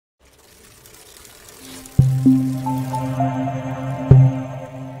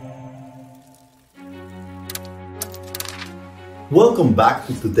Welcome back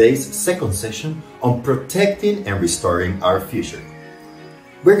to today's second session on protecting and restoring our future.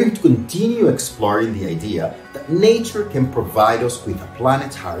 We're going to continue exploring the idea that nature can provide us with a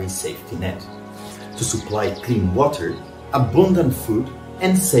planetary safety net to supply clean water, abundant food,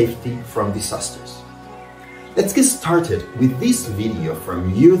 and safety from disasters. Let's get started with this video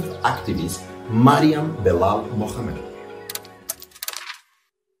from youth activist Mariam Belal Mohamed.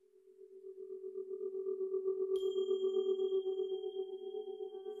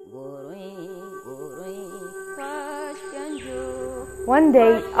 One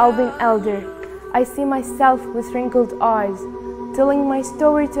day, I'll be an elder. I see myself with wrinkled eyes, telling my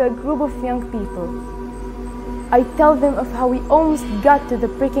story to a group of young people. I tell them of how we almost got to the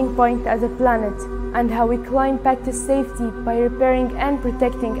breaking point as a planet, and how we climbed back to safety by repairing and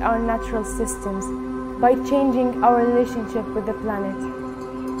protecting our natural systems, by changing our relationship with the planet.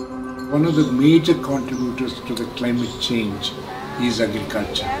 One of the major contributors to the climate change is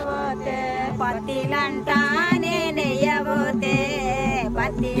agriculture.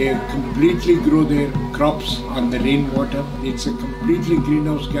 They completely grow their crops on the rainwater. It's a completely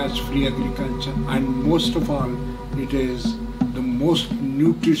greenhouse gas free agriculture, and most of all, it is the most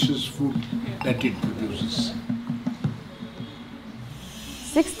nutritious food that it produces.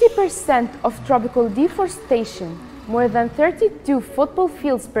 60% of tropical deforestation, more than 32 football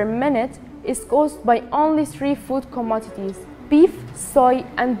fields per minute, is caused by only 3 food commodities: beef, soy,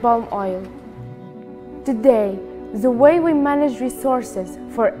 and palm oil. Today, the way we manage resources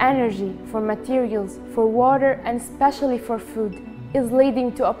for energy, for materials, for water, and especially for food is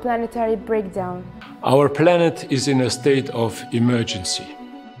leading to a planetary breakdown. Our planet is in a state of emergency.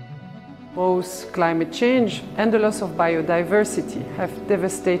 Both climate change and the loss of biodiversity have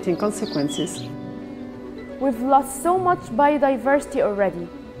devastating consequences. We've lost so much biodiversity already,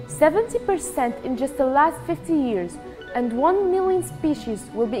 70% in just the last 50 years, and 1 million species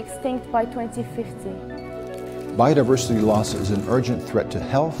will be extinct by 2050. Biodiversity loss is an urgent threat to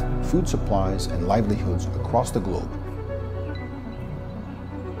health, food supplies, and livelihoods across the globe.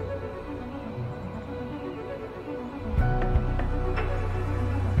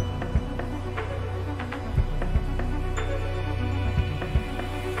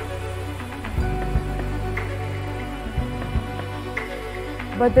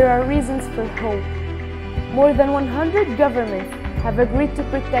 But there are reasons for hope. More than 100 governments have agreed to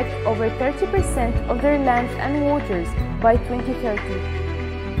protect over 30% of their lands and waters by 2030.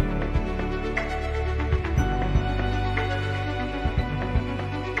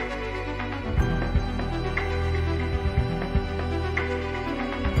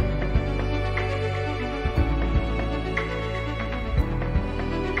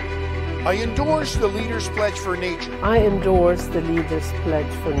 I endorse the Leaders' Pledge for Nature. I endorse the Leaders'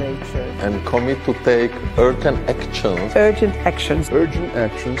 Pledge for Nature. And commit to take urgent actions. Urgent actions. Urgent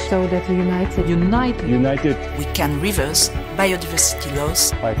actions. So that united we can reverse biodiversity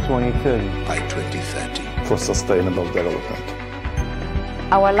loss by 2030. By 2030. For sustainable development.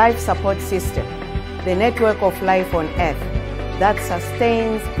 Our life support system, the network of life on Earth that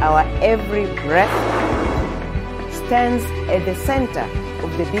sustains our every breath, stands at the center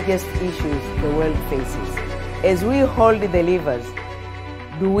of the biggest issues the world faces. As we hold the levers,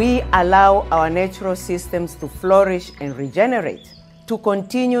 do we allow our natural systems to flourish and regenerate, to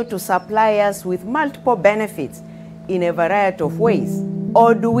continue to supply us with multiple benefits in a variety of ways?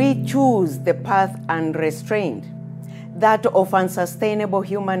 Or do we choose the path unrestrained, that of unsustainable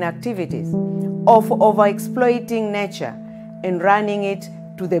human activities, of overexploiting nature and running it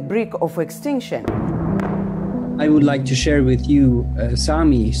to the brink of extinction? I would like to share with you a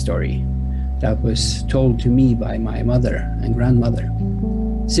Sami story that was told to me by my mother and grandmother.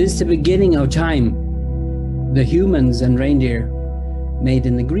 Since the beginning of time, the humans and reindeer made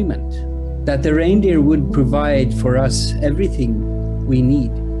an agreement that the reindeer would provide for us everything we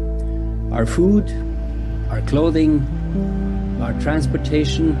need: our food, our clothing, our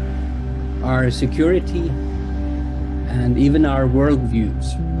transportation, our security, and even our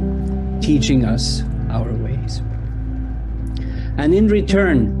worldviews, teaching us our ways. And in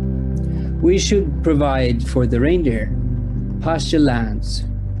return, we should provide for the reindeer pasture lands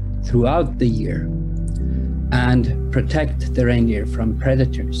throughout the year and protect the reindeer from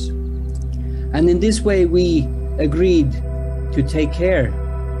predators. And in this way, we agreed to take care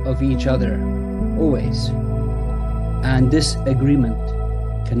of each other always. And this agreement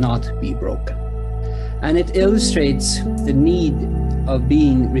cannot be broken. And it illustrates the need of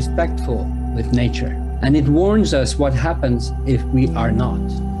being respectful with nature. And it warns us what happens if we are not.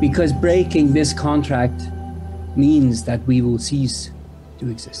 Because breaking this contract means that we will cease to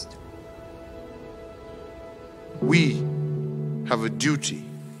exist. We have a duty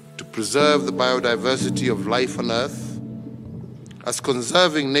to preserve the biodiversity of life on Earth, as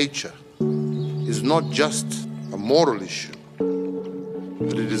conserving nature is not just a moral issue,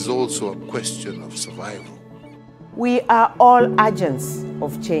 but it is also a question of survival. We are all agents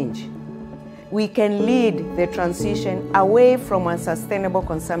of change. We can lead the transition away from unsustainable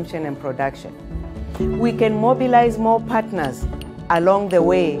consumption and production. We can mobilize more partners along the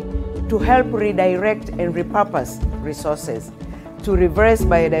way to help redirect and repurpose resources, to reverse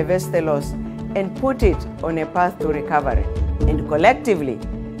biodiversity loss and put it on a path to recovery. And collectively,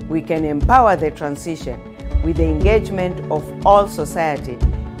 we can empower the transition with the engagement of all society,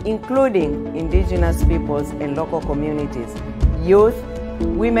 including indigenous peoples and local communities, youth,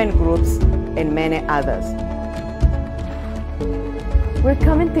 women groups, and many others. We're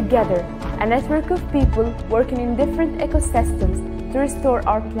coming together, a network of people working in different ecosystems to restore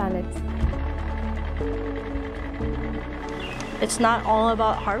our planet. It's not all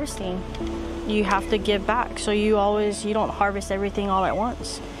about harvesting. You have to give back, so you don't harvest everything all at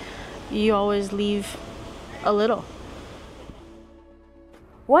once. You always leave a little.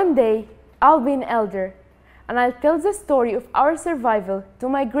 One day, I'll be an elder, and I'll tell the story of our survival to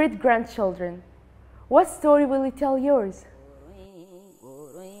my great-grandchildren. What story will you tell yours?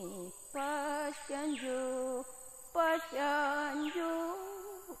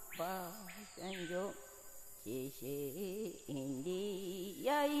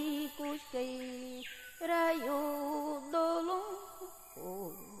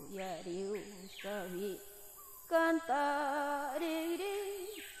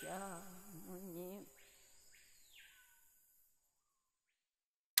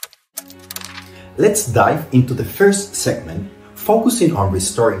 Let's dive into the first segment, focusing on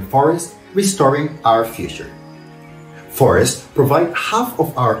restoring forests, restoring our future. Forests provide half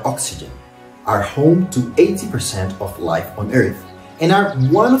of our oxygen, are home to 80% of life on Earth, and are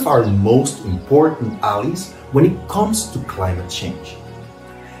one of our most important allies when it comes to climate change.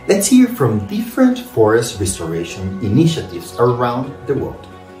 Let's hear from different forest restoration initiatives around the world.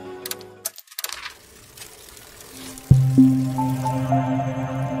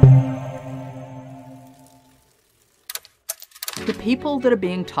 The people that are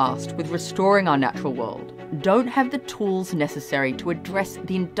being tasked with restoring our natural world don't have the tools necessary to address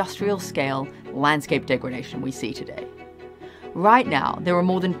the industrial-scale landscape degradation we see today. Right now, there are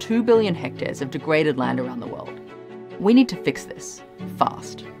more than 2 billion hectares of degraded land around the world. We need to fix this,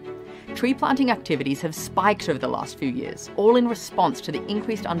 fast. Tree planting activities have spiked over the last few years, all in response to the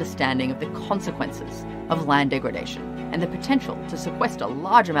increased understanding of the consequences of land degradation and the potential to sequester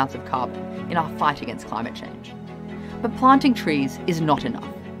large amounts of carbon in our fight against climate change. But planting trees is not enough.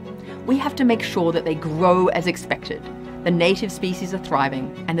 We have to make sure that they grow as expected, the native species are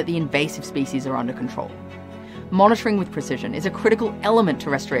thriving, and that the invasive species are under control. Monitoring with precision is a critical element to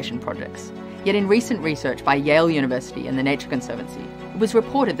restoration projects. Yet in recent research by Yale University and the Nature Conservancy, it was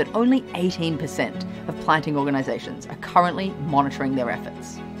reported that only 18% of planting organisations are currently monitoring their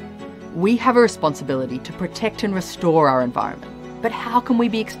efforts. We have a responsibility to protect and restore our environment, but how can we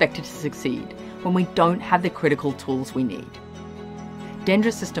be expected to succeed when we don't have the critical tools we need?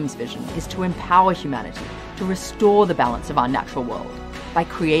 Dendra Systems' vision is to empower humanity to restore the balance of our natural world by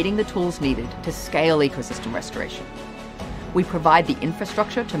creating the tools needed to scale ecosystem restoration. We provide the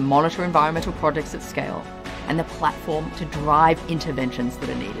infrastructure to monitor environmental projects at scale and the platform to drive interventions that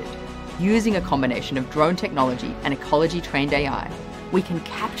are needed. Using a combination of drone technology and ecology-trained AI, we can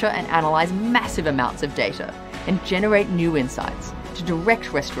capture and analyze massive amounts of data and generate new insights to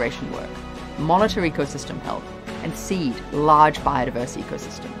direct restoration work, monitor ecosystem health, and seed large biodiverse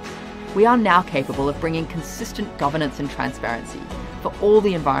ecosystems. We are now capable of bringing consistent governance and transparency for all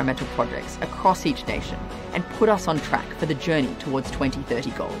the environmental projects across each nation and put us on track for the journey towards 2030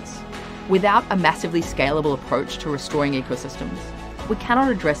 goals. Without a massively scalable approach to restoring ecosystems, we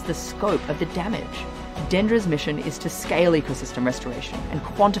cannot address the scope of the damage. Dendra's mission is to scale ecosystem restoration and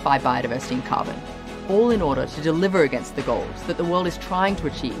quantify biodiversity and carbon, all in order to deliver against the goals that the world is trying to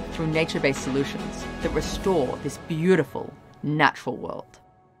achieve through nature-based solutions that restore this beautiful, natural world.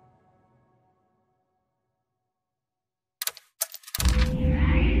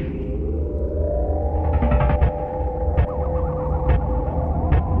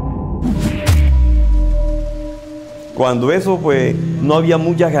 Cuando eso, pues, no había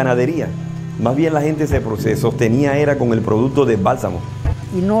muchas ganaderías. Más bien la gente se sostenía era con el producto del bálsamo.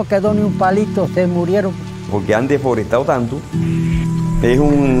 Y no quedó ni un palito, se murieron. Porque han deforestado tanto. Es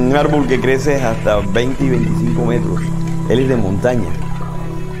un árbol que crece hasta 20 y 25 metros. Él es de montaña.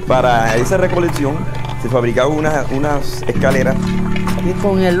 Para esa recolección se fabricaban unas escaleras. Y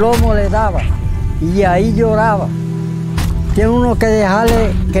con el lomo le daba. Y ahí lloraba. tiene uno que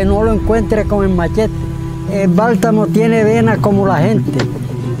dejarle que no lo encuentre con el machete. El bálsamo tiene venas como la gente.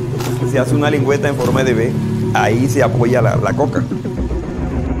 Se hace una lingüeta en forma de V, ahí se apoya la coca.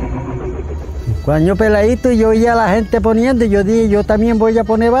 Cuando yo peladito, yo oía a la gente poniendo, y yo dije, yo también voy a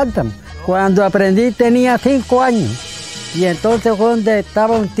poner bálsamo. Cuando aprendí tenía 5 años, y entonces fue donde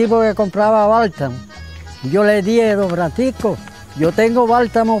estaba un tipo que compraba bálsamo. Yo le dije, don Francisco, yo tengo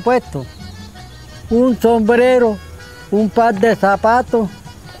bálsamo puesto, un sombrero, un par de zapatos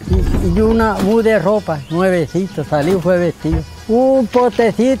y una muda de ropa, nuevecito, salí fue vestido. Un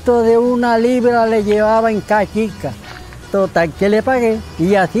potecito de 1 libra le llevaba en cachica. Total, que le pagué,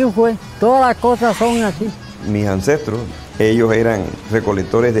 y así fue. Todas las cosas son así. Mis ancestros, ellos eran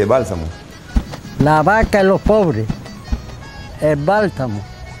recolectores de bálsamo. La vaca de los pobres, el bálsamo,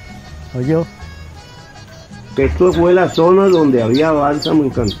 ¿oyó? Esto fue la zona donde había bálsamo en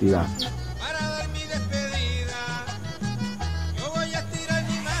cantidad.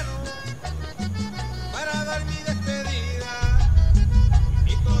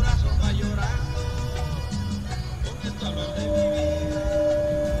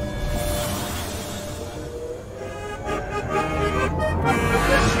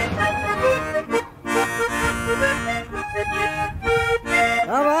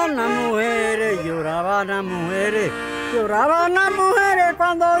 Lloraban las mujeres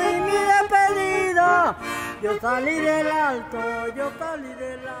cuando di mi despedida. Yo salí del alto, yo salí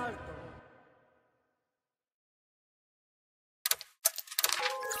del alto.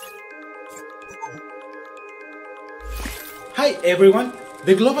 Hi everyone!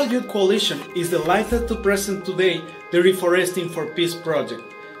 The Global Youth Coalition is delighted to present today the Reforesting for Peace project.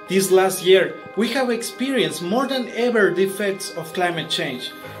 This last year, we have experienced more than ever the effects of climate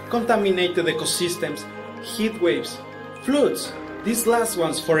change, contaminated ecosystems, heat waves, floods. These last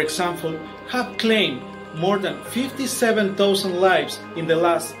ones, for example, have claimed more than 57,000 lives in the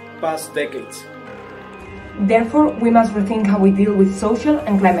past decades. Therefore, we must rethink how we deal with social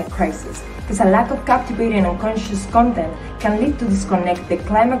and climate crisis, because a lack of captivating and conscious content can lead to disconnect the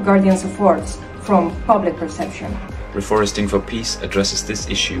climate guardians' efforts from public perception. Reforesting for Peace addresses this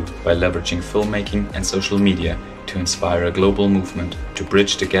issue by leveraging filmmaking and social media to inspire a global movement to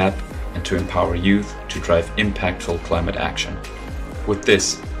bridge the gap and to empower youth to drive impactful climate action. With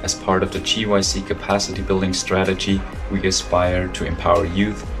this, as part of the GYC capacity building strategy, we aspire to empower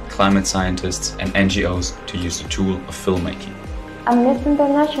youth, climate scientists and NGOs to use the tool of filmmaking. Amnesty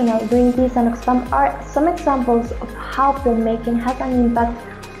International brings these and expand are some examples of how filmmaking has an impact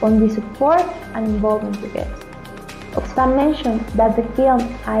on the support and involvement with it. Oxfam mentioned that the film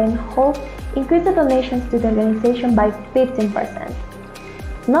Iron Hope increased the donations to the organization by 15%.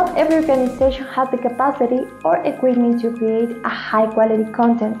 Not every organization has the capacity or equipment to create a high-quality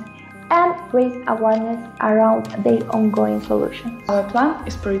content and raise awareness around their ongoing solutions. Our plan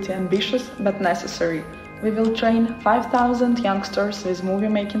is pretty ambitious but necessary. We will train 5,000 youngsters with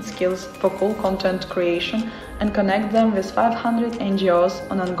movie-making skills for cool content creation and connect them with 500 NGOs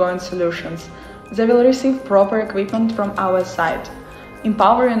on ongoing solutions. They will receive proper equipment from our side.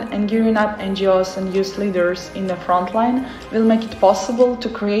 Empowering and gearing up NGOs and youth leaders in the front line will make it possible to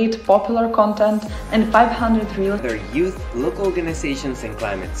create popular content and 500 real youth, local organizations and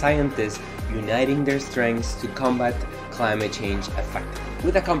climate scientists uniting their strengths to combat climate change effectively.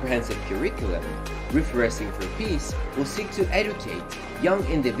 With a comprehensive curriculum, Reforesting for Peace will seek to educate young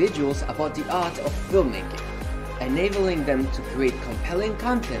individuals about the art of filmmaking, enabling them to create compelling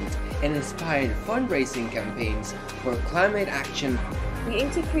content and inspired fundraising campaigns for climate action. We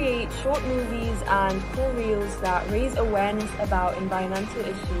aim to create short movies and cool reels that raise awareness about environmental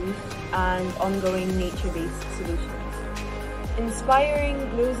issues and ongoing nature-based solutions, inspiring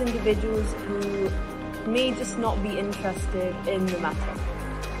those individuals who may just not be interested in the matter.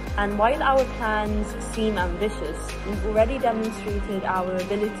 And while our plans seem ambitious, we've already demonstrated our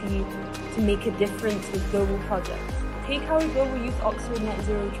ability to make a difference with global projects. Take our Global Youth Oxford Net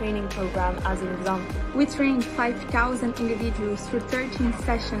Zero training program as an example. We trained 5,000 individuals through 13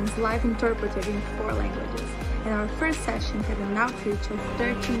 sessions live interpreted in 4 languages, and our first session had an outreach of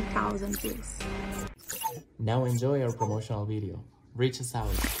 13,000 views. Now enjoy our promotional video. Reach us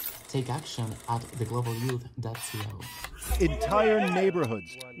out. Take action at theglobalyouth.co. Entire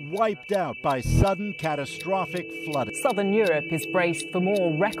neighborhoods wiped out by sudden catastrophic flooding. Southern Europe is braced for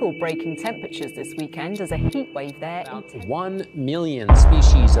more record-breaking temperatures this weekend as a heat wave there. About 1 million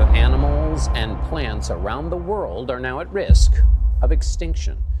species of animals and plants around the world are now at risk of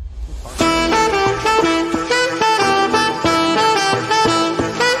extinction.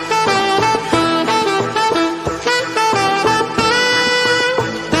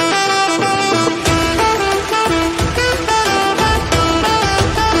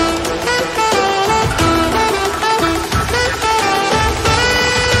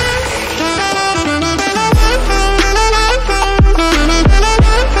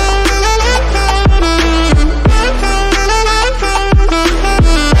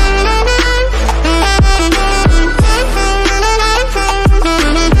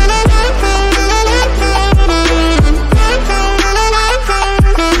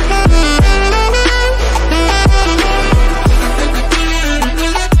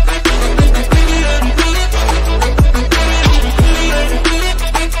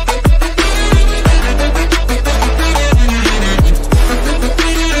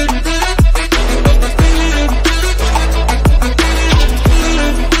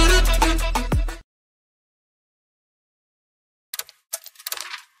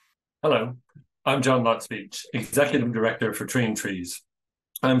 Hello, I'm John Lotspeech, Executive Director for Tree and Trees.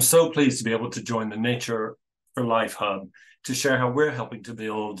 I'm so pleased to be able to join the Nature for Life Hub to share how we're helping to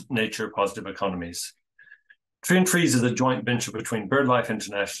build nature-positive economies. Tree and Trees is a joint venture between BirdLife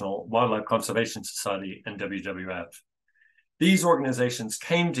International, Wildlife Conservation Society, and WWF. These organizations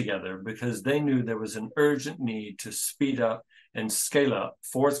came together because they knew there was an urgent need to speed up and scale up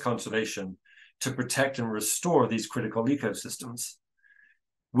forest conservation to protect and restore these critical ecosystems.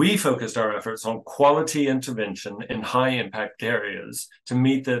 We focused our efforts on quality intervention in high impact areas to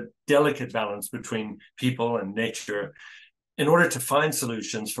meet the delicate balance between people and nature in order to find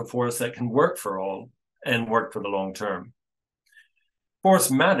solutions for forests that can work for all and work for the long term.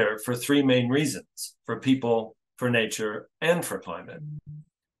 Forests matter for three main reasons: for people, for nature, and for climate.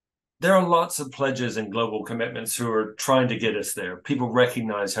 There are lots of pledges and global commitments who are trying to get us there. People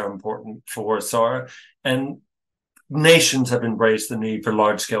recognize how important forests are, and nations have embraced the need for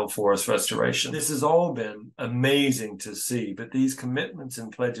large-scale forest restoration. This has all been amazing to see, but these commitments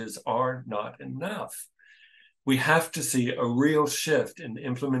and pledges are not enough. We have to see a real shift in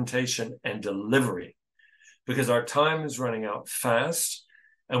implementation and delivery because our time is running out fast,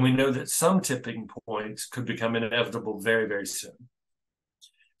 and we know that some tipping points could become inevitable very, very soon.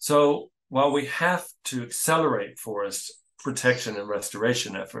 So while we have to accelerate forest protection and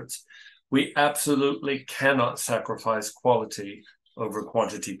restoration efforts, we absolutely cannot sacrifice quality over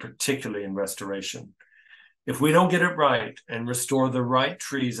quantity, particularly in restoration. If we don't get it right and restore the right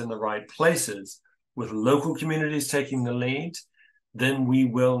trees in the right places, with local communities taking the lead, then we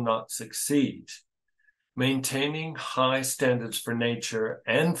will not succeed. Maintaining high standards for nature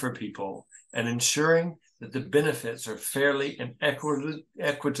and for people and ensuring that the benefits are fairly and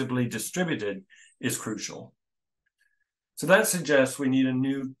equitably distributed is crucial. So that suggests we need a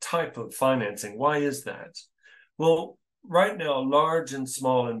new type of financing. Why is that? Well, right now, large and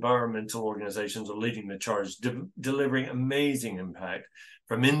small environmental organizations are leading the charge, delivering amazing impact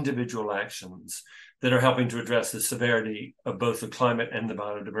from individual actions that are helping to address the severity of both the climate and the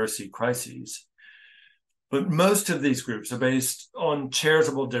biodiversity crises. But most of these groups are based on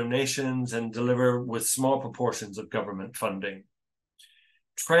charitable donations and deliver with small proportions of government funding.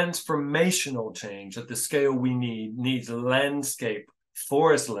 Transformational change at the scale we need needs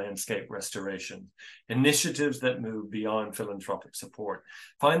forest landscape restoration, initiatives that move beyond philanthropic support.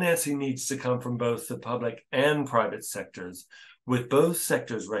 Financing needs to come from both the public and private sectors, with both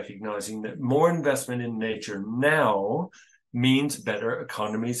sectors recognizing that more investment in nature now means better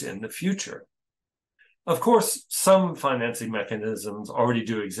economies in the future. Of course, some financing mechanisms already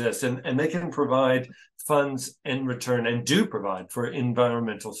do exist, and they can provide funds in return and do provide for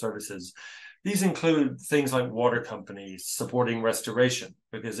environmental services. These include things like water companies supporting restoration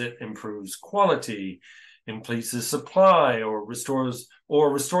because it improves quality, increases supply, or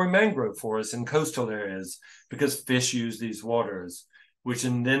restoring mangrove forests in coastal areas because fish use these waters, which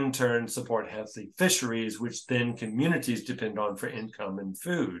in then turn support healthy fisheries, which then communities depend on for income and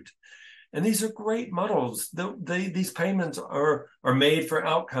food. And these are great models. These payments are made for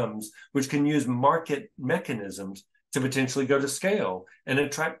outcomes which can use market mechanisms to potentially go to scale and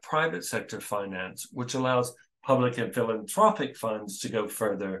attract private sector finance, which allows public and philanthropic funds to go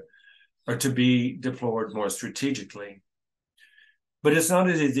further or to be deployed more strategically. But it's not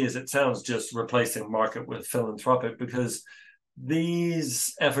as easy as it sounds, just replacing market with philanthropic, because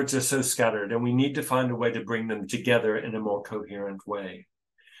these efforts are so scattered and we need to find a way to bring them together in a more coherent way.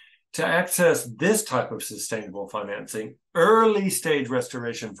 To access this type of sustainable financing, early stage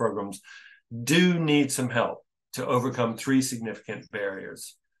restoration programs do need some help to overcome three significant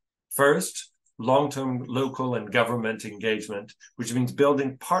barriers. First, long-term local and government engagement, which means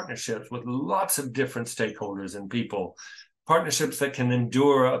building partnerships with lots of different stakeholders and people, partnerships that can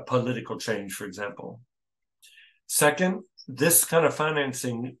endure a political change, for example. Second, this kind of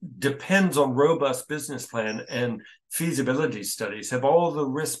financing depends on robust business plan and feasibility studies. Have all the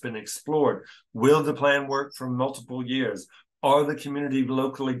risks been explored? Will the plan work for multiple years? Are the community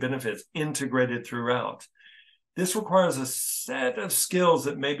locally benefits integrated throughout? This requires a set of skills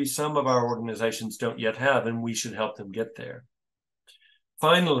that maybe some of our organizations don't yet have, and we should help them get there.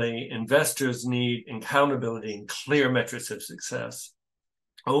 Finally, investors need accountability and clear metrics of success.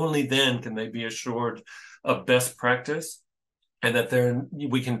 Only then can they be assured of best practice and that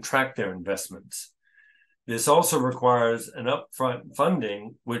we can track their investments. This also requires an upfront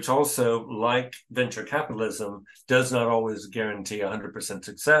funding, which also, like venture capitalism, does not always guarantee 100%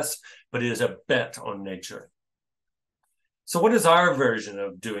 success, but is a bet on nature. So what is our version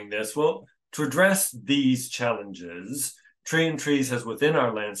of doing this? Well, to address these challenges, Tree and Trees has within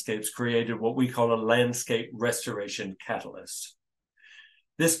our landscapes created what we call a landscape restoration catalyst.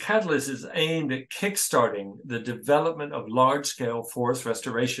 This catalyst is aimed at kickstarting the development of large-scale forest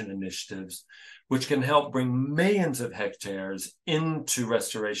restoration initiatives, which can help bring millions of hectares into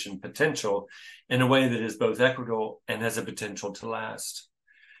restoration potential in a way that is both equitable and has a potential to last.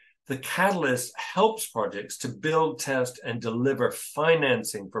 The catalyst helps projects to build, test, and deliver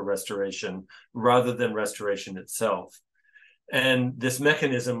financing for restoration rather than restoration itself. And this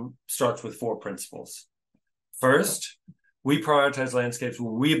mechanism starts with 4 principles. First, we prioritize landscapes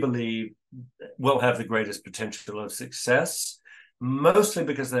where we believe will have the greatest potential of success, mostly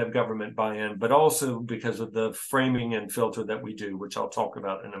because they have government buy-in, but also because of the framing and filter that we do, which I'll talk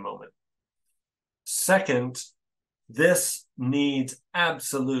about in a moment. Second, this needs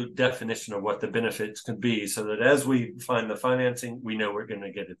absolute definition of what the benefits could be so that as we find the financing, we know we're going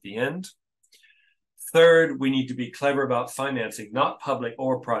to get at the end. Third, we need to be clever about financing, not public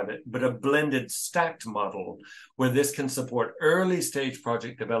or private, but a blended stacked model where this can support early stage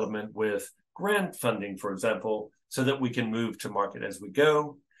project development with grant funding, for example, so that we can move to market as we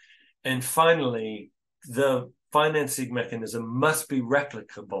go. And finally, the financing mechanism must be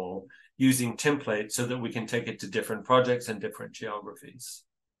replicable using templates so that we can take it to different projects and different geographies.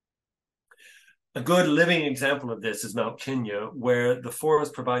 A good living example of this is Mount Kenya, where the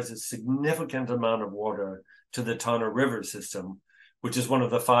forest provides a significant amount of water to the Tana River system, which is one of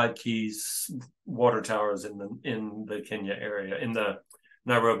the 5 key water towers in the Kenya area, in the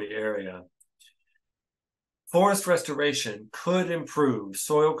Nairobi area. Forest restoration could improve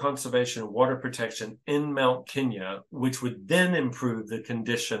soil conservation and water protection in Mount Kenya, which would then improve the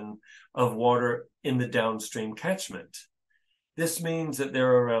condition of water in the downstream catchment. This means that there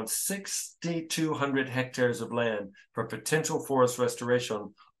are around 6,200 hectares of land for potential forest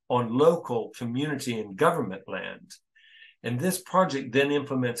restoration on local, community, and government land. And this project then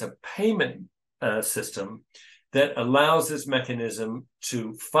implements a payment system that allows this mechanism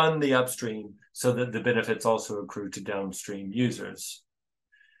to fund the upstream so that the benefits also accrue to downstream users.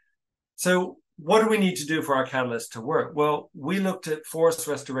 So what do we need to do for our catalyst to work? Well, we looked at forest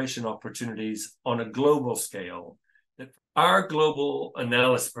restoration opportunities on a global scale. Our global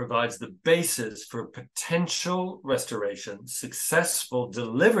analysis provides the basis for potential restoration. Successful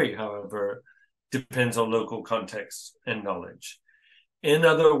delivery, however, depends on local context and knowledge. In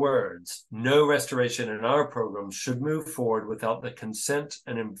other words, no restoration in our program should move forward without the consent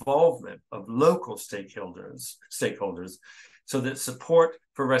and involvement of local stakeholders, so that support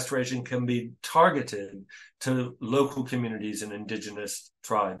for restoration can be targeted to local communities and indigenous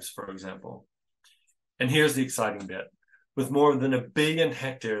tribes, for example. And here's the exciting bit. With more than 1 billion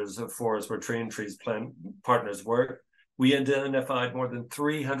hectares of forest where Tree and Trees partners work, we identified more than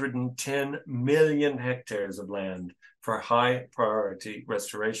 310 million hectares of land for high priority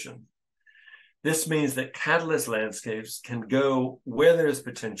restoration. This means that catalyst landscapes can go where there is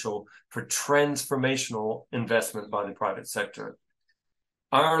potential for transformational investment by the private sector.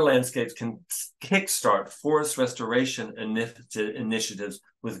 Our landscapes can kickstart forest restoration initiatives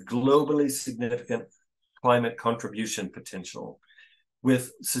with globally significant climate contribution potential,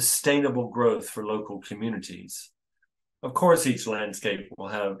 with sustainable growth for local communities. Of course, each landscape will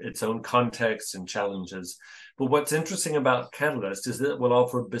have its own context and challenges, but what's interesting about Catalyst is that it will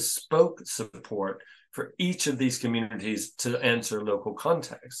offer bespoke support for each of these communities to answer local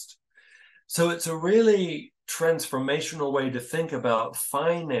context. So it's a really transformational way to think about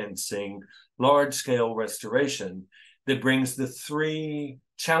financing large-scale restoration that brings the 3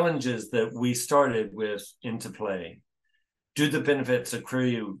 challenges that we started with into play. Do the benefits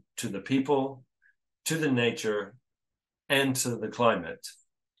accrue to the people, to the nature, and to the climate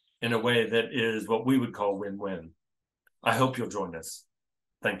in a way that is what we would call win-win? I hope you'll join us.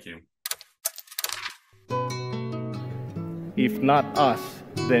 Thank you. If not us,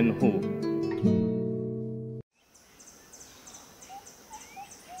 then who?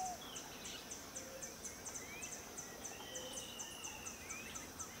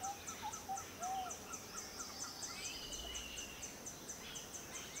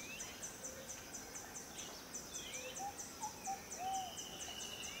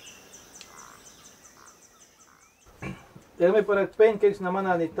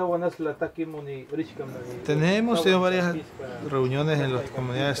 Tenemos varias reuniones en las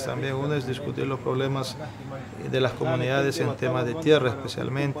comunidades también. Una es discutir los problemas de las comunidades en temas de tierra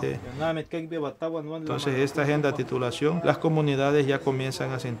especialmente. Entonces esta agenda titulación, las comunidades ya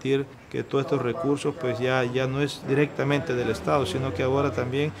comienzan a sentir que todos estos recursos pues ya no es directamente del Estado, sino que ahora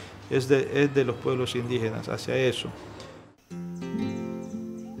también es de los pueblos indígenas hacia eso.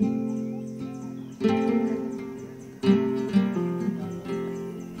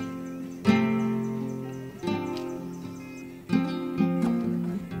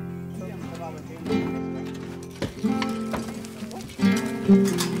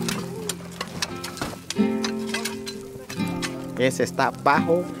 Ese está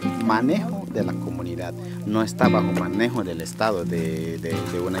bajo manejo de la comunidad, no está bajo manejo del Estado,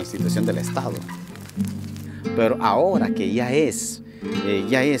 de una institución del Estado. Pero ahora que ya es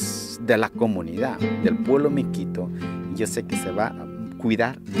de la comunidad, del pueblo miquito, yo sé que se va a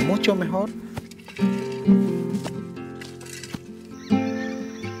cuidar mucho mejor.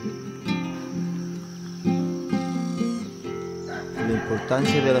 La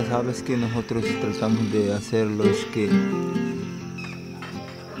importancia de las aves que nosotros tratamos de hacerlo es que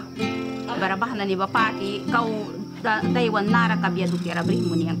barabah na ni bapaki kau daywan nara kabiadu kira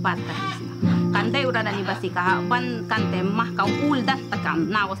brihmuni yang patah kan dayura na ni basika ban kante mah kau ulda takam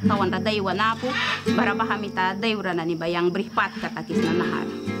nawas tawan da daywan apu barabah mita dayura na ni bayang brihpat katakis na nahar.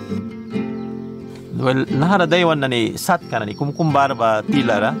 Well, nahara daywan na ni sat ka na ni kumkumbar ba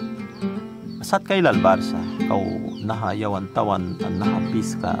tilara sat ka ilal barsa kau naha yawan tawan naha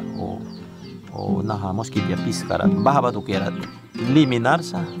piska o naha moskipia piskara bahaba tu kira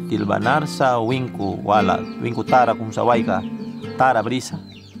liminarsa, tilbanarsa, winku tara kum sawaika tara brisa,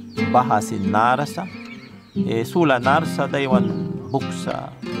 bahasin narsa, sula narsa daywan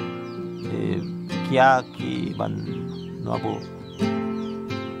buksa, kiaki ban no apo,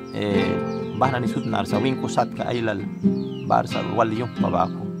 bahna ni sut narsa winku sat ka ailal barsa wal yung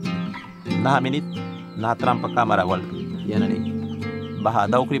babako, naha minit naha trampa kamera wal yan ni baha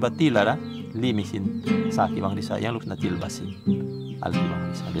daw kriba tilara limisin saki bang risa yang lux na tilbasin. Alkibang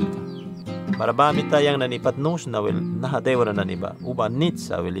isalilka. Marabami tayang nanipat nus na wel nahadewara na niba uba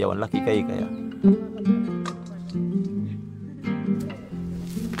nitsa wel yawan laki kaya.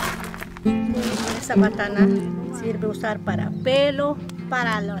 Esa batana sirve usar para pelo,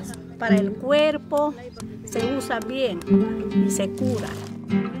 para el cuerpo, se usa bien y se cura.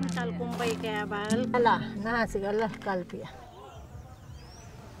 Tal como ve que abal, nada sigala calpia.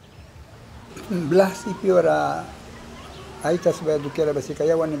 Blas y piora. Ahí está se ve do que era se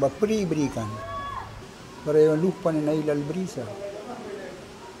caía ni va brican para yo luz ponen ahí la brisa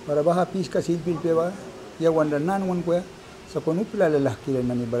para baja pisca silpil peba ya cuando nan wan kue se pone upla las que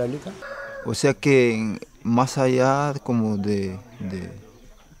nani baralika. O sea que más allá como de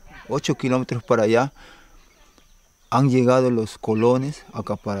 8 kilómetros para allá han llegado los colones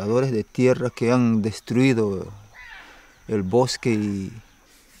acaparadores de tierra que han destruido el bosque y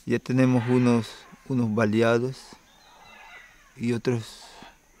ya tenemos unos baleados y otros,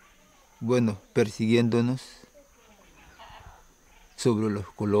 bueno, persiguiéndonos sobre los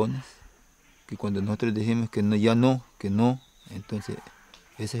colones, que cuando nosotros decimos que no, ya no, que no, entonces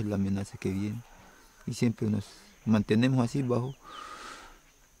esa es la amenaza que viene. Y siempre nos mantenemos así bajo,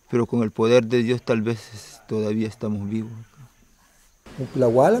 pero con el poder de Dios tal vez todavía estamos vivos.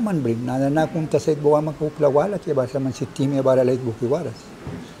 Uplawala man brin, nada na kunta sa itbawa man uplawala, kaya basa man si Timmy bara lait bukiwaras,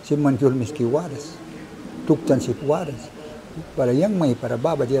 si man yul miskiwaras, tuktan si waras. Para yang mai para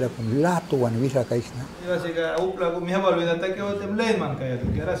baba dia pun lato wan visa kaisna. Iba sika upla ko miha balu na take o temlen man kaya tu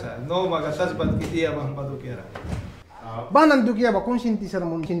kera sa no magasas pat kitia man patu kera. Banan tu kera ba concientizar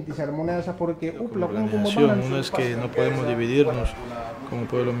moneda porque upla con como banan. Uno es que no podemos dividirnos como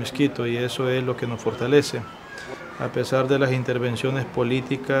pueblo misquito y eso es lo que nos fortalece. A pesar de las intervenciones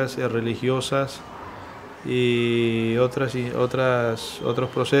políticas, religiosas y otros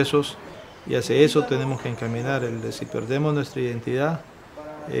procesos, y hacia eso tenemos que encaminar, si perdemos nuestra identidad,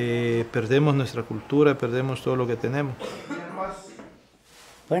 perdemos nuestra cultura, perdemos todo lo que tenemos.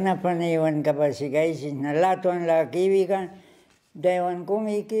 Panapaniwan kapasigaisi na laton la kibikan, dewan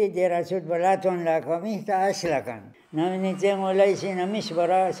kumiki dirasut balaton la kamista aslakan. Naminitemo laisi na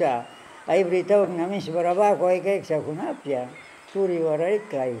misbarasa, ay britawag na misbarabako ay keksa kunapya, suri warait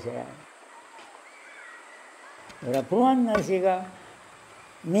kaisa. Rapuan na siga,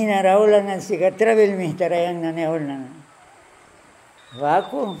 Mina Raula na siga travel mihtarayang na nehol na.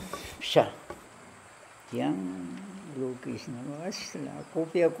 Wako, siya. Yang lukis na masla.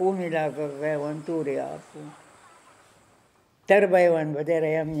 Kupya kumila kakayawan turi ako. Tarbaywan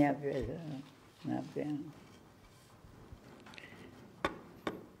baderayam niya pesa. Napya.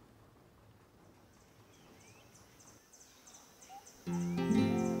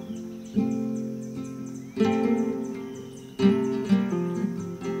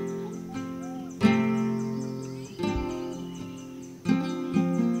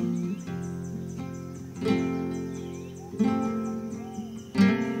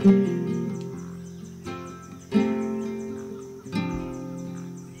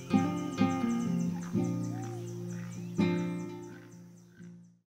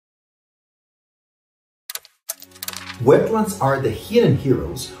 Wetlands are the hidden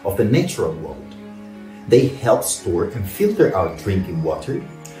heroes of the natural world. They help store and filter our drinking water,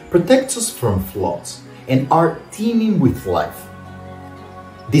 protect us from floods, and are teeming with life.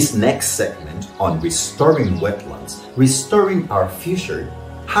 This next segment on restoring wetlands, restoring our future,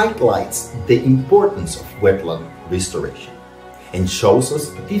 highlights the importance of wetland restoration and shows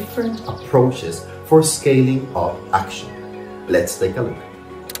us different approaches for scaling up action. Let's take a look.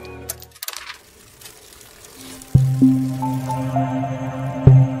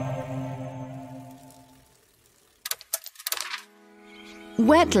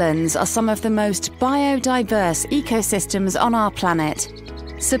 Wetlands are some of the most biodiverse ecosystems on our planet,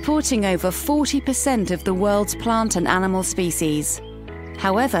 supporting over 40% of the world's plant and animal species.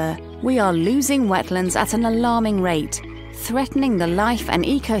 However, we are losing wetlands at an alarming rate, threatening the life and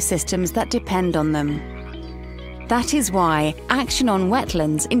ecosystems that depend on them. That is why action on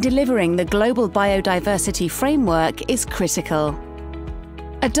wetlands in delivering the Global Biodiversity Framework is critical.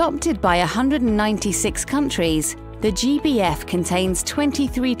 Adopted by 196 countries, the GBF contains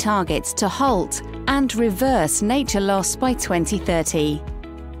 23 targets to halt and reverse nature loss by 2030.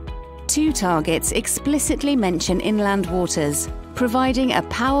 2 targets explicitly mention inland waters, providing a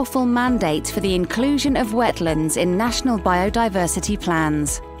powerful mandate for the inclusion of wetlands in national biodiversity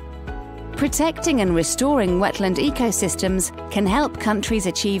plans. Protecting and restoring wetland ecosystems can help countries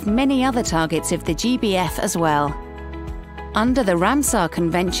achieve many other targets of the GBF as well. Under the Ramsar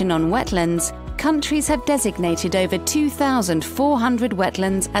Convention on Wetlands, countries have designated over 2,400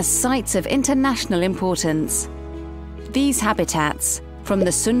 wetlands as sites of international importance. These habitats, from the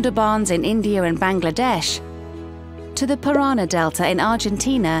Sundarbans in India and Bangladesh to the Parana Delta in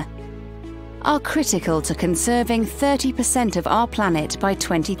Argentina, are critical to conserving 30% of our planet by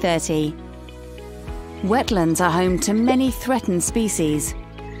 2030. Wetlands are home to many threatened species,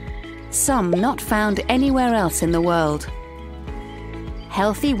 some not found anywhere else in the world.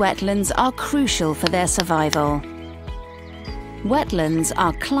 Healthy wetlands are crucial for their survival. Wetlands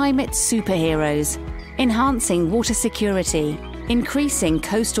are climate superheroes, enhancing water security, increasing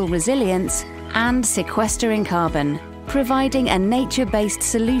coastal resilience, and sequestering carbon, providing a nature-based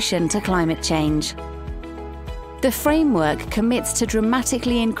solution to climate change. The framework commits to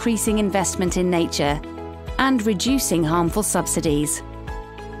dramatically increasing investment in nature and reducing harmful subsidies.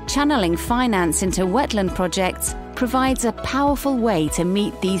 Channeling finance into wetland projects provides a powerful way to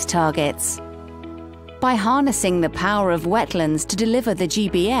meet these targets. By harnessing the power of wetlands to deliver the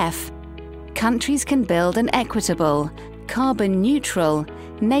GBF, countries can build an equitable, carbon-neutral,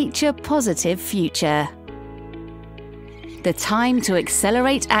 nature-positive future. The time to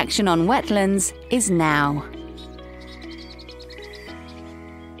accelerate action on wetlands is now.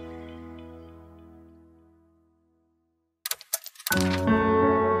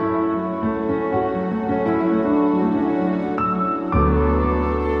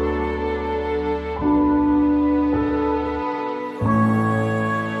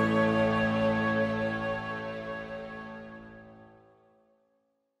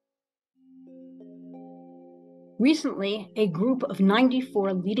 Recently, a group of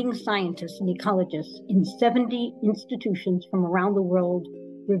 94 leading scientists and ecologists in 70 institutions from around the world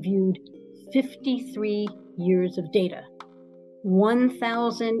reviewed 53 years of data,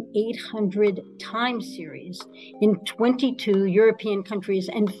 1,800 time series in 22 European countries,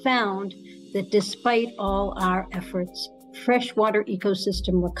 and found that despite all our efforts, freshwater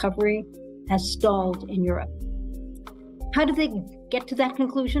ecosystem recovery has stalled in Europe. How did they get to that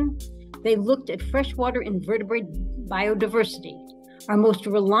conclusion? They looked at freshwater invertebrate biodiversity, our most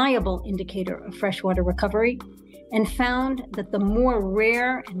reliable indicator of freshwater recovery, and found that the more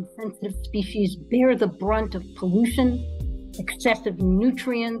rare and sensitive species bear the brunt of pollution, excessive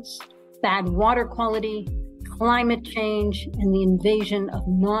nutrients, bad water quality, climate change, and the invasion of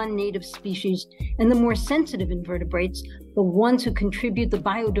non-native species, and the more sensitive invertebrates, the ones who contribute the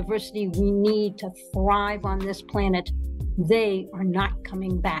biodiversity we need to thrive on this planet, they are not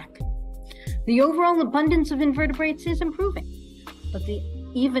coming back. The overall abundance of invertebrates is improving, but the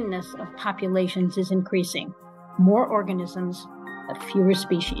evenness of populations is increasing. More organisms, but fewer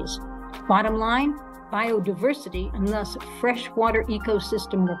species. Bottom line, biodiversity and thus freshwater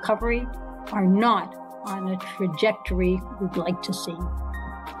ecosystem recovery are not on a trajectory we'd like to see.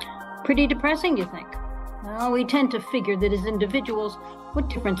 Pretty depressing, you think? Well, we tend to figure that as individuals, what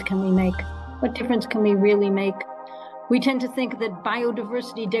difference can we make? What difference can we really make? We tend to think that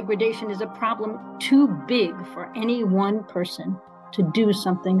biodiversity degradation is a problem too big for any one person to do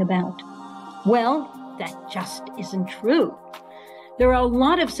something about. Well, that just isn't true. There are a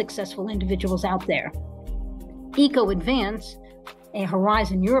lot of successful individuals out there. EcoAdvance, A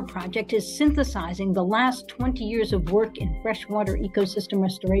Horizon Europe project is synthesizing the last 20 years of work in freshwater ecosystem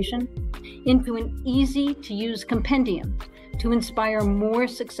restoration into an easy-to-use compendium to inspire more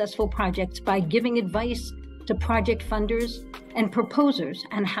successful projects by giving advice to project funders and proposers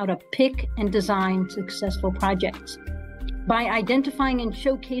on how to pick and design successful projects. By identifying and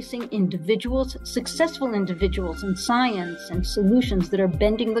showcasing individuals, successful individuals in science and solutions that are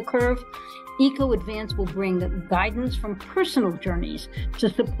bending the curve, EcoAdvance will bring guidance from personal journeys to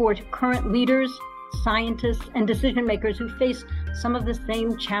support current leaders, scientists, and decision makers who face some of the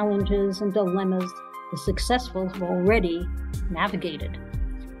same challenges and dilemmas the successful have already navigated.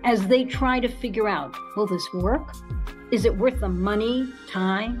 As they try to figure out, will this work? Is it worth the money,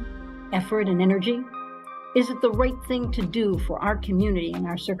 time, effort, and energy? Is it the right thing to do for our community and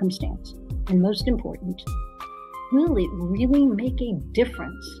our circumstance? And most important, will it really make a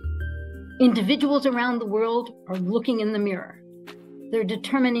difference? Individuals around the world are looking in the mirror. They're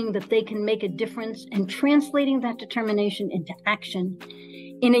determining that they can make a difference and translating that determination into action.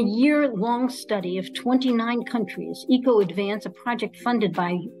 In a year-long study of 29 countries, EcoAdvance, a project funded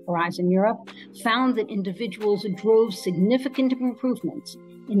by Horizon Europe, found that individuals drove significant improvements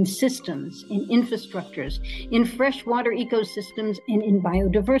in systems, in infrastructures, in freshwater ecosystems, and in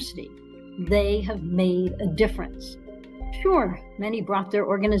biodiversity. They have made a difference. Sure, many brought their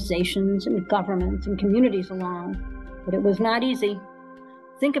organizations and governments and communities along, but it was not easy.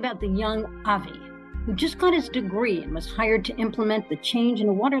 Think about the young Avi, who just got his degree and was hired to implement the change in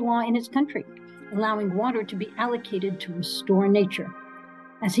the water law in his country, allowing water to be allocated to restore nature.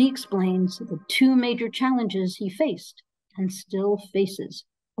 As he explains the two major challenges he faced and still faces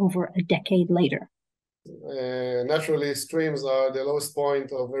over a decade later. Naturally, streams are the lowest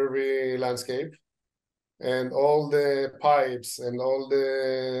point of every landscape, and all the pipes and all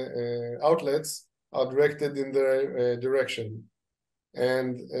the outlets are directed in their direction.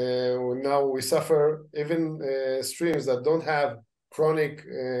 And now we suffer, even streams that don't have chronic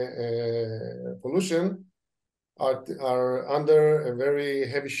pollution are under a very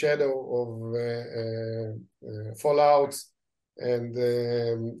heavy shadow of fallouts and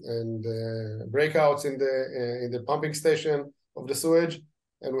breakouts in the pumping station of the sewage,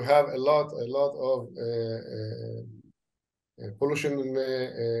 and we have a lot of pollution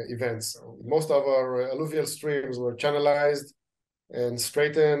events. Most of our alluvial streams were channelized and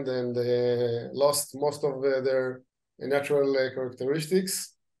straightened and lost most of their natural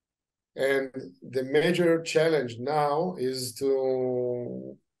characteristics. And the major challenge now is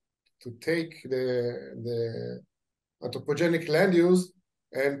to take the anthropogenic land use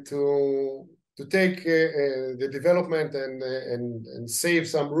and to take the development and save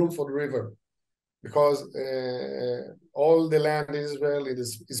some room for the river, because all the land in Israel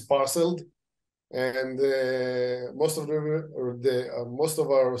is parceled, and most of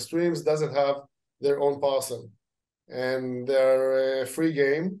our streams doesn't have their own parcel, and they're free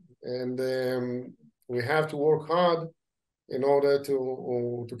game, and we have to work hard in order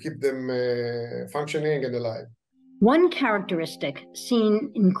to keep them functioning and alive. One characteristic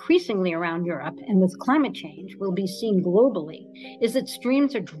seen increasingly around Europe and with climate change will be seen globally is that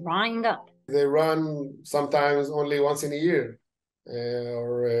streams are drying up. They run sometimes only once in a year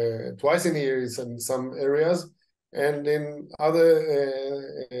or twice in a year in some areas, and in other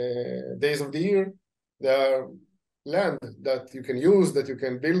days of the year, there are land that you can use, that you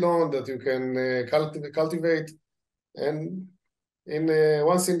can build on, that you can cultivate, and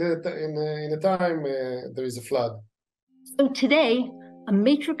once in a time there is a flood. So today, a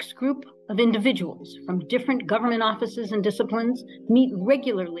matrix group of individuals from different government offices and disciplines meet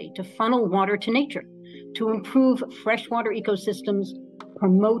regularly to funnel water to nature, to improve freshwater ecosystems,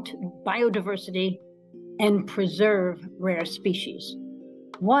 promote biodiversity, and preserve rare species.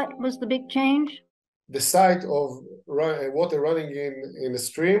 What was the big change? The sight of water running in a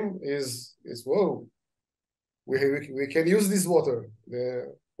stream is whoa. We can use this water.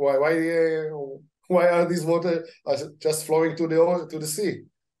 Why are these water just flowing to the sea?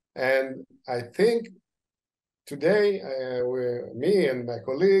 And I think today, me and my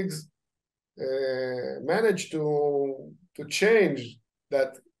colleagues managed to change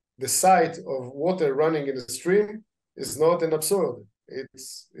that the sight of water running in a stream is not an absurd.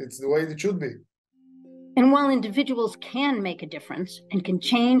 It's the way it should be. And while individuals can make a difference and can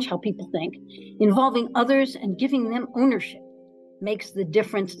change how people think, involving others and giving them ownership makes the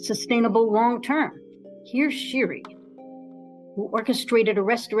difference sustainable long-term. Here's Shiri, who orchestrated a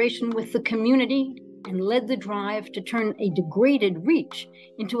restoration with the community and led the drive to turn a degraded reach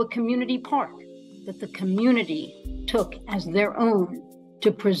into a community park that the community took as their own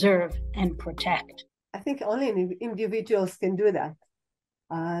to preserve and protect. I think only individuals can do that.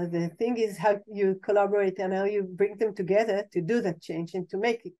 The thing is how you collaborate and how you bring them together to do that change and to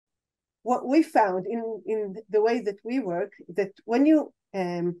make it. What we found in the way that we work, that when you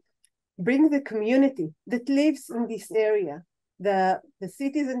bring the community that lives in this area, the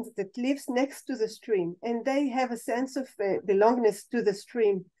citizens that lives next to the stream, and they have a sense of belongingness to the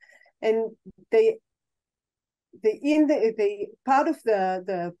stream, and they part of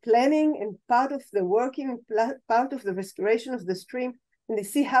the planning and part of the working, part of the restoration of the stream, and they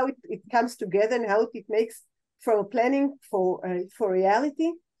see how it comes together and how it makes from planning for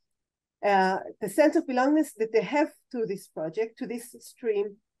reality. The sense of belongingness that they have to this project, to this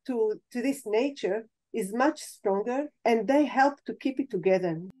stream, to this nature is much stronger, and they help to keep it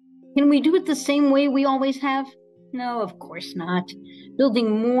together. Can we do it the same way we always have? No, of course not.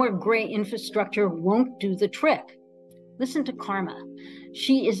 Building more gray infrastructure won't do the trick. Listen to Karma.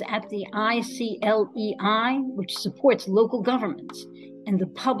 She is at the ICLEI, which supports local governments and the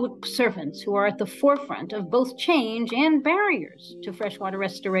public servants who are at the forefront of both change and barriers to freshwater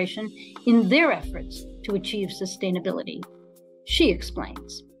restoration in their efforts to achieve sustainability. She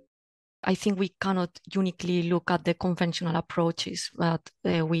explains. I think we cannot uniquely look at the conventional approaches, but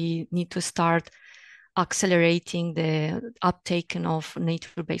we need to start accelerating the uptake of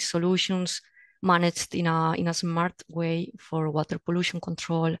nature-based solutions managed in a smart way for water pollution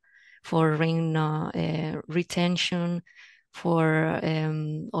control, for rain retention, for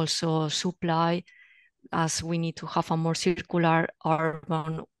also supply, as we need to have a more circular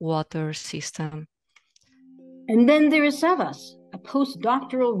urban water system. And then there is Savas, a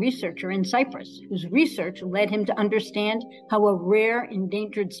postdoctoral researcher in Cyprus, whose research led him to understand how a rare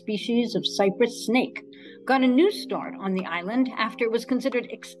endangered species of Cyprus snake got a new start on the island after it was considered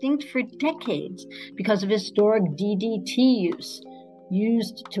extinct for decades because of historic DDT use,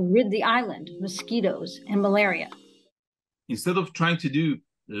 used to rid the island of mosquitoes and malaria. Instead of trying to do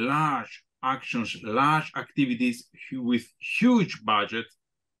large actions, large activities with huge budget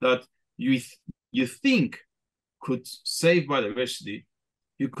that you think could save biodiversity,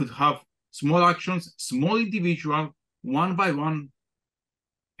 you could have small actions, small individual, one by one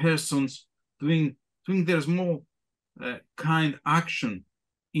persons doing their small kind action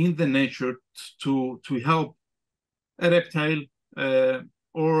in the nature to help a reptile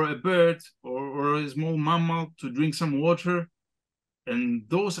or a bird or a small mammal to drink some water. And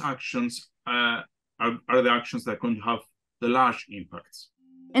those actions are the actions that are going to have the large impacts.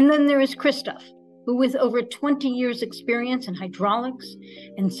 And then there is Christoph, who with over 20 years experience in hydraulics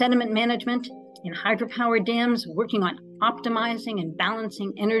and sediment management in hydropower dams, working on optimizing and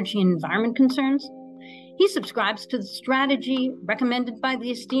balancing energy and environment concerns, he subscribes to the strategy recommended by the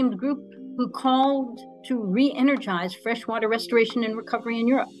esteemed group who called to re-energize freshwater restoration and recovery in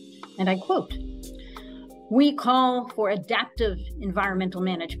Europe. And I quote, "We call for adaptive environmental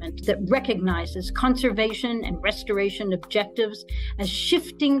management that recognizes conservation and restoration objectives as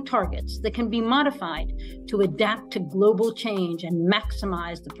shifting targets that can be modified to adapt to global change and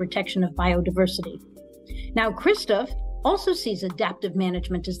maximize the protection of biodiversity." Now, Christoph also sees adaptive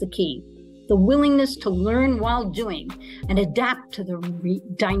management as the key, the willingness to learn while doing and adapt to the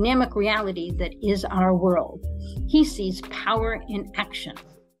dynamic reality that is our world. He sees power in action.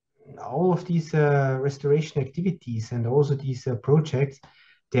 All of these restoration activities and also these projects,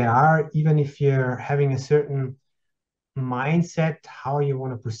 they are, even if you're having a certain mindset how you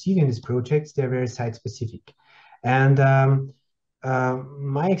want to proceed in these projects, they're very site specific. And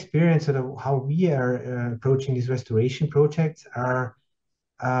my experience of how we are approaching these restoration projects are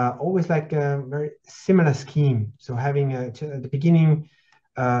always like a very similar scheme. So having at the beginning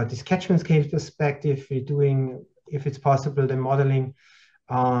this catchment scale perspective, we're doing, if it's possible, the modeling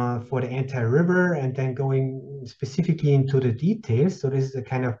for the entire river, and then going specifically into the details. So this is a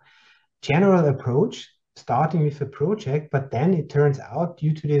kind of general approach, starting with a project, but then it turns out,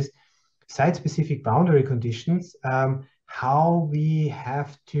 due to these site-specific boundary conditions, how we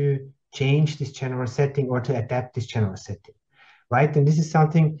have to change this general setting or to adapt this general setting, right? And this is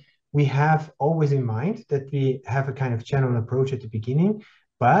something we have always in mind, that we have a kind of general approach at the beginning,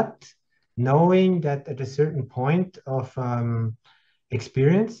 but knowing that at a certain point of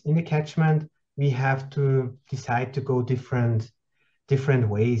experience in the catchment, we have to decide to go different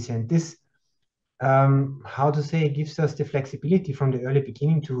ways. And this, how to say, gives us the flexibility from the early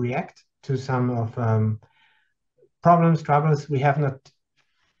beginning to react to some of problems, troubles we have not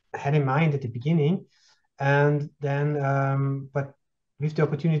had in mind at the beginning, and then but with the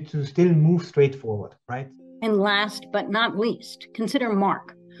opportunity to still move straight forward, right? And last but not least, consider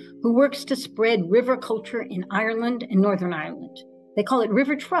Mark, who works to spread river culture in Ireland and Northern Ireland. They call it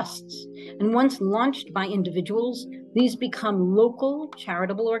river trusts. And once launched by individuals, these become local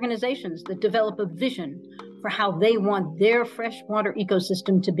charitable organizations that develop a vision for how they want their freshwater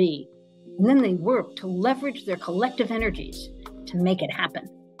ecosystem to be. And then they work to leverage their collective energies to make it happen.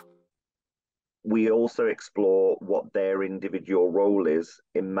 We also explore what their individual role is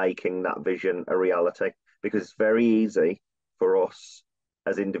in making that vision a reality, because it's very easy for us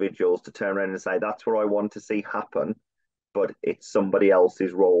as individuals to turn around and say, that's what I want to see happen, but it's somebody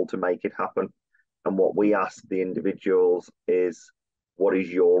else's role to make it happen. And what we ask the individuals is, what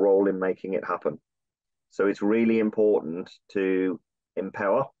is your role in making it happen? So it's really important to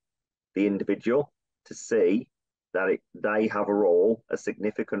empower the individual to see that they have a role, a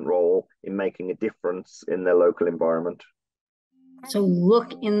significant role in making a difference in their local environment. So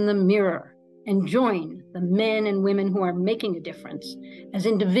look in the mirror and join the men and women who are making a difference as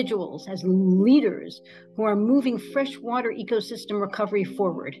individuals, as leaders who are moving freshwater ecosystem recovery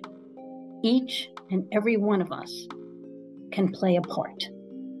forward. Each and every one of us can play a part.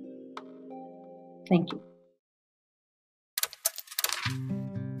 Thank you.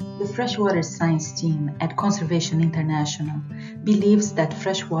 The freshwater science team at Conservation International believes that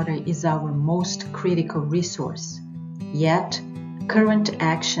freshwater is our most critical resource. Yet, current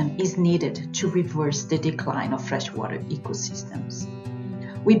action is needed to reverse the decline of freshwater ecosystems.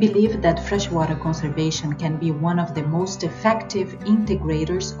 We believe that freshwater conservation can be one of the most effective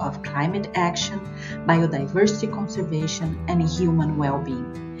integrators of climate action, biodiversity conservation, and human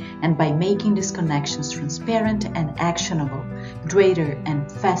well-being. And by making these connections transparent and actionable, greater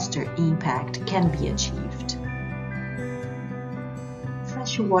and faster impact can be achieved.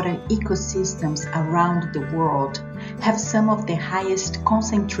 Freshwater ecosystems around the world have some of the highest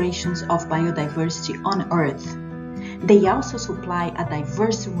concentrations of biodiversity on Earth. They also supply a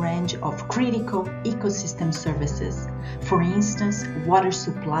diverse range of critical ecosystem services, for instance, water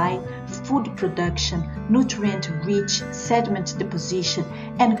supply, food production, nutrient-rich sediment deposition,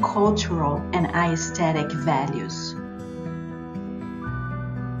 and cultural and aesthetic values.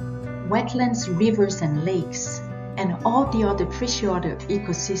 Wetlands, rivers, and lakes, and all the other freshwater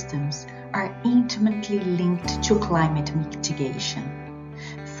ecosystems are intimately linked to climate mitigation.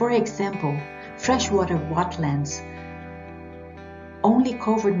 For example, freshwater wetlands only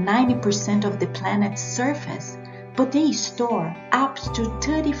cover 90% of the planet's surface, but they store up to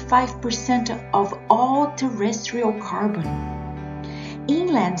 35% of all terrestrial carbon.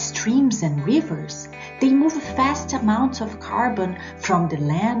 Inland streams and rivers, they move vast amounts of carbon from the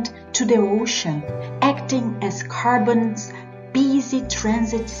land to the ocean, acting as carbon's busy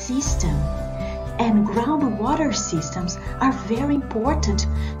transit system. And groundwater systems are very important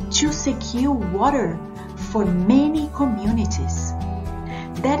to secure water for many communities.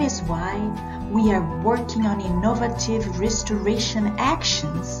 That is why we are working on innovative restoration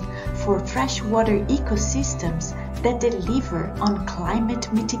actions for freshwater ecosystems that deliver on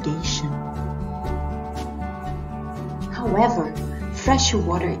climate mitigation. However,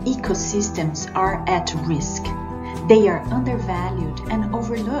 freshwater ecosystems are at risk. They are undervalued and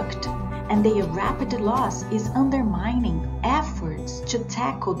overlooked, and their rapid loss is undermining efforts to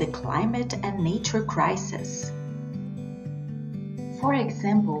tackle the climate and nature crisis. For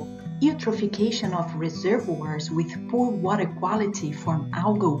example, eutrophication of reservoirs with poor water quality from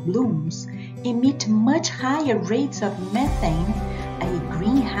algal blooms emit much higher rates of methane, a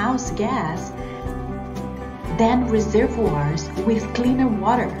greenhouse gas, than reservoirs with cleaner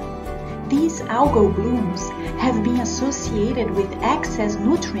water. These algal blooms have been associated with excess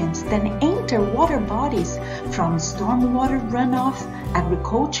nutrients that enter water bodies from stormwater runoff,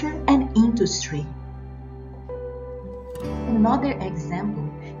 agriculture, and industry. Another example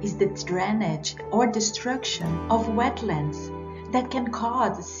is the drainage or destruction of wetlands that can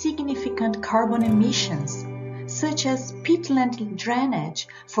cause significant carbon emissions, such as peatland drainage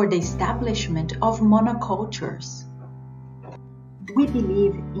for the establishment of monocultures. We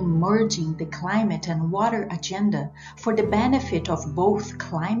believe in merging the climate and water agenda for the benefit of both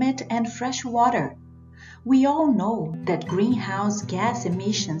climate and fresh water. We all know that greenhouse gas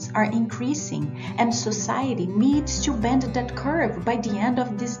emissions are increasing and society needs to bend that curve by the end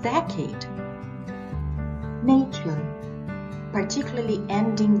of this decade. Nature, particularly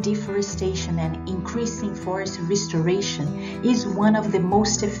ending deforestation and increasing forest restoration, is one of the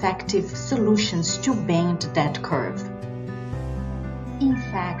most effective solutions to bend that curve. In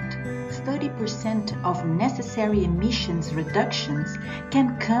fact, 30% of necessary emissions reductions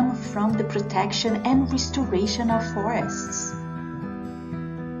can come from the protection and restoration of forests.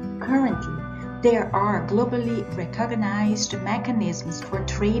 Currently, there are globally recognized mechanisms for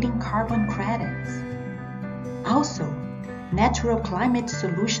trading carbon credits. Also, natural climate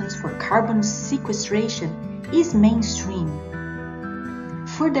solutions for carbon sequestration is mainstream.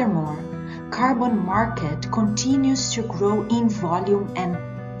 Furthermore, carbon market continues to grow in volume and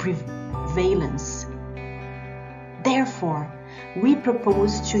prevalence. Therefore, we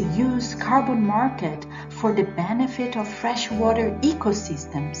propose to use carbon market for the benefit of freshwater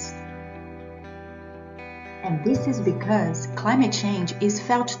ecosystems. And this is because climate change is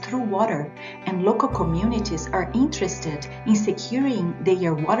felt through water, and local communities are interested in securing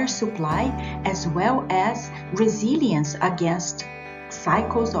their water supply as well as resilience against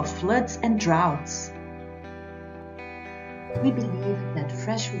cycles of floods and droughts. We believe that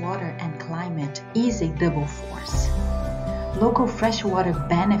freshwater and climate is a double force. Local freshwater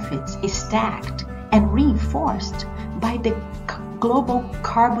benefits is stacked and reinforced by the global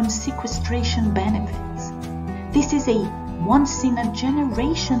carbon sequestration benefits. This is a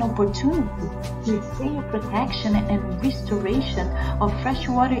once-in-a-generation opportunity to sail protection and restoration of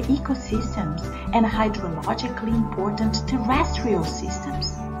freshwater ecosystems and hydrologically important terrestrial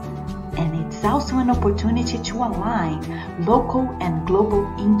systems. And it's also an opportunity to align local and global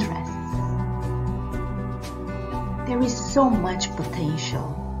interests. There is so much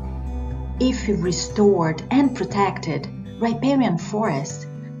potential. If restored and protected, riparian forests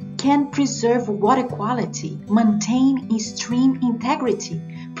can preserve water quality, maintain stream integrity,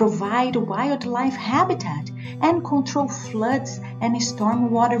 provide wildlife habitat, and control floods and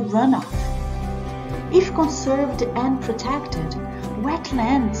stormwater runoff. If conserved and protected,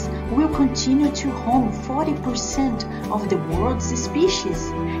 wetlands will continue to home 40% of the world's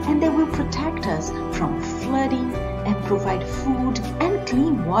species, and they will protect us from flooding and provide food and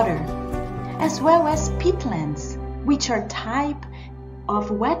clean water, as well as peatlands, which are type of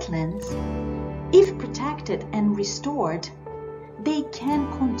wetlands. If protected and restored, they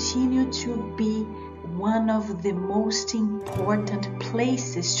can continue to be one of the most important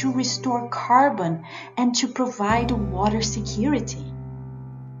places to restore carbon and to provide water security.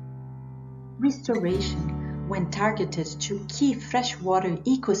 Restoration, when targeted to key freshwater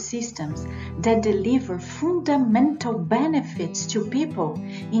ecosystems that deliver fundamental benefits to people,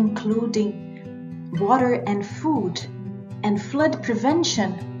 including water and food, and flood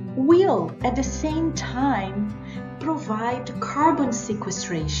prevention, will at the same time provide carbon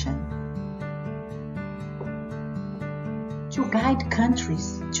sequestration. To guide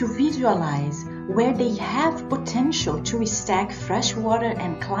countries to visualize where they have potential to stack freshwater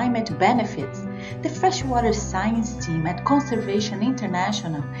and climate benefits, the Freshwater Science Team at Conservation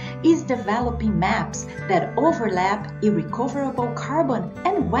International is developing maps that overlap irrecoverable carbon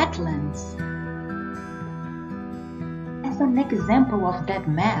and wetlands. As an example of that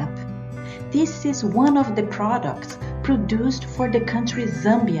map, this is one of the products produced for the country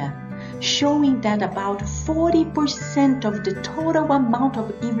Zambia, showing that about 40% of the total amount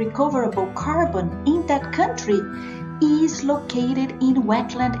of irrecoverable carbon in that country is located in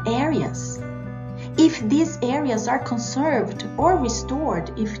wetland areas. If these areas are conserved or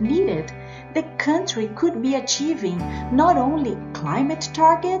restored if needed, the country could be achieving not only climate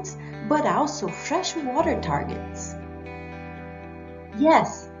targets, but also freshwater targets.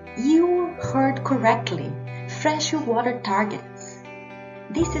 Yes, you heard correctly, freshwater targets.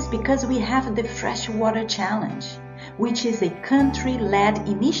 This is because we have the Freshwater Challenge, which is a country-led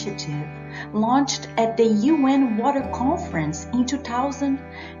initiative launched at the UN Water Conference in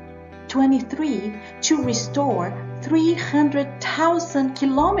 2023 to restore 300,000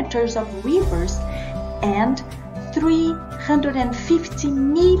 kilometers of rivers and 350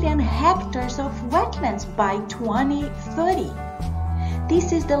 million hectares of wetlands by 2030.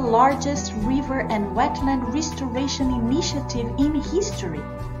 This is the largest river and wetland restoration initiative in history.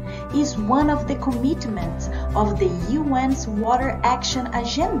 It is one of the commitments of the UN's Water Action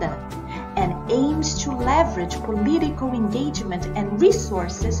Agenda and aims to leverage political engagement and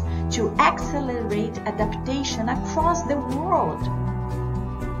resources to accelerate adaptation across the world.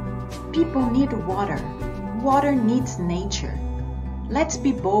 People need water. Water needs nature. Let's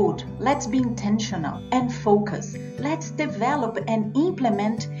be bold, let's be intentional and focused. Let's develop and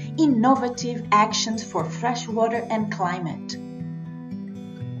implement innovative actions for freshwater and climate.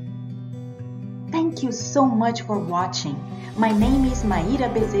 Thank you so much for watching. My name is Maíra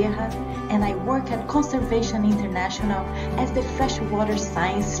Bezerra and I work at Conservation International as the Freshwater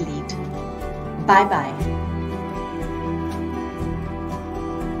Science Lead. Bye-bye.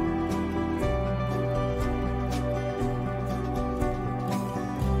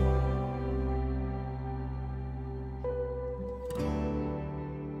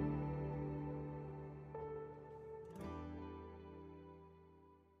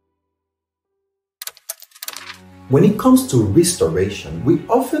 When it comes to restoration, we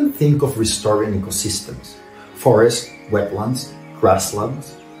often think of restoring ecosystems, forests, wetlands,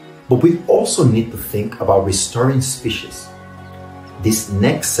 grasslands, but we also need to think about restoring species. This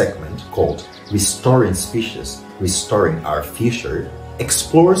next segment, called Restoring Species, Restoring Our Future,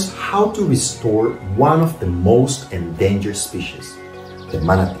 explores how to restore one of the most endangered species, the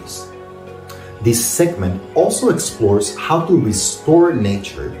manatees. This segment also explores how to restore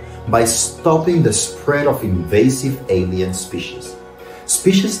nature by stopping the spread of invasive alien species,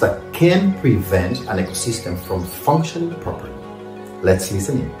 species that can prevent an ecosystem from functioning properly. Let's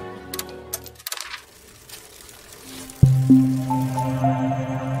listen in.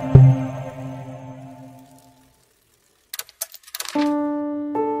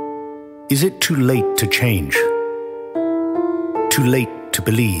 Is it too late to change? Too late to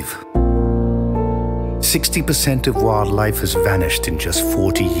believe? 60% of wildlife has vanished in just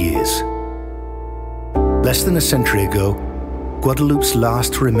 40 years. Less than a century ago, Guadeloupe's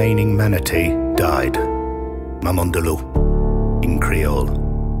last remaining manatee died. Maman de l'eau, in Creole.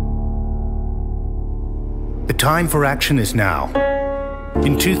 The time for action is now.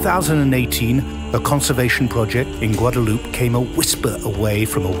 In 2018, a conservation project in Guadeloupe came a whisper away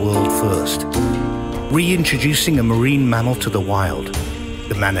from a world first, reintroducing a marine mammal to the wild,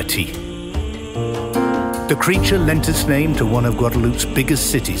 the manatee. The creature lent its name to one of Guadeloupe's biggest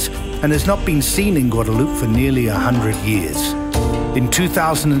cities and has not been seen in Guadeloupe for nearly 100 years. In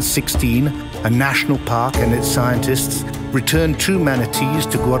 2016, a national park and its scientists returned 2 manatees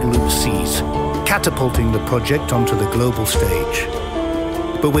to Guadeloupe seas, catapulting the project onto the global stage.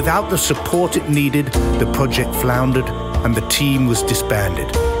 But without the support it needed, the project floundered and the team was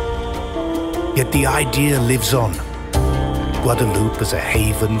disbanded. Yet the idea lives on. Guadeloupe as a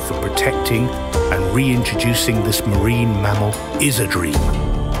haven for protecting and reintroducing this marine mammal is a dream,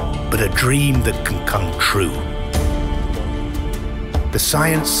 but a dream that can come true. The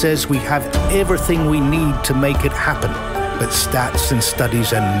science says we have everything we need to make it happen, but stats and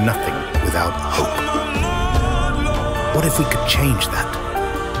studies are nothing without hope. What if we could change that?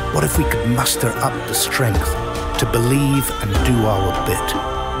 What if we could muster up the strength to believe and do our bit?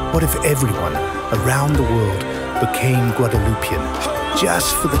 What if everyone around the world became Guadeloupean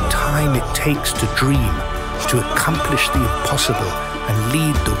just for the time it takes to dream, to accomplish the impossible and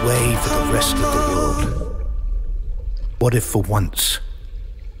lead the way for the rest of the world? What if for once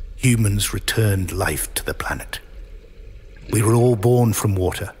humans returned life to the planet? We were all born from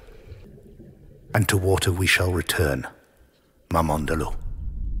water, and to water we shall return. Maman de l'eau.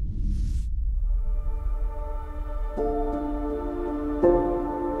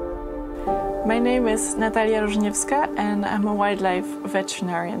 My name is Natalia Różniewska and I'm a wildlife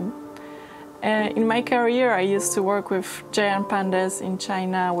veterinarian. In my career I used to work with giant pandas in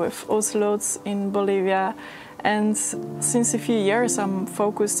China, with ocelots in Bolivia, and since a few years I'm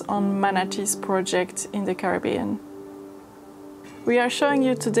focused on manatees project in the Caribbean. We are showing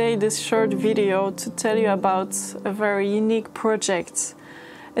you today this short video to tell you about a very unique project.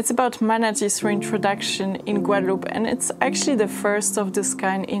 It's about manatees reintroduction in Guadeloupe, and it's actually the first of this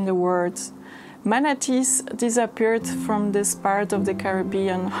kind in the world. Manatees disappeared from this part of the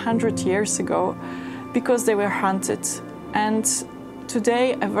Caribbean 100 years ago because they were hunted. And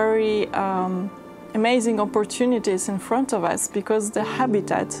today a very amazing opportunity is in front of us because the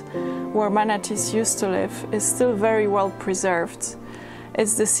habitat where manatees used to live is still very well preserved.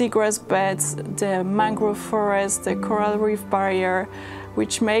 It's the seagrass beds, the mangrove forest, the coral reef barrier,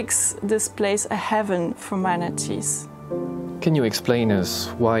 which makes this place a heaven for manatees. Can you explain us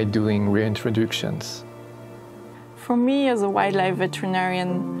why doing reintroductions? For me as a wildlife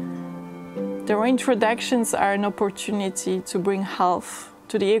veterinarian, the reintroductions are an opportunity to bring health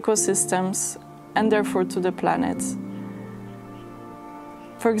to the ecosystems and therefore to the planet.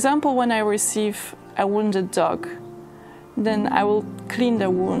 For example, when I receive a wounded dog, then I will clean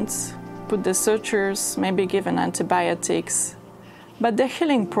the wounds, put the sutures, maybe give an antibiotics. But the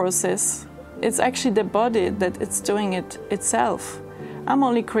healing process, it's actually the body that it's doing it itself. I'm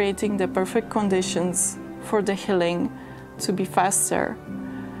only creating the perfect conditions for the healing to be faster.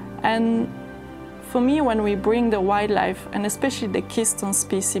 And for me, when we bring the wildlife, and especially the keystone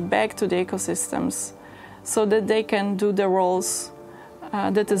species, back to the ecosystems, so that they can do the roles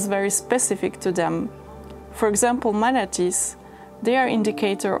that is very specific to them. For example, manatees, they are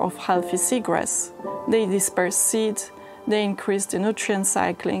indicator of healthy seagrass. They disperse seed, they increase the nutrient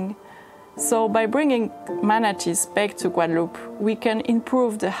cycling. So by bringing manatees back to Guadeloupe, we can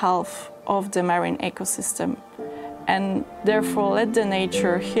improve the health of the marine ecosystem and therefore let the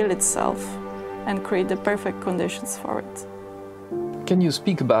nature heal itself and create the perfect conditions for it. Can you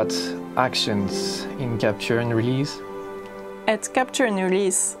speak about actions in capture and release? At capture and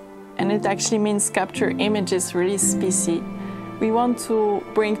release, and it actually means capture images, release species, we want to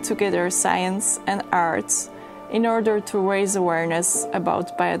bring together science and arts in order to raise awareness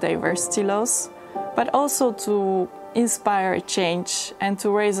about biodiversity loss, but also to inspire change and to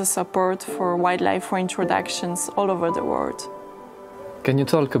raise a support for wildlife reintroductions all over the world. Can you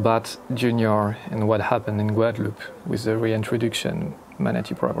talk about Junior and what happened in Guadeloupe with the reintroduction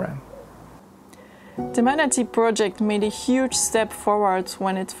manatee program? The manatee project made a huge step forward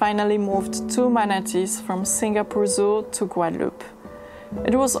when it finally moved 2 manatees from Singapore Zoo to Guadeloupe.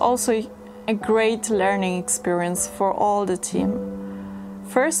 It was also a great learning experience for all the team.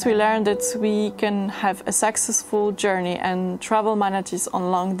 First, we learned that we can have a successful journey and travel manatees on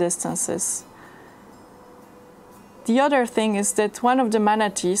long distances. The other thing is that one of the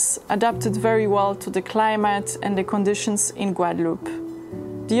manatees adapted very well to the climate and the conditions in Guadeloupe.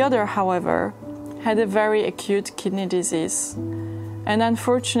 The other, however, had a very acute kidney disease. And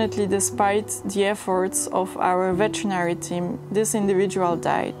unfortunately, despite the efforts of our veterinary team, this individual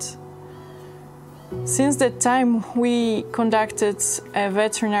died. Since that time, we conducted a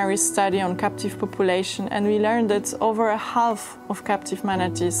veterinary study on captive population, and we learned that over half of captive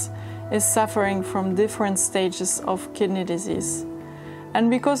manatees is suffering from different stages of kidney disease. And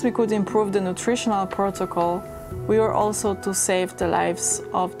because we could improve the nutritional protocol, we were also to save the lives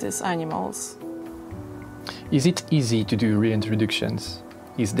of these animals. Is it easy to do reintroductions?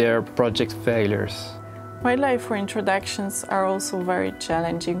 Is there project failures? Wildlife reintroductions are also very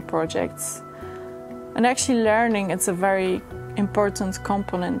challenging projects. And actually learning is a very important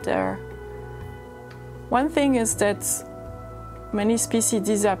component there. One thing is that many species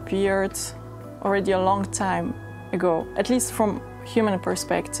disappeared already a long time ago, at least from human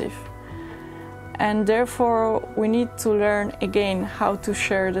perspective. And therefore we need to learn again how to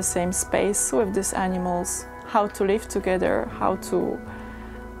share the same space with these animals, how to live together, how to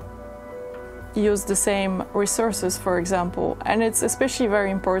use the same resources, for example. And it's especially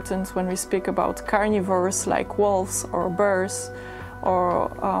very important when we speak about carnivores like wolves or bears or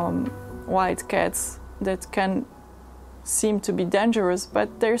wild cats that can seem to be dangerous,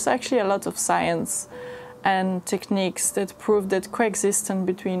 but there's actually a lot of science and techniques that prove that coexistence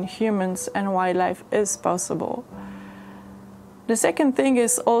between humans and wildlife is possible. The second thing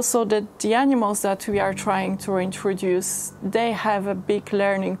is also that the animals that we are trying to introduce, they have a big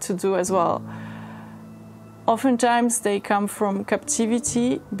learning to do as well. Oftentimes they come from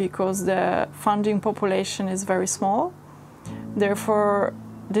captivity because the founding population is very small. Therefore,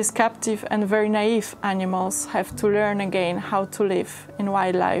 these captive and very naive animals have to learn again how to live in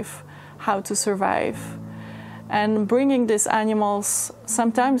wildlife, how to survive. And bringing these animals,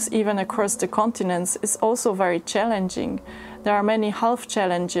 sometimes even across the continents, is also very challenging. There are many health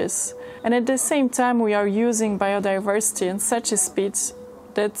challenges. And at the same time, we are using biodiversity in such a speed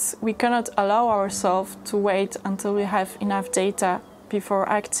that we cannot allow ourselves to wait until we have enough data before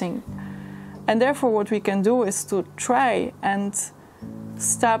acting. And therefore, what we can do is to try and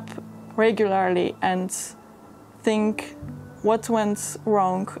stop regularly and think what went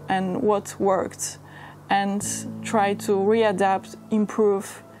wrong and what worked, and try to readapt,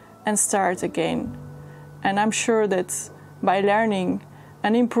 improve, and start again. And I'm sure that by learning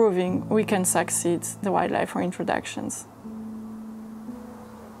and improving, we can succeed the wildlife reintroductions.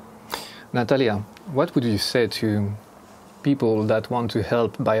 Natalia, what would you say to people that want to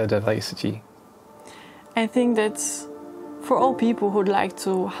help biodiversity? I think that for all people who'd like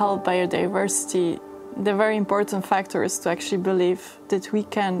to help biodiversity, the very important factor is to actually believe that we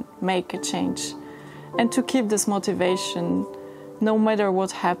can make a change and to keep this motivation no matter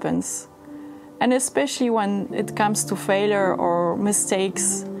what happens. And especially when it comes to failure or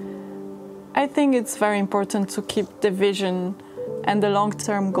mistakes, I think it's very important to keep the vision and the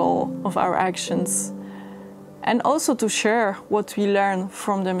long-term goal of our actions. And also to share what we learn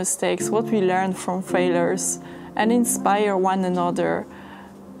from the mistakes, what we learn from failures, and inspire one another.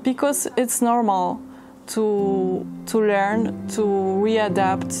 Because it's normal to learn, to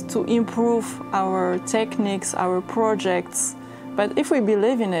readapt, to improve our techniques, our projects. But if we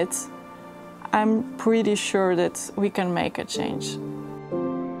believe in it, I'm pretty sure that we can make a change.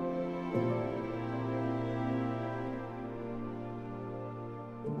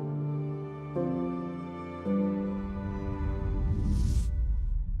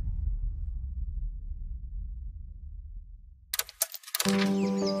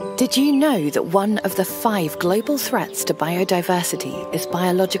 Did you know that one of the 5 global threats to biodiversity is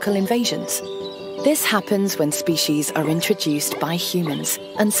biological invasions? This happens when species are introduced by humans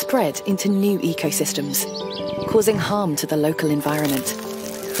and spread into new ecosystems, causing harm to the local environment.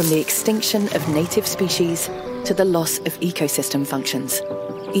 from the extinction of native species to the loss of ecosystem functions,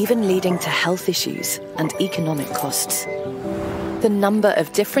 even leading to health issues and economic costs. The number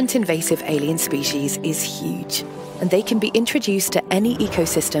of different invasive alien species is huge, and they can be introduced to any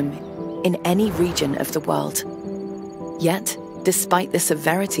ecosystem in any region of the world. Yet, despite the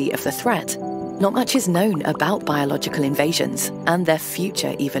severity of the threat, not much is known about biological invasions and their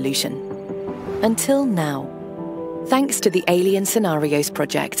future evolution. Until now. Thanks to the Alien Scenarios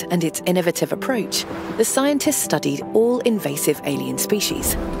Project and its innovative approach, the scientists studied all invasive alien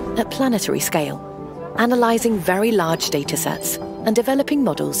species at planetary scale, analysing very large datasets and developing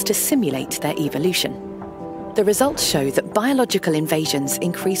models to simulate their evolution. The results show that biological invasions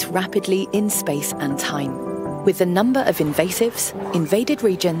increase rapidly in space and time, with the number of invasives, invaded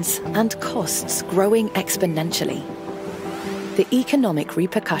regions, and costs growing exponentially. The economic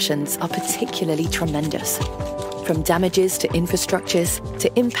repercussions are particularly tremendous, from damages to infrastructures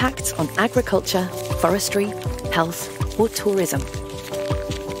to impacts on agriculture, forestry, health, or tourism.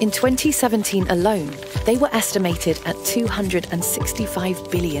 In 2017 alone, they were estimated at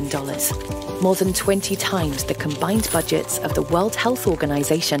 $265 billion, more than 20 times the combined budgets of the World Health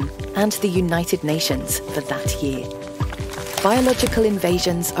Organization and the United Nations for that year. Biological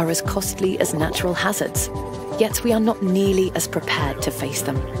invasions are as costly as natural hazards, yet we are not nearly as prepared to face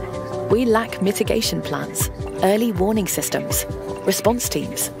them. We lack mitigation plans, early warning systems, response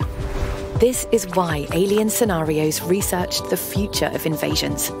teams. This is why Alien Scenarios researched the future of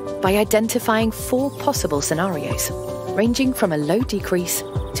invasions by identifying 4 possible scenarios, ranging from a low decrease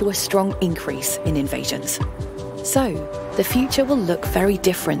to a strong increase in invasions. So, the future will look very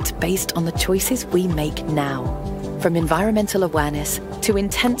different based on the choices we make now, from environmental awareness to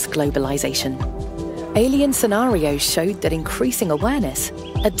intense globalization. Alien Scenarios showed that increasing awareness,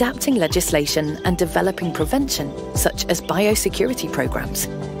 adapting legislation and developing prevention, such as biosecurity programs,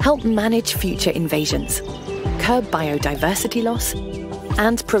 help manage future invasions, curb biodiversity loss,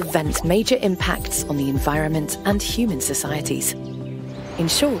 and prevent major impacts on the environment and human societies. In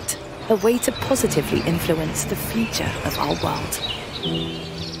short, a way to positively influence the future of our world.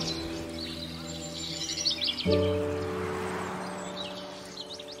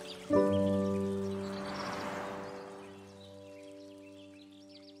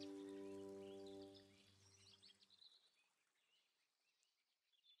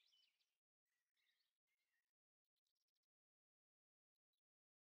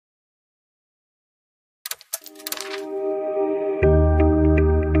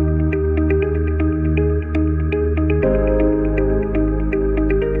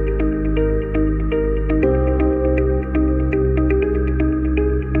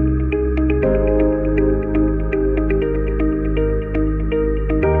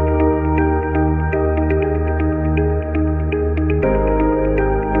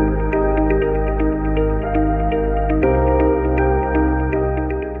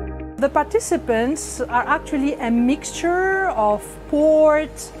 The participants are actually a mixture of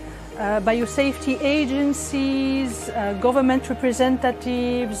ports, biosafety agencies, government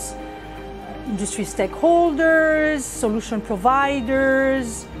representatives, industry stakeholders, solution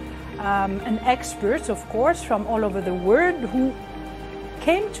providers, and experts, of course, from all over the world who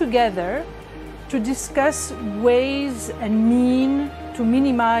came together to discuss ways and means to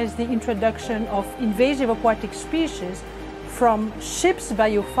minimize the introduction of invasive aquatic species from ships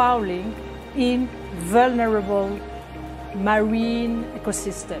biofouling in vulnerable marine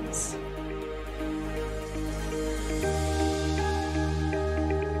ecosystems.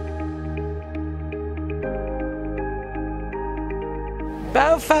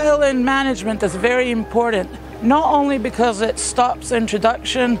 Biofouling management is very important, not only because it stops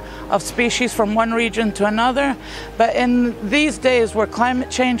introduction of species from one region to another, but in these days where climate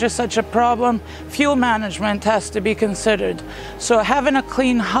change is such a problem, fuel management has to be considered. So having a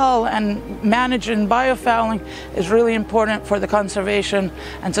clean hull and managing biofouling is really important for the conservation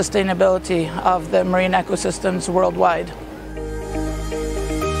and sustainability of the marine ecosystems worldwide.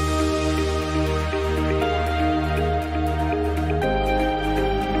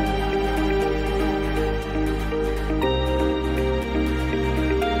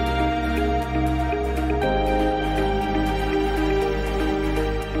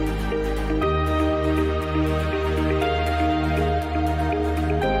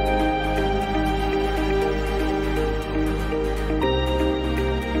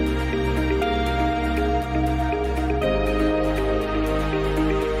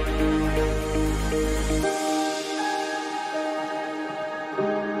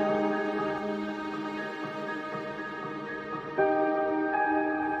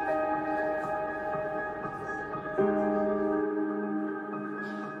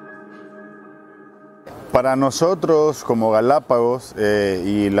 Para nosotros como Galápagos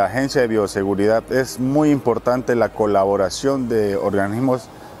y la Agencia de Bioseguridad es muy importante la colaboración de organismos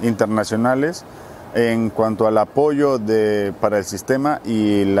internacionales en cuanto al apoyo para el sistema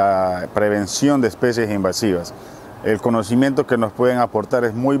y la prevención de especies invasivas. El conocimiento que nos pueden aportar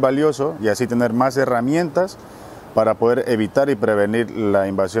es muy valioso y así tener más herramientas para poder evitar y prevenir la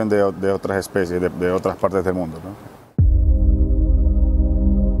invasión de otras especies, de otras partes del mundo, ¿no?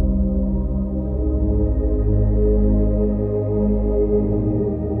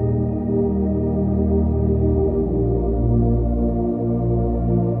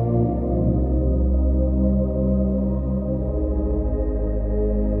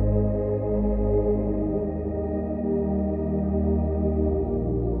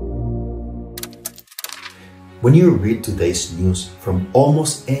 When you read today's news from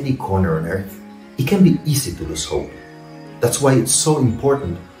almost any corner on Earth, it can be easy to lose hope. That's why it's so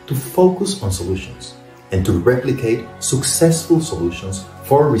important to focus on solutions and to replicate successful solutions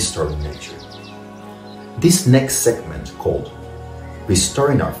for restoring nature. This next segment, called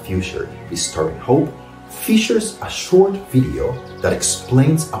Restoring Our Future, Restoring Hope, features a short video that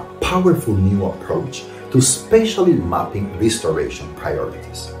explains a powerful new approach to spatially mapping restoration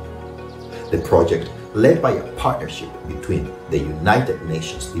priorities. The project, led by a partnership between the United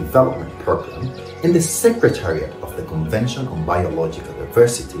Nations Development Programme and the Secretariat of the Convention on Biological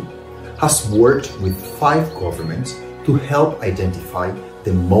Diversity, has worked with 5 governments to help identify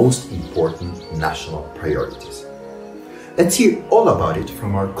the most important national priorities. Let's hear all about it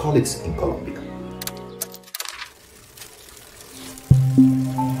from our colleagues in Colombia.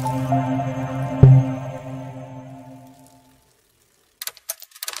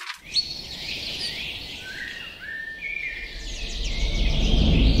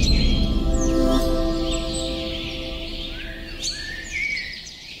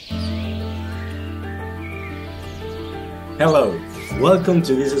 Hello, welcome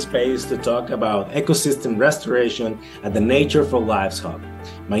to this space to talk about ecosystem restoration at the Nature for Lives Hub.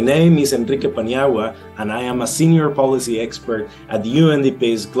 My name is Enrique Paniagua and I am a senior policy expert at the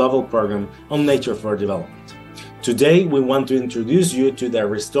UNDP's Global Program on Nature for Development. Today we want to introduce you to the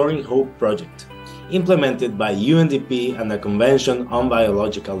Restoring Hope project, implemented by UNDP and the Convention on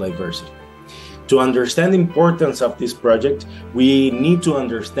Biological Diversity. To understand the importance of this project, we need to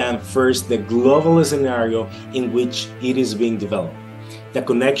understand first the global scenario in which it is being developed, the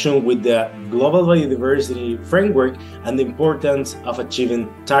connection with the global biodiversity framework, and the importance of achieving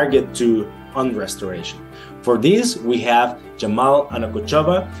Target 2 on restoration. For this, we have Jamal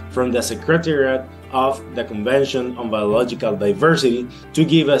Anakochova from the Secretariat of the Convention on Biological Diversity to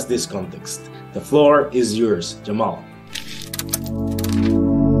give us this context. The floor is yours, Jamal.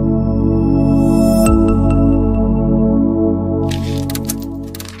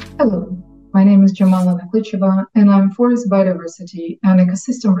 Hello, my name is Jamala Naklicheva, and I'm Forest Biodiversity and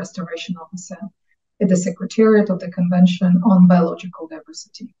Ecosystem Restoration Officer at the Secretariat of the Convention on Biological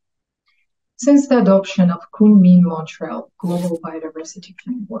Diversity. Since the adoption of Kunming-Montreal Global Biodiversity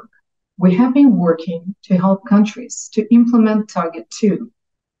Framework, we have been working to help countries to implement Target 2,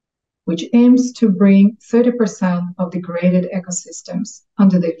 which aims to bring 30% of degraded ecosystems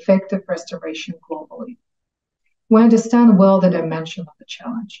under the effective restoration globally. We understand well the dimension of the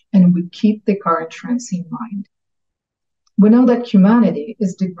challenge, and we keep the current trends in mind. We know that humanity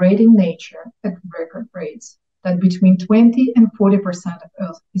is degrading nature at record rates, that between 20 and 40% of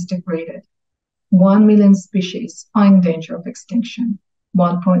Earth is degraded. 1 million species are in danger of extinction.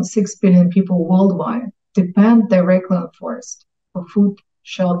 1.6 billion people worldwide depend directly on forest for food,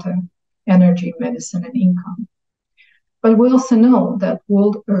 shelter, energy, medicine, and income. But we also know that the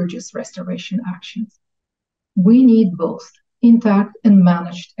world urges restoration actions. We need both intact and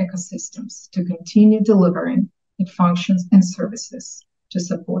managed ecosystems to continue delivering its functions and services to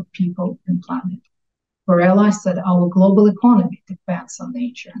support people and planet. We realize that our global economy depends on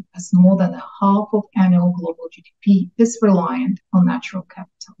nature, as more than half of annual global GDP is reliant on natural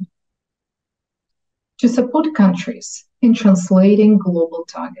capital. To support countries in translating global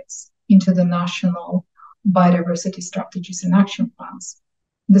targets into the national biodiversity strategies and action plans,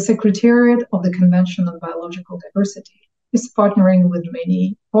 the Secretariat of the Convention on Biological Diversity is partnering with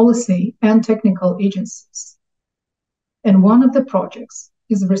many policy and technical agencies. And one of the projects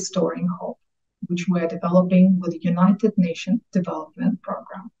is Restoring Hope, which we are developing with the United Nations Development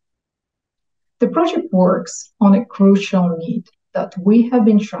Programme. The project works on a crucial need that we have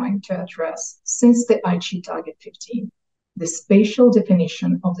been trying to address since the Aichi Target 15, the spatial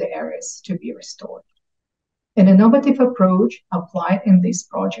definition of the areas to be restored. An innovative approach applied in this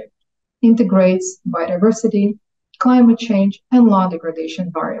project integrates biodiversity, climate change, and land degradation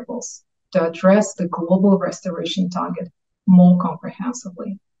variables to address the global restoration target more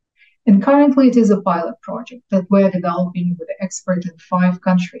comprehensively. And currently it is a pilot project that we're developing with experts in 5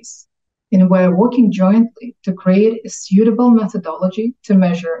 countries. And we're working jointly to create a suitable methodology to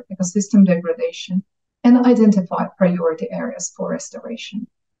measure ecosystem degradation and identify priority areas for restoration.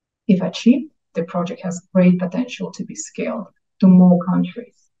 If achieved, the project has great potential to be scaled to more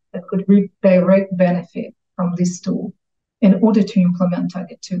countries that could reap direct benefit from this tool in order to implement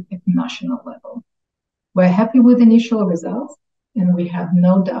Target 2 at national level. We're happy with initial results, and we have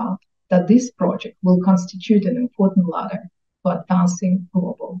no doubt that this project will constitute an important ladder for advancing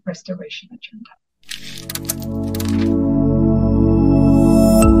global restoration agenda.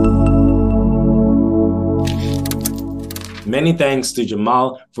 Many thanks to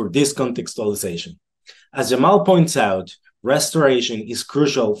Jamal for this contextualization. As Jamal points out, restoration is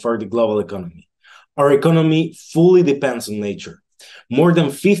crucial for the global economy. Our economy fully depends on nature. More than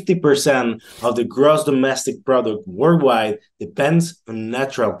 50% of the gross domestic product worldwide depends on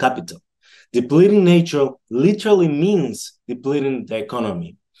natural capital. Depleting nature literally means depleting the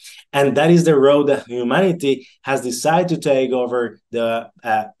economy. And that is the road that humanity has decided to take over the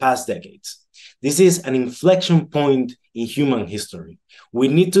past decades. This is an inflection point in human history. We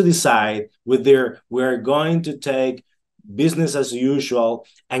need to decide whether we are going to take business as usual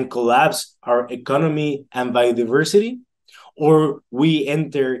and collapse our economy and biodiversity, or we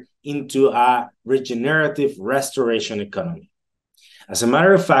enter into a regenerative restoration economy. As a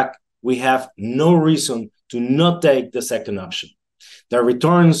matter of fact, we have no reason to not take the second option. The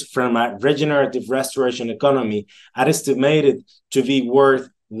returns from a regenerative restoration economy are estimated to be worth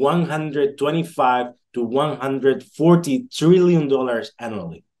 $125 to $140 trillion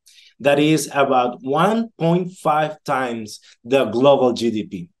annually. That is about 1.5 times the global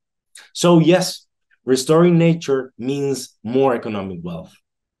GDP. So yes, restoring nature means more economic wealth.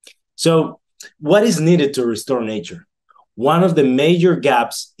 So what is needed to restore nature? One of the major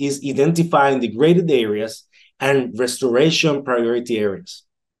gaps is identifying degraded areas and restoration priority areas.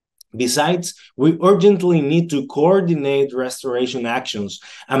 Besides, we urgently need to coordinate restoration actions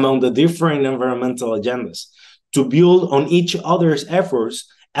among the different environmental agendas to build on each other's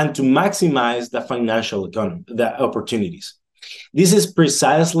efforts and to maximize the financial opportunities. This is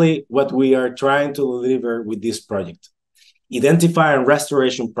precisely what we are trying to deliver with this project. Identifying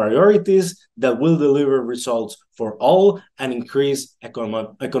restoration priorities that will deliver results for all and increase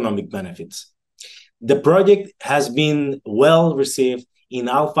economic benefits. The project has been well received in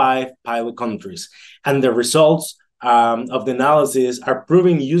all 5 pilot countries, and the results of the analysis are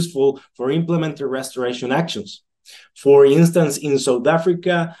proving useful for implementing restoration actions. For instance, in South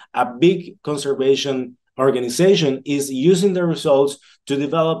Africa, a big conservation organization is using the results to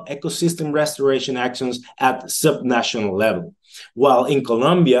develop ecosystem restoration actions at subnational level. While in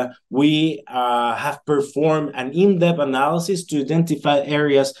Colombia, we have performed an in-depth analysis to identify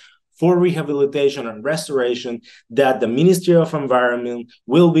areas for rehabilitation and restoration that the Ministry of Environment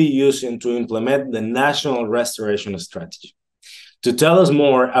will be using to implement the National Restoration Strategy. To tell us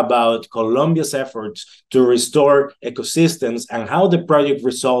more about Colombia's efforts to restore ecosystems and how the project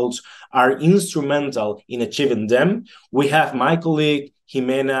results are instrumental in achieving them, we have my colleague,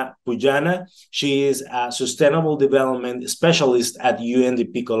 Jimena Puyana. She is a sustainable development specialist at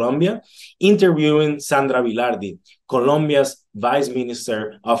UNDP Colombia, interviewing Sandra Vilardi, Colombia's Vice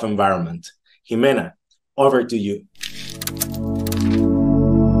Minister of Environment. Jimena, over to you.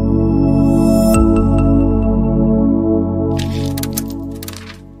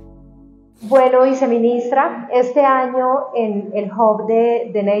 Bueno, viceministra, este año en el Hub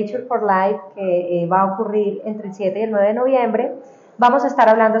de Nature for Life, que va a ocurrir entre el 7 y el 9 de noviembre, vamos a estar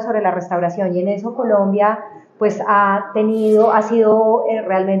hablando sobre la restauración, y en eso Colombia pues ha sido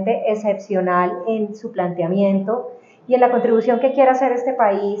realmente excepcional en su planteamiento y en la contribución que quiere hacer este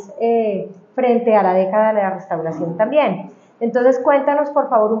país frente a la década de la restauración también. Entonces cuéntanos por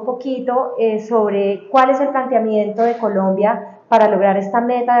favor un poquito sobre cuál es el planteamiento de Colombia para lograr esta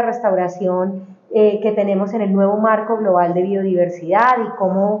meta de restauración que tenemos en el nuevo marco global de biodiversidad y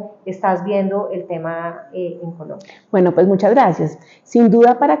cómo estás viendo el tema en Colombia. Bueno, pues muchas gracias. Sin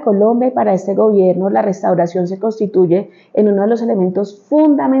duda para Colombia y para este gobierno la restauración se constituye en uno de los elementos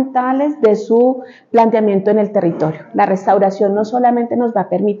fundamentales de su planteamiento en el territorio. La restauración no solamente nos va a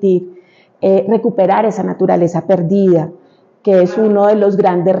permitir recuperar esa naturaleza perdida, que es uno de los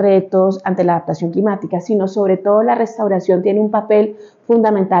grandes retos ante la adaptación climática, sino sobre todo la restauración tiene un papel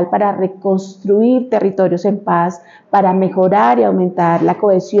fundamental para reconstruir territorios en paz, para mejorar y aumentar la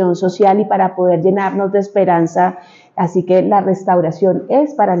cohesión social y para poder llenarnos de esperanza Así que la restauración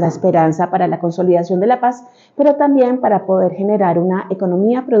es para la esperanza, para la consolidación de la paz, pero también para poder generar una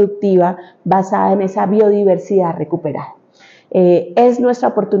economía productiva basada en esa biodiversidad recuperada. Es nuestra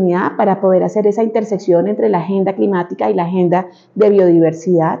oportunidad para poder hacer esa intersección entre la agenda climática y la agenda de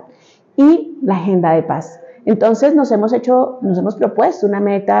biodiversidad y la agenda de paz. Entonces nos hemos propuesto una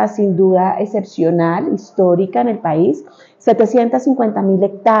meta sin duda excepcional, histórica en el país, 750.000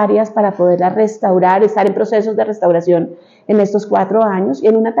 hectáreas para poderlas restaurar, estar en procesos de restauración en estos 4 años y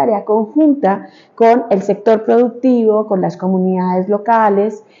en una tarea conjunta con el sector productivo, con las comunidades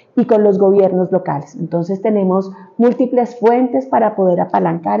locales y con los gobiernos locales. Entonces tenemos múltiples fuentes para poder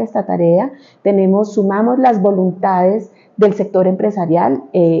apalancar esta tarea, sumamos las voluntades del sector empresarial.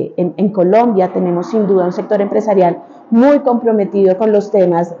 En Colombia tenemos sin duda un sector empresarial muy comprometido con los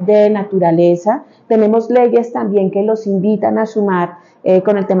temas de naturaleza. Tenemos leyes también que los invitan a sumar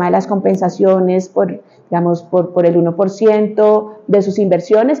con el tema de las compensaciones por el 1% de sus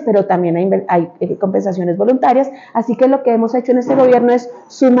inversiones, pero también hay compensaciones voluntarias. Así que lo que hemos hecho en este gobierno es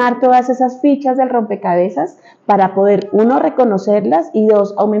sumar todas esas fichas del rompecabezas para poder, 1, reconocerlas y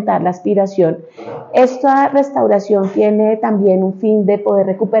 2, aumentar la aspiración. Esta restauración tiene también un fin de poder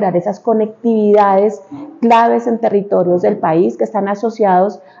recuperar esas conectividades claves en territorios del país que están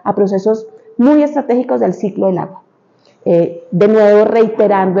asociados a procesos muy estratégicos del ciclo del agua. De nuevo,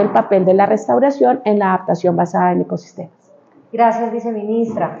 reiterando el papel de la restauración en la adaptación basada en ecosistemas. Gracias,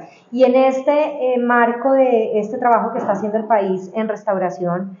 viceministra. Y en este marco de este trabajo que está haciendo el país en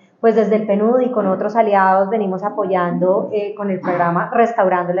restauración, pues desde el PNUD y con otros aliados venimos apoyando con el programa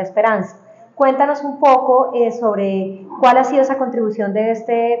Restaurando la Esperanza. Cuéntanos un poco sobre cuál ha sido esa contribución de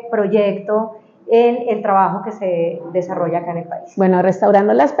este proyecto en el trabajo que se desarrolla acá en el país. Bueno,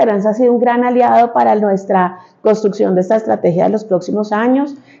 Restaurando la Esperanza ha sido un gran aliado para nuestra construcción de esta estrategia de los próximos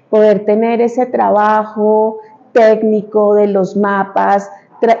años, poder tener ese trabajo técnico de los mapas,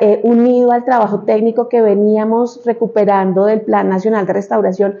 unido al trabajo técnico que veníamos recuperando del Plan Nacional de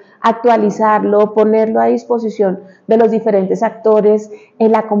Restauración, actualizarlo, ponerlo a disposición de los diferentes actores.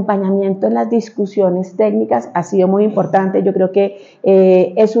 El acompañamiento en las discusiones técnicas ha sido muy importante. Yo creo que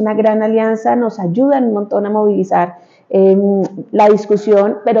es una gran alianza, nos ayudan un montón a movilizar la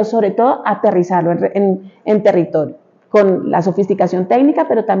discusión, pero sobre todo aterrizarlo en territorio, con la sofisticación técnica,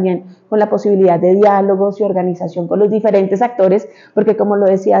 pero también con la posibilidad de diálogos y organización con los diferentes actores, porque como lo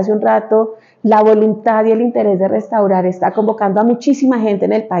decía hace un rato, la voluntad y el interés de restaurar está convocando a muchísima gente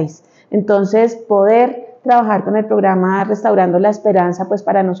en el país. Entonces, poder trabajar con el programa Restaurando la Esperanza, pues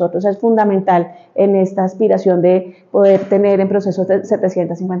para nosotros es fundamental en esta aspiración de poder tener en proceso de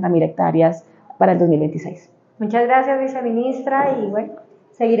 750.000 hectáreas para el 2026. Muchas gracias, viceministra, y bueno,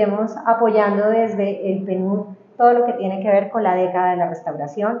 seguiremos apoyando desde el PNUD todo lo que tiene que ver con la década de la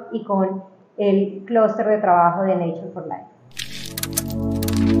restauración y con el clúster de trabajo de Nature for Life.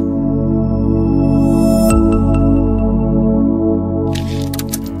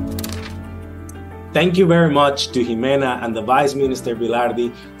 Thank you very much to Jimena and the Vice Minister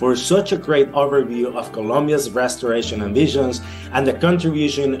Vilardi for such a great overview of Colombia's restoration ambitions and the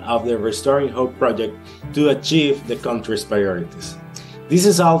contribution of the Restoring Hope project to achieve the country's priorities. This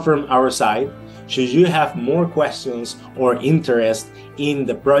is all from our side. Should you have more questions or interest in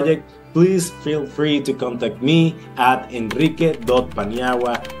the project, please feel free to contact me at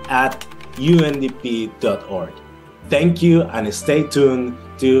enrique.paniagua@undp.org. Thank you and stay tuned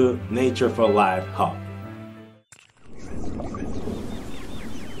to Nature for Life Hub.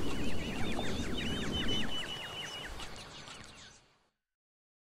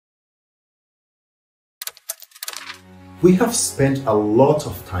 We have spent a lot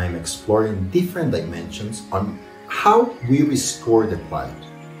of time exploring different dimensions on how we restore the planet.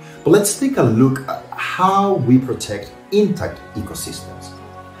 But let's take a look at how we protect intact ecosystems.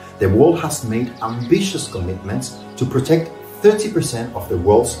 The world has made ambitious commitments to protect 30% of the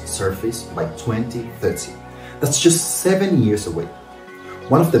world's surface by 2030. That's just 7 years away.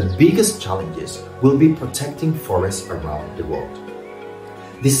 One of the biggest challenges will be protecting forests around the world.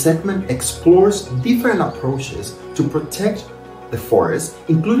 This segment explores different approaches to protect the forest,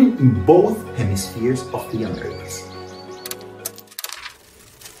 including in both hemispheres of the Americas.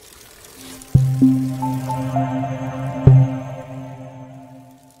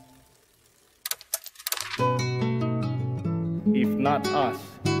 If not us,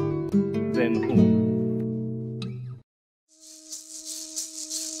 then who?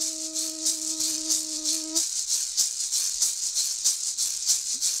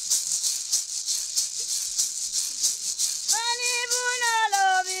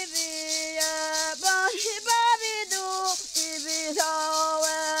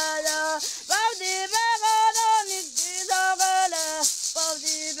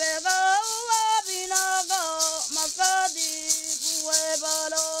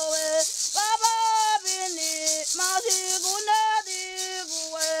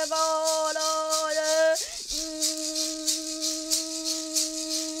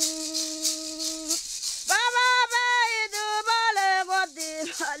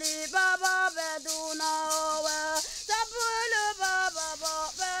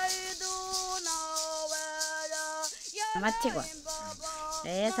 Machigua.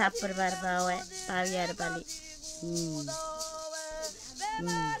 Esa perbarbawe paviar bali.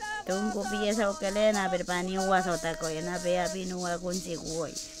 Tungu pieza okelena berbani uwaso tako yana bea binu wa gunzi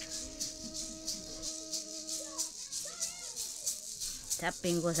guoi.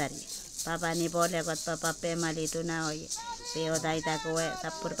 Tapingo sari. Papa ni bole got papa pe malitu na oye. Peo dai tako we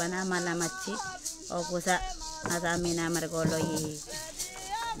tapur pana malamachi. Okusa azamina margolo yi.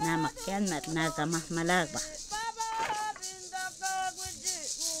 Namakyan mat nazama malagba.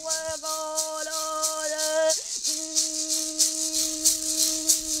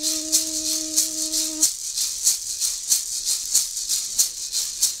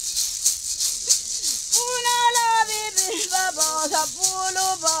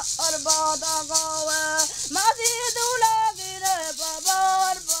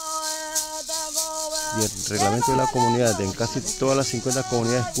 Y el reglamento de la comunidad en casi todas las 50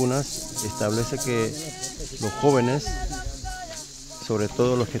 comunidades cunas establece que los jóvenes, sobre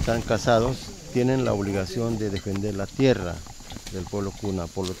todo los que están casados, tienen la obligación de defender la tierra del pueblo cuna.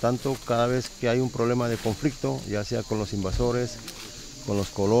 Por lo tanto, cada vez que hay un problema de conflicto, ya sea con los invasores, con los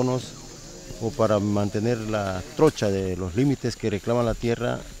colonos, o para mantener la trocha de los límites que reclaman la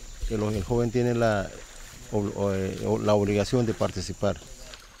tierra, el joven tiene la obligación de participar.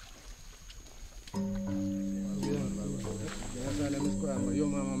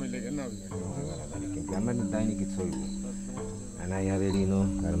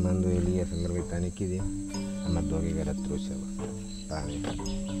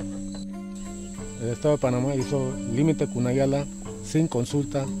 El Estado de Panamá hizo límite Cunayala sin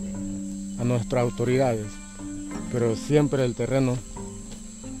consulta a nuestras autoridades, pero siempre el terreno,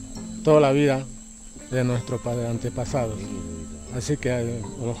 toda la vida de nuestros antepasados. Así que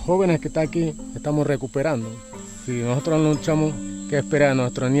los jóvenes que están aquí estamos recuperando. Si nosotros no luchamos, ¿qué espera a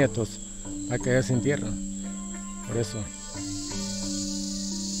nuestros nietos a quedar sin tierra? Por eso.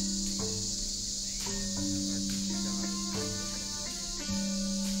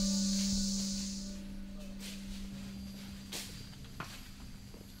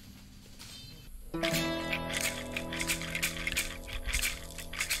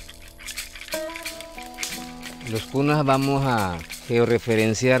 Los cunas vamos a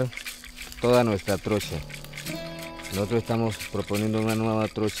georreferenciar toda nuestra trocha. Nosotros estamos proponiendo una nueva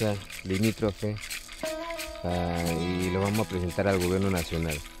trocha limítrofe y lo vamos a presentar al gobierno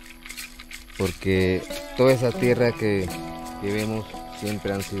nacional. Porque toda esa tierra que vemos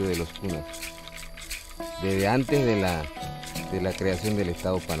siempre han sido de los cunas. Desde antes de la creación del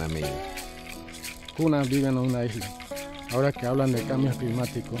Estado panameño. Cunas viven en una isla. Ahora que hablan de cambios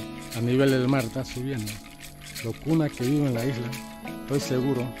climáticos, a nivel del mar está subiendo. Los cunas que viven en la isla, estoy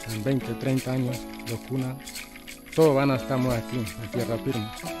seguro, en 20, 30 años, los cunas, todos van a estar aquí, en tierra firme.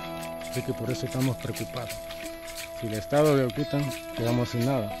 Así que por eso estamos preocupados. Si el Estado lo quitan, quedamos sin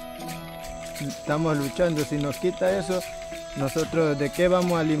nada. Estamos luchando, si nos quita eso, nosotros ¿de qué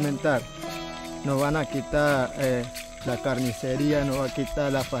vamos a alimentar? Nos van a quitar la carnicería, nos va a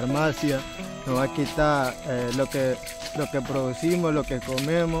quitar la farmacia, nos va a quitar lo que producimos, lo que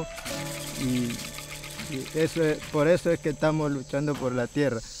comemos y eso es, por eso es que estamos luchando por la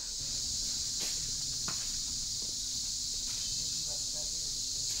tierra.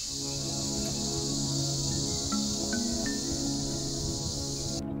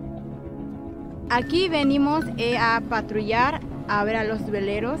 Aquí venimos a patrullar, a ver a los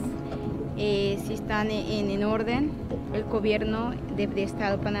veleros, si están en orden. El gobierno del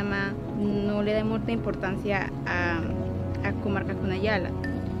Estado de Panamá no le da mucha importancia a Comarca Cunayala,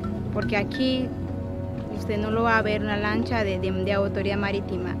 porque aquí usted no lo va a ver una lancha de autoridad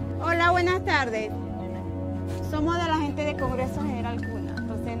marítima. Hola, buenas tardes. Somos de la gente de Congreso General Cuna.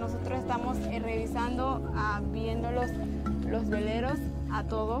 Entonces nosotros estamos revisando, viendo los veleros a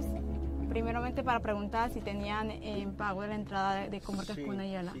todos. Primeramente para preguntar si tenían pago de la entrada de Comarca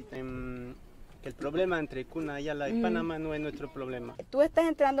Cunayala. Sí, el problema entre Cunayala y Panamá no es nuestro problema. Tú estás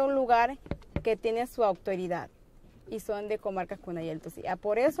entrando a un lugar que tiene su autoridad y son de Comarca Cunayala. Entonces,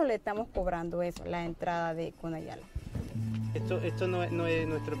 por eso le estamos cobrando eso, la entrada de Cunayala. Esto no es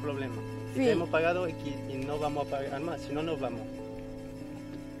nuestro problema. Sí. Hemos pagado y no vamos a pagar más, si no nos vamos.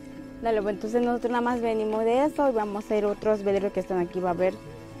 Dale, pues entonces nosotros nada más venimos de eso y vamos a ir a otros veleros que están aquí, va a ver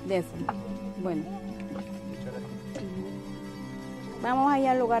de eso. Bueno. Vamos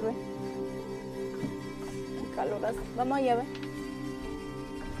allá al lugar, ¿ve? Qué calorazo. Vamos allá, ¿ve?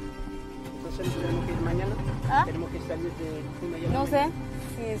 Entonces tenemos que ir mañana. ¿Ah? Tenemos que salir de Cunayala. No sé,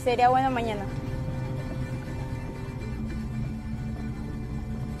 si sería bueno mañana.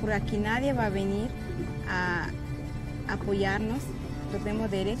 Por aquí nadie va a venir a apoyarnos. No tenemos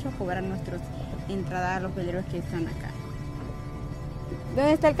derecho a cobrar nuestras entradas a los veleros que están acá.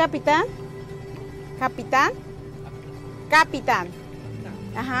 ¿Dónde está el capitán? ¿Capitán? Capitán.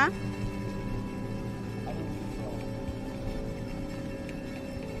 Ajá.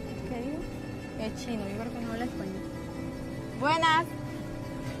 ¿Qué digo? Es chino, yo creo que no habla español. Buenas.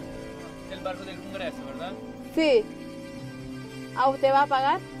 El barco del Congreso, ¿verdad? Sí. ¿A usted va a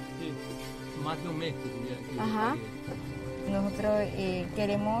pagar? Sí, más de un mes. Ajá. Nosotros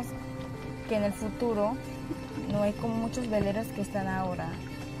queremos que en el futuro no hay como muchos veleros que están ahora,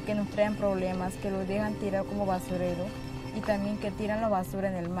 que nos traen problemas, que los dejan tirado como basurero y también que tiran la basura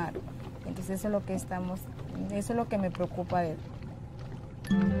en el mar. Entonces eso es lo que me preocupa de él.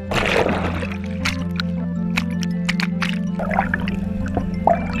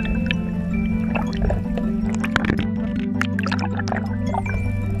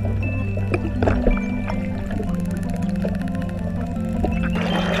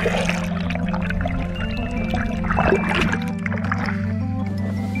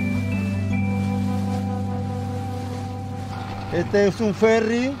 Este es un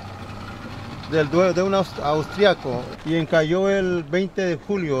ferry de un austriaco y encalló el 20 de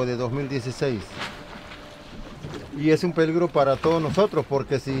julio de 2016. Y es un peligro para todos nosotros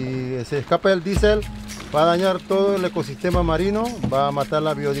porque si se escapa el diésel va a dañar todo el ecosistema marino, va a matar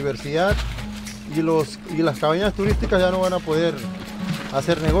la biodiversidad y las cabañas turísticas ya no van a poder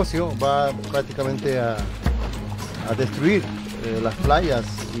hacer negocio, va prácticamente a destruir las playas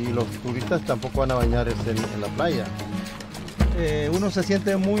y los turistas tampoco van a bañarse en la playa. Uno se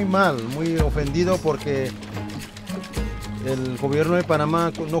siente muy mal, muy ofendido porque el gobierno de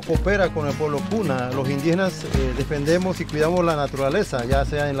Panamá no coopera con el pueblo Puna. Los indígenas defendemos y cuidamos la naturaleza, ya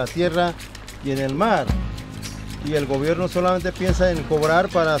sea en la tierra y en el mar. Y el gobierno solamente piensa en cobrar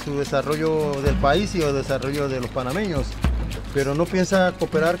para su desarrollo del país y el desarrollo de los panameños, pero no piensa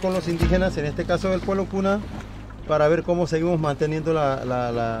cooperar con los indígenas, en este caso del pueblo Puna, para ver cómo seguimos manteniendo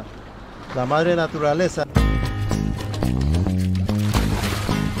la madre naturaleza.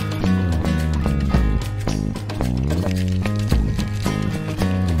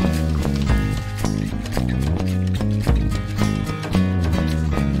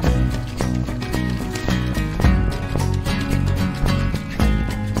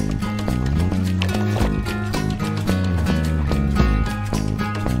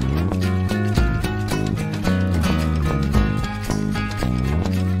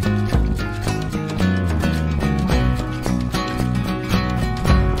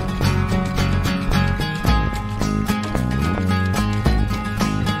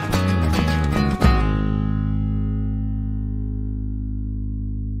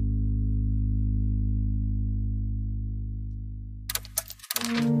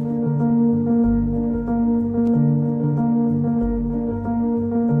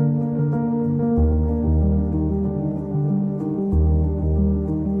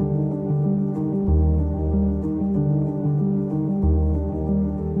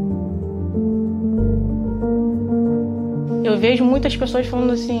 Eu vejo muitas pessoas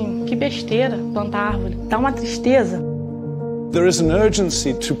falando assim, que besteira, plantar árvore, dá uma tristeza. There is an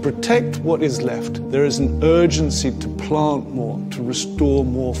urgency to protect what is left. There is an urgency to plant more, to restore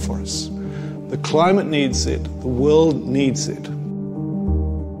more forests. The climate needs it, the world needs it.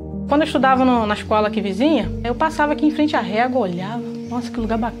 Quando eu estudava na escola aqui vizinha, eu passava aqui em frente à régua, olhava, nossa, que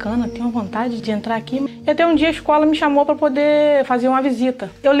lugar bacana, tenho uma vontade de entrar aqui. E até um dia a escola me chamou para poder fazer uma visita.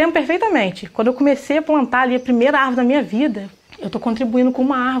 Eu lembro perfeitamente, quando eu comecei a plantar ali a primeira árvore da minha vida, eu estou contribuindo com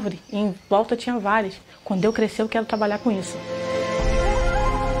uma árvore, e em volta tinha várias. Quando eu crescer, eu quero trabalhar com isso.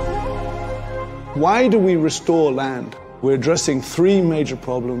 Why do we restore land? We're addressing three major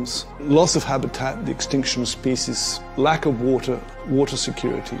problems: loss of habitat, the extinction of species, lack of water, water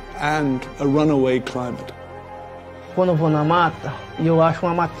security, and a runaway climate. Quando eu vou na mata, eu acho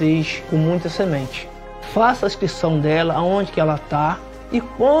uma matriz com muita semente. Faço a inscrição dela, aonde que ela está, e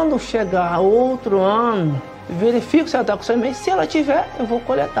quando chegar outro ano, verifico se ela está com semente. Se ela tiver, eu vou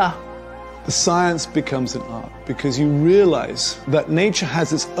coletar. The science becomes an art because you realize that nature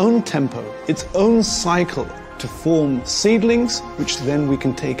has its own tempo, its own cycle to form seedlings, which then we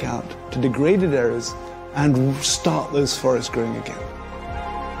can take out to degraded areas and start those forests growing again.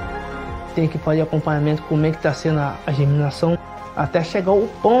 Tem que fazer acompanhamento como é que está sendo a germinação, até chegar ao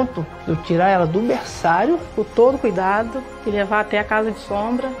ponto de eu tirar ela do berçário, com todo cuidado, e levar até a casa de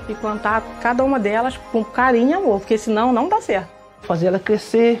sombra e plantar cada uma delas com carinho e amor, porque senão não dá certo. Fazer ela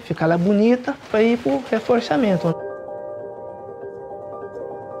crescer, ficar ela bonita, para ir para o reforçamento.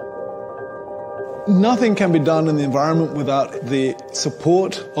 Nothing can be done in the environment without the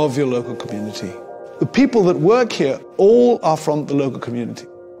support of your local community. The people that work here all are from the local community.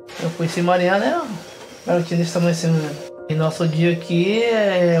 Eu conheci Mariana, garotinha estabelecimento. E nosso dia aqui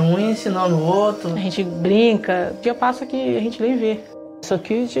é um ensinando o outro. A gente brinca, o dia passa que a gente nem vê. Isso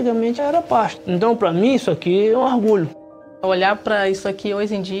aqui antigamente era pasto. Então, para mim, isso aqui é um orgulho. Olhar para isso aqui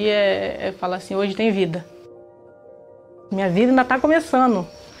hoje em dia é falar assim, hoje tem vida. Minha vida ainda está começando.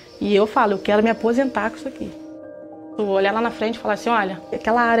 E eu falo, eu quero me aposentar com isso aqui. Eu vou olhar lá na frente e falar assim, olha,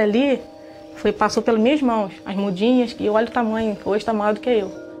 aquela área ali passou pelas minhas mãos, as mudinhas, e olha o tamanho, que hoje está maior do que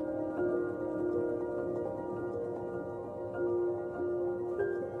eu.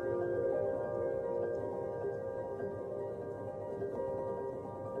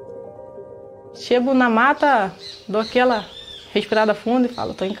 Chego na mata, dou aquela respirada funda e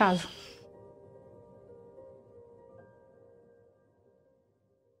falo, estou em casa.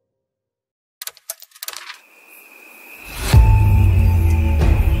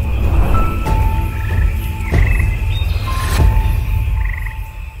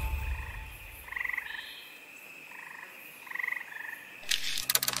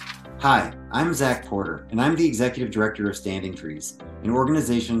 Hi, I'm Zach Porter, and I'm the Executive Director of Standing Trees, an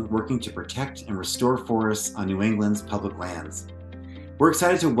organization working to protect and restore forests on New England's public lands. We're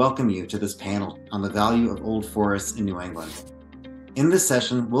excited to welcome you to this panel on the value of old forests in New England. In this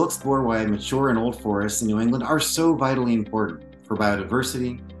session, we'll explore why mature and old forests in New England are so vitally important for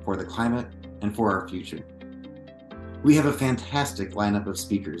biodiversity, for the climate, and for our future. We have a fantastic lineup of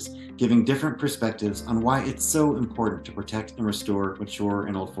speakers giving different perspectives on why it's so important to protect and restore mature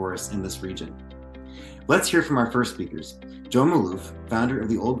and old forests in this region. Let's hear from our first speakers, Joan Maloof, founder of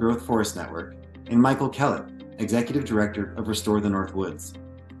the Old Growth Forest Network, and Michael Kellett, Executive Director of Restore the North Woods.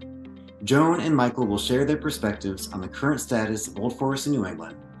 Joan and Michael will share their perspectives on the current status of old forests in New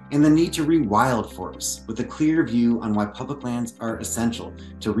England and the need to rewild forests with a clear view on why public lands are essential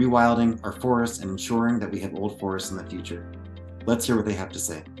to rewilding our forests and ensuring that we have old forests in the future. Let's hear what they have to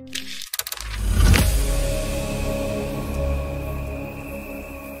say.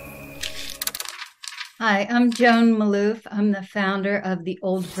 Hi, I'm Joan Maloof. I'm the founder of the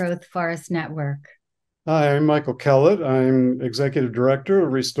Old Growth Forest Network. Hi, I'm Michael Kellett. I'm Executive Director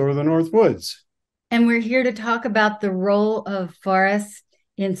of Restore the North Woods. And we're here to talk about the role of forests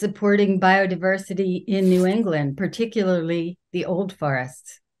in supporting biodiversity in New England, particularly the old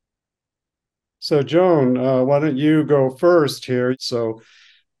forests. So Joan, why don't you go first here? So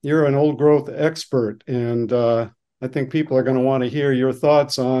you're an old growth expert, and I think people are going to want to hear your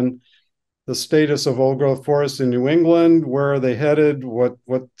thoughts on the status of old growth forests in New England. Where are they headed?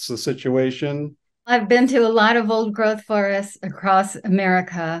 What's the situation? I've been to a lot of old growth forests across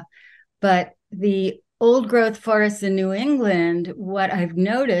America, but the old growth forests in New England, what I've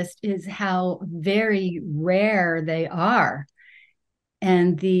noticed is how very rare they are.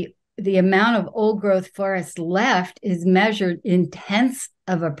 And the amount of old growth forests left is measured in tenths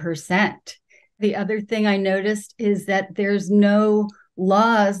of a percent. The other thing I noticed is that there's no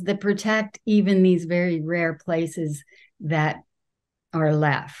laws that protect even these very rare places that are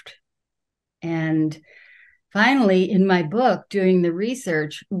left. And finally, in my book, doing the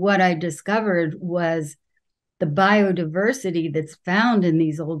research, what I discovered was the biodiversity that's found in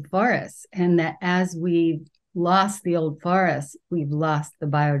these old forests, and that as we've lost the old forests, we've lost the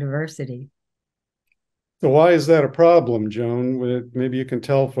biodiversity. So why is that a problem, Joan? Maybe you can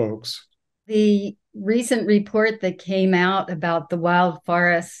tell folks. The recent report that came out about the wild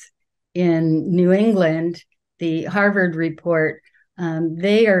forests in New England, the Harvard report,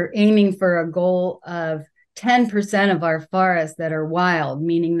 they are aiming for a goal of 10% of our forests that are wild,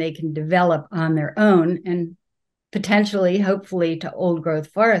 meaning they can develop on their own and potentially, hopefully, to old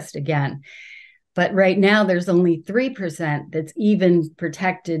growth forest again. But right now, there's only 3% that's even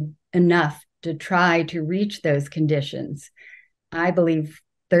protected enough to try to reach those conditions. I believe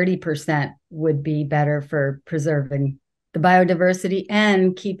 30% would be better for preserving the biodiversity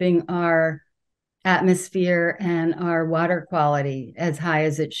and keeping our atmosphere and our water quality as high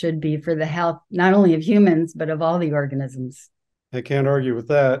as it should be for the health, not only of humans, but of all the organisms. I can't argue with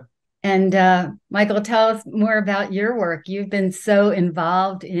that. And Michael, tell us more about your work. You've been so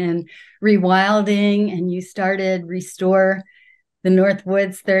involved in rewilding, and you started Restore the North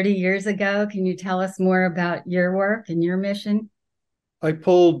Woods 30 years ago. Can you tell us more about your work and your mission? I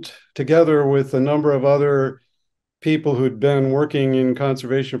pulled together with a number of other people who'd been working in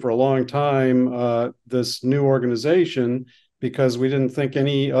conservation for a long time, this new organization, because we didn't think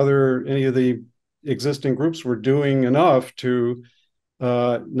any of the existing groups were doing enough to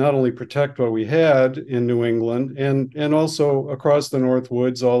not only protect what we had in New England and also across the North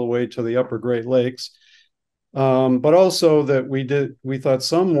Woods all the way to the Upper Great Lakes, but also that we thought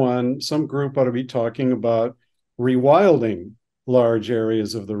some group ought to be talking about rewilding large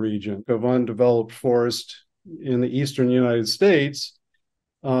areas of the region of undeveloped forest in the eastern United States.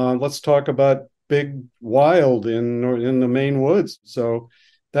 Let's talk about big wild in the Maine woods. So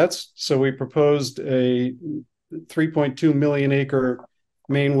we proposed a 3.2 million acre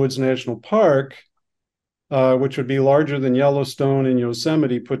Maine Woods National Park, which would be larger than Yellowstone and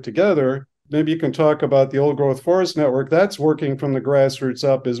Yosemite put together. Maybe you can talk about the Old Growth Forest Network. That's working from the grassroots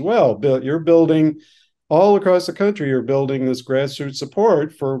up as well. You're building all across the country. You're building this grassroots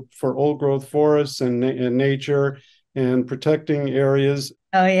support for old growth forests and nature and protecting areas.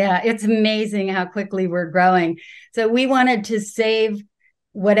 Oh yeah, it's amazing how quickly we're growing. So we wanted to save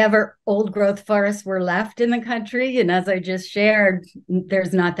whatever old growth forests were left in the country. And as I just shared,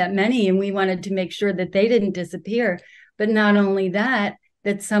 there's not that many. And we wanted to make sure that they didn't disappear. But not only that,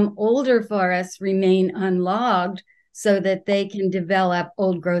 that some older forests remain unlogged so that they can develop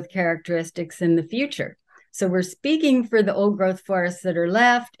old growth characteristics in the future. So we're speaking for the old growth forests that are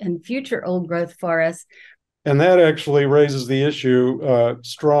left and future old growth forests. And that actually raises the issue,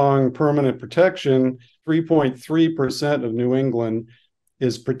 strong permanent protection. 3.3% of New England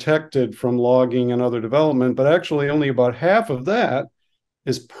is protected from logging and other development, but actually only about half of that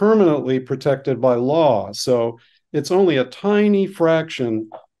is permanently protected by law. So it's only a tiny fraction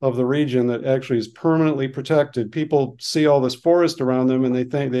of the region that actually is permanently protected. People see all this forest around them and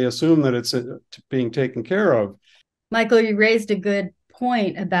they assume that it's being taken care of. Michael, you raised a good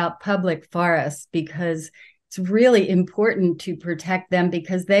point about public forests because it's really important to protect them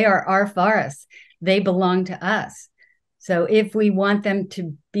because they are our forests. They belong to us. So if we want them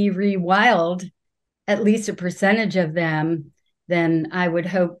to be rewild, at least a percentage of them, then I would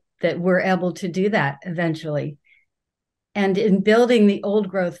hope that we're able to do that eventually. And in building the Old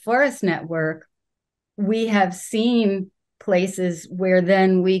Growth Forest Network, we have seen places where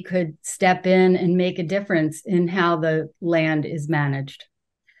then we could step in and make a difference in how the land is managed.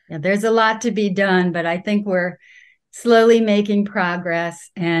 Yeah, there's a lot to be done, but I think we're slowly making progress,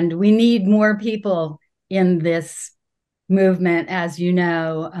 and we need more people in this movement, as you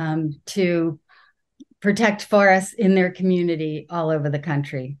know, to protect forests in their community all over the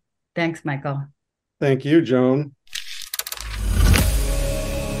country. Thanks, Michael. Thank you, Joan.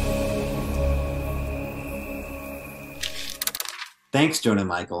 Thanks, Joan and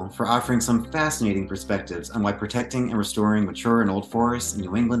Michael, for offering some fascinating perspectives on why protecting and restoring mature and old forests in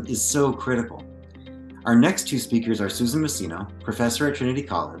New England is so critical. Our next two speakers are Susan Messino, professor at Trinity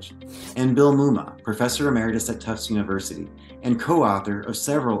College, and Bill Muma, professor emeritus at Tufts University, and co-author of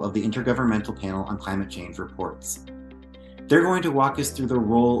several of the Intergovernmental Panel on Climate Change reports. They're going to walk us through the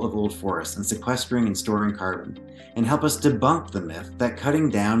role of old forests in sequestering and storing carbon, and help us debunk the myth that cutting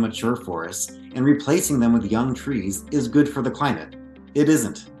down mature forests and replacing them with young trees is good for the climate. It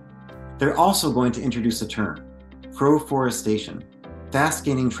isn't. They're also going to introduce a term, proforestation, fast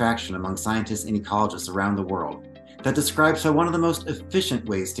gaining traction among scientists and ecologists around the world, that describes how one of the most efficient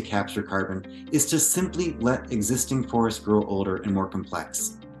ways to capture carbon is to simply let existing forests grow older and more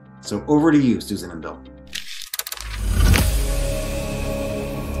complex. So over to you, Susan and Bill.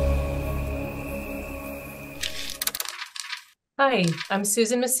 Hi, I'm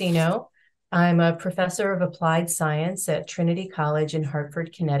Susan Messino. I'm a professor of applied science at Trinity College in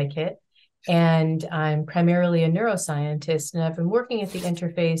Hartford, Connecticut. And I'm primarily a neuroscientist, and I've been working at the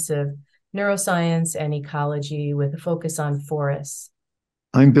interface of neuroscience and ecology with a focus on forests.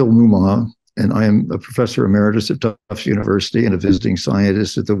 I'm Bill Muma, and I am a professor emeritus at Tufts University and a visiting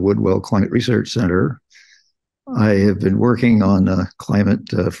scientist at the Woodwell Climate Research Center. I have been working on climate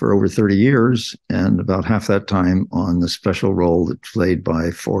for over 30 years, and about half that time on the special role that's played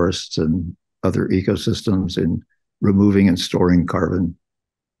by forests and other ecosystems in removing and storing carbon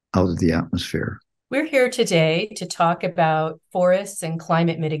out of the atmosphere. We're here today to talk about forests and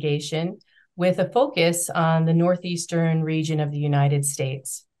climate mitigation with a focus on the northeastern region of the United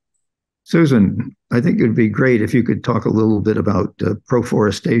States. Susan, I think it would be great if you could talk a little bit about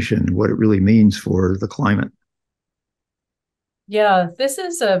proforestation, what it really means for the climate. Yeah, this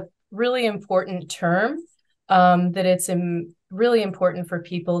is a really important term that it's really important for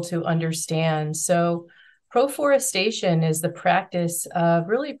people to understand. So proforestation is the practice of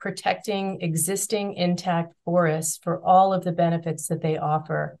really protecting existing intact forests for all of the benefits that they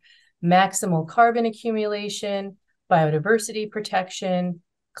offer: maximal carbon accumulation, biodiversity protection,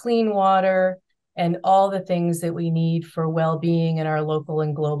 clean water, and all the things that we need for well-being in our local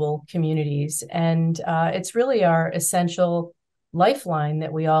and global communities. And it's really our essential lifeline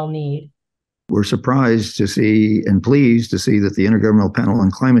that we all need. We're surprised to see and pleased to see that the Intergovernmental Panel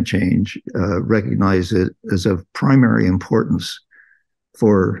on Climate Change recognized it as of primary importance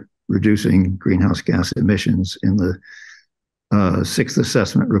for reducing greenhouse gas emissions in the sixth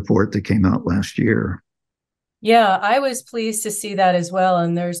assessment report that came out last year. Yeah, I was pleased to see that as well.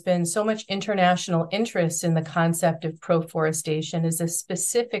 And there's been so much international interest in the concept of proforestation as a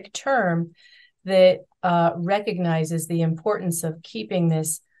specific term that recognizes the importance of keeping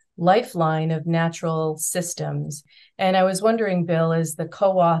this lifeline of natural systems. And I was wondering, Bill, as the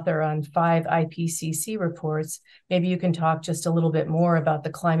co-author on 5 IPCC reports, maybe you can talk just a little bit more about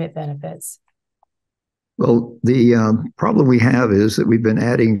the climate benefits. Well, the problem we have is that we've been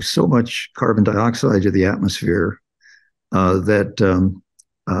adding so much carbon dioxide to the atmosphere that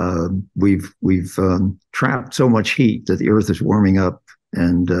we've trapped so much heat that the Earth is warming up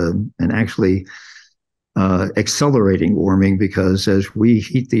and actually accelerating warming, because as we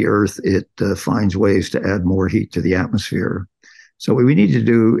heat the Earth, it finds ways to add more heat to the atmosphere. So what we need to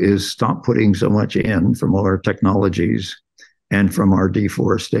do is stop putting so much in from all our technologies and from our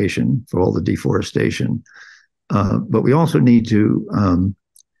deforestation, for all the deforestation. But we also need to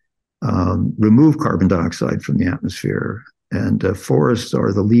remove carbon dioxide from the atmosphere. And forests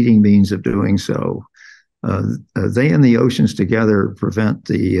are the leading means of doing so. They and the oceans together prevent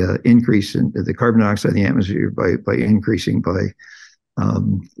the increase in the carbon dioxide in the atmosphere by increasing by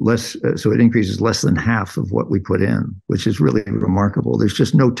less. So it increases less than half of what we put in, which is really remarkable. There's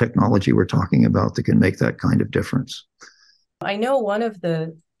just no technology we're talking about that can make that kind of difference. I know one of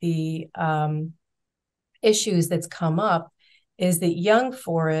the issues that's come up is that young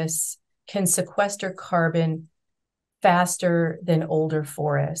forests can sequester carbon faster than older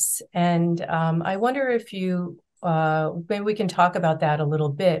forests. And I wonder if you, maybe we can talk about that a little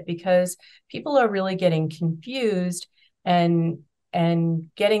bit, because people are really getting confused and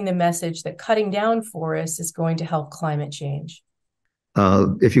getting the message that cutting down forests is going to help climate change.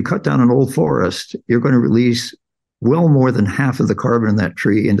 If you cut down an old forest, you're going to release well more than half of the carbon in that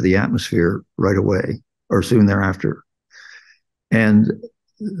tree into the atmosphere right away or soon thereafter. And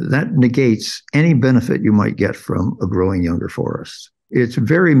that negates any benefit you might get from a growing younger forest. It's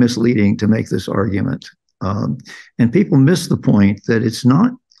very misleading to make this argument. And people miss the point that it's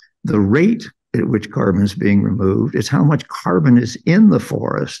not the rate at which carbon is being removed, it's how much carbon is in the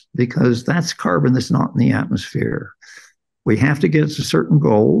forest, because that's carbon that's not in the atmosphere. We have to get to certain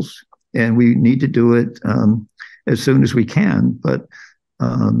goals, and we need to do it as soon as we can. But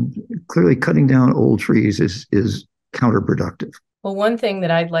clearly cutting down old trees is counterproductive. Well, one thing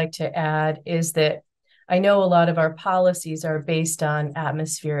that I'd like to add is that I know a lot of our policies are based on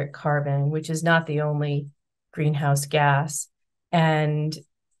atmospheric carbon, which is not the only greenhouse gas. And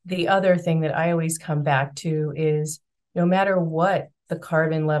the other thing that I always come back to is no matter what the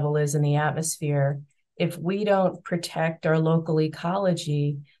carbon level is in the atmosphere, if we don't protect our local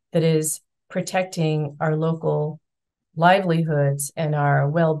ecology that is protecting our local livelihoods and our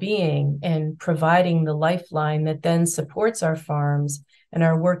well-being and providing the lifeline that then supports our farms and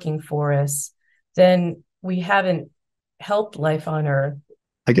our working forests, then we haven't helped life on Earth.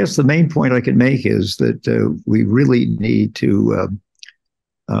 I guess the main point I can make is that we really need to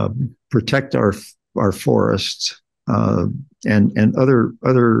protect our forests and other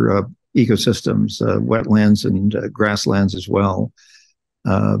ecosystems, wetlands and grasslands as well,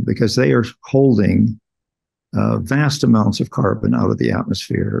 because they are holding vast amounts of carbon out of the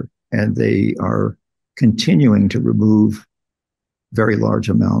atmosphere, and they are continuing to remove very large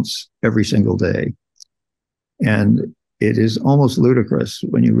amounts every single day. And it is almost ludicrous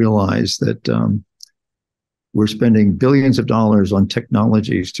when you realize that we're spending billions of dollars on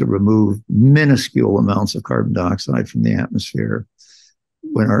technologies to remove minuscule amounts of carbon dioxide from the atmosphere,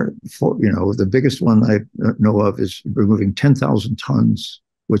 when the biggest one I know of is removing 10,000 tons,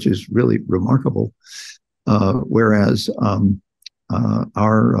 which is really remarkable. Whereas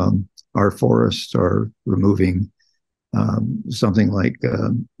our forests are removing something like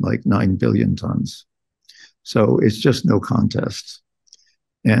 9 billion tons. So it's just no contest.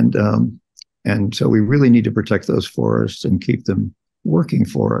 And so we really need to protect those forests and keep them working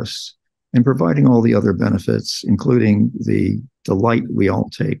for us and providing all the other benefits, including the delight we all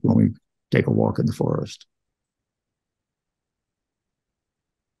take when we take a walk in the forest.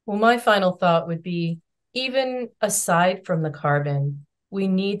 Well, my final thought would be, even aside from the carbon, we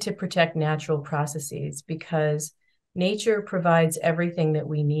need to protect natural processes, because nature provides everything that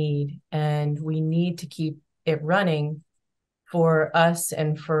we need, and we need to keep it running for us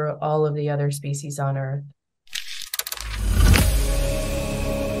and for all of the other species on Earth.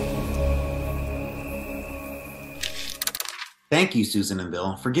 Thank you, Susan and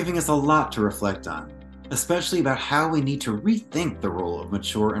Bill, for giving us a lot to reflect on, especially about how we need to rethink the role of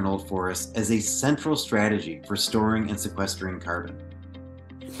mature and old forests as a central strategy for storing and sequestering carbon.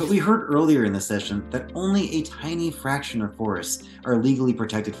 But we heard earlier in the session that only a tiny fraction of forests are legally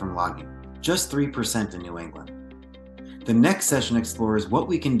protected from logging, just 3% in New England. The next session explores what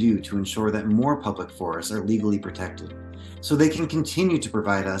we can do to ensure that more public forests are legally protected, so they can continue to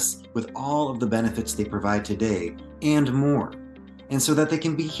provide us with all of the benefits they provide today and more, and so that they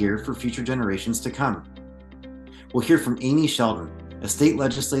can be here for future generations to come. We'll hear from Amy Sheldon, a state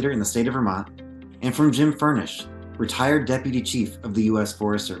legislator in the state of Vermont, and from Jim Furnish, retired Deputy Chief of the U.S.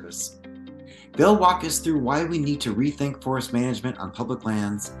 Forest Service. They'll walk us through why we need to rethink forest management on public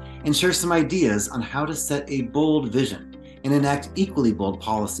lands and share some ideas on how to set a bold vision and enact equally bold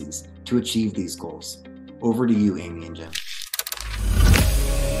policies to achieve these goals. Over to you, Amy and Jim.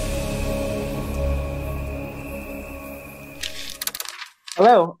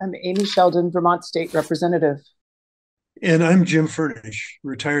 Hello, I'm Amy Sheldon, Vermont State Representative. And I'm Jim Furnish,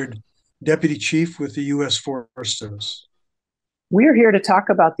 retired Deputy Chief with the U.S. Forest Service. We're here to talk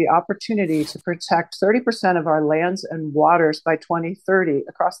about the opportunity to protect 30% of our lands and waters by 2030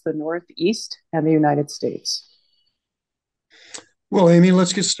 across the Northeast and the United States. Well, Amy,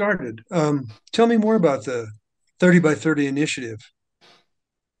 let's get started. Tell me more about the 30 by 30 initiative.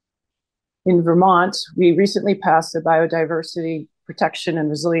 In Vermont, we recently passed the Biodiversity Protection and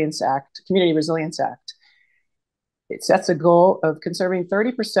Resilience Act, Community Resilience Act. It sets a goal of conserving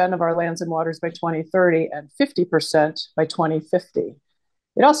 30% of our lands and waters by 2030 and 50% by 2050.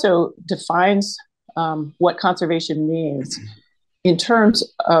 It also defines what conservation means in terms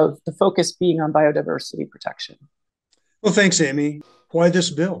of the focus being on biodiversity protection. Well, thanks, Amy. Why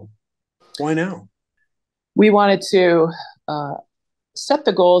this bill? Why now? We wanted to set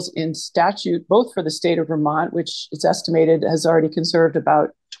the goals in statute, both for the state of Vermont, which it's estimated has already conserved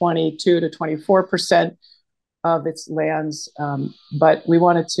about 22 to 24% of its lands, but we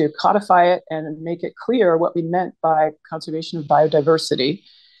wanted to codify it and make it clear what we meant by conservation of biodiversity.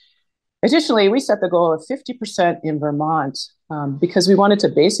 Additionally, we set the goal of 50% in Vermont because we wanted to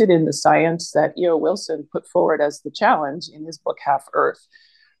base it in the science that E.O. Wilson put forward as the challenge in his book, Half Earth.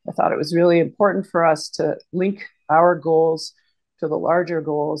 I thought it was really important for us to link our goals to the larger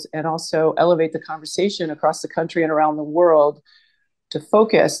goals and also elevate the conversation across the country and around the world to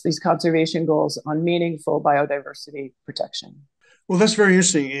focus these conservation goals on meaningful biodiversity protection. Well, that's very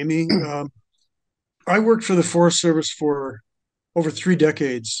interesting, Amy. I worked for the Forest Service for over 3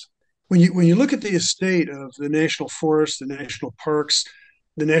 decades. When you look at the estate of the national forests, the national parks,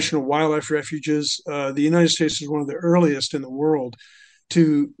 the national wildlife refuges, the United States is one of the earliest in the world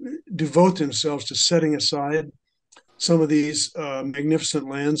to devote themselves to setting aside some of these magnificent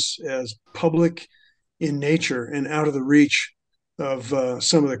lands as public in nature and out of the reach of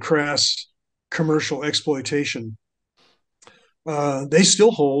some of the crass commercial exploitation. They still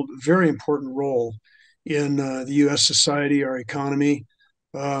hold a very important role in the U.S. society, our economy,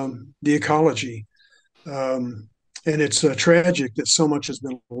 the ecology. And it's tragic that so much has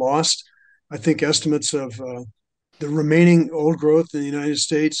been lost. I think estimates of the remaining old growth in the United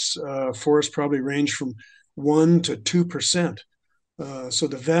States forests probably range from 1% to 2%. So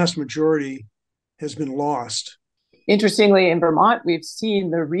the vast majority has been lost. Interestingly, in Vermont, we've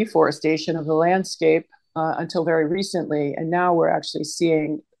seen the reforestation of the landscape until very recently, and now we're actually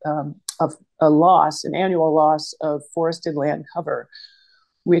seeing a loss, an annual loss of forested land cover,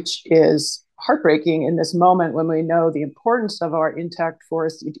 which is heartbreaking in this moment when we know the importance of our intact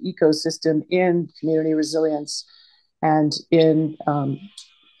forested ecosystem in community resilience and in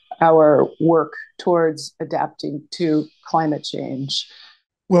our work towards adapting to climate change.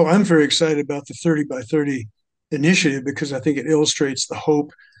 Well, I'm very excited about the 30 by 30 initiative because I think it illustrates the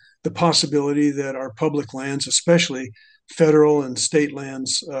hope, the possibility that our public lands, especially federal and state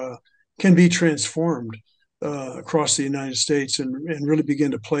lands, can be transformed across the United States and really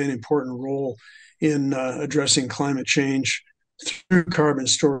begin to play an important role in addressing climate change through carbon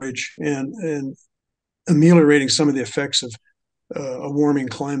storage and ameliorating some of the effects of a warming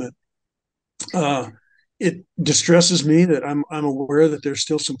climate. It distresses me that I'm aware that there's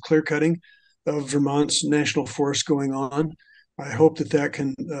still some clear cutting of Vermont's national forest going on. I hope that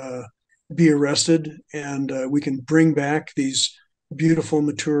can be arrested and we can bring back these beautiful,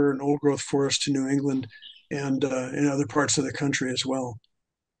 mature, and old growth forests to New England and in other parts of the country as well.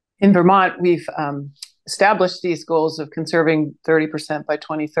 In Vermont, we've established these goals of conserving 30% by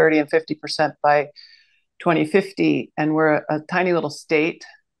 2030 and 50% by 2050, and we're a tiny little state.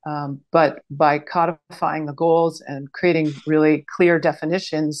 But by codifying the goals and creating really clear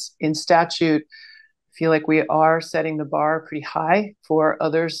definitions in statute, feel like we are setting the bar pretty high for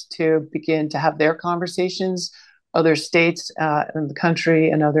others to begin to have their conversations. Other states in the country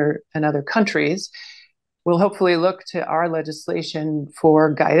and other countries will hopefully look to our legislation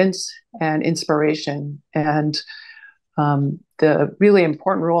for guidance and inspiration, and the really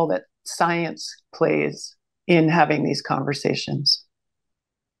important role that science plays in having these conversations.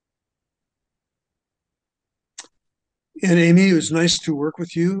 And Amy, it was nice to work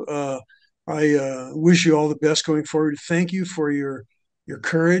with you. I wish you all the best going forward. Thank you for your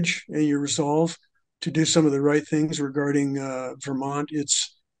courage and your resolve to do some of the right things regarding Vermont,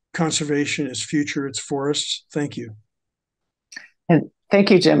 its conservation, its future, its forests. Thank you. And thank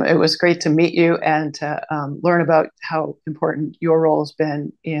you, Jim. It was great to meet you and to learn about how important your role has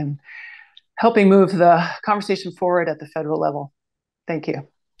been in helping move the conversation forward at the federal level. Thank you.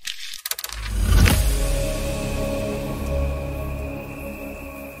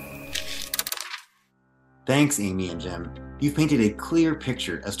 Thanks, Amy and Jim. You've painted a clear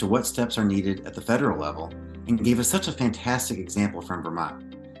picture as to what steps are needed at the federal level and gave us such a fantastic example from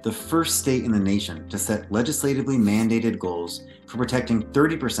Vermont, the first state in the nation to set legislatively mandated goals for protecting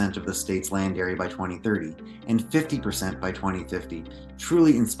 30% of the state's land area by 2030 and 50% by 2050.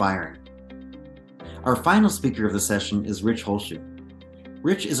 Truly inspiring. Our final speaker of the session is Rich Holschuh.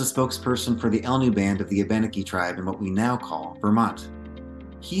 Rich is a spokesperson for the Elnu Band of the Abenaki tribe in what we now call Vermont.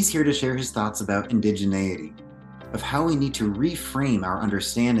 He's here to share his thoughts about indigeneity, of how we need to reframe our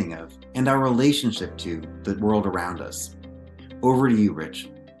understanding of and our relationship to the world around us. Over to you, Rich.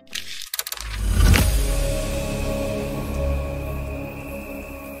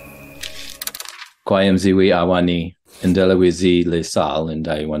 Kwayamziwi awani indelawizi le sal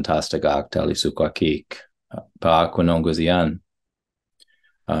indai wantastagak talisukwakik pa kunonguzian.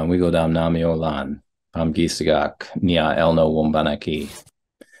 We go down namiolan pamgisagak nia elno wumbanaki.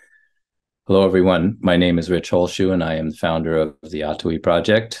 Hello, everyone. My name is Rich Holschuh, and I am the founder of the Atui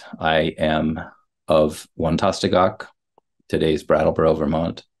Project. I am of Wantastagak, today's Brattleboro,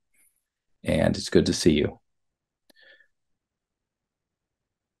 Vermont, and it's good to see you.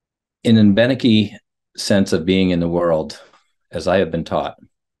 In an Abenaki sense of being in the world, as I have been taught,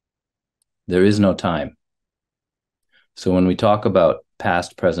 there is no time. So when we talk about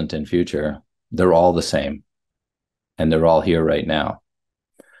past, present, and future, they're all the same, and they're all here right now.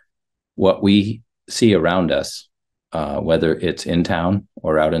 What we see around us, whether it's in town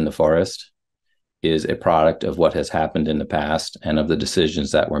or out in the forest, is a product of what has happened in the past and of the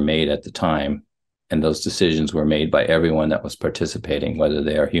decisions that were made at the time. And those decisions were made by everyone that was participating, whether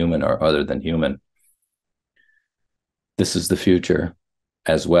they are human or other than human. This is the future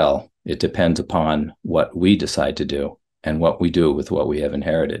as well. It depends upon what we decide to do and what we do with what we have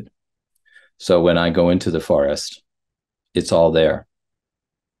inherited. So when I go into the forest, it's all there.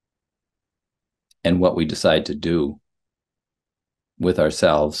 And what we decide to do with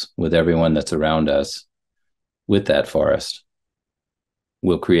ourselves, with everyone that's around us, with that forest,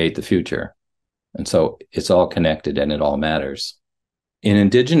 will create the future. And so it's all connected and it all matters. In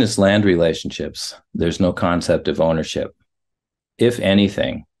Indigenous land relationships, there's no concept of ownership. If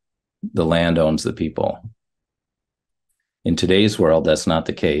anything, the land owns the people. In today's world, that's not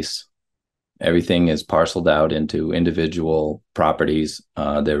the case. Everything is parceled out into individual properties,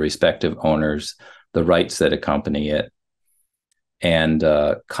 their respective owners, the rights that accompany it. And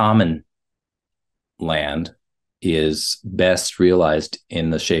common land is best realized in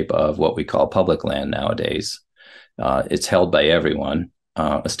the shape of what we call public land nowadays. It's held by everyone,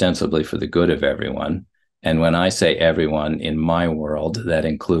 ostensibly for the good of everyone. And when I say everyone in my world, that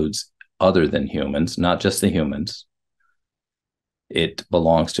includes other than humans, not just the humans. It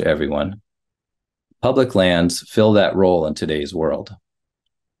belongs to everyone. Public lands fill that role in today's world.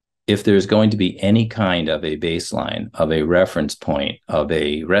 If there's going to be any kind of a baseline, of a reference point, of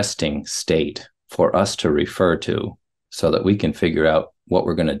a resting state for us to refer to so that we can figure out what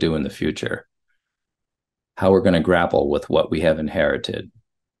we're going to do in the future, how we're going to grapple with what we have inherited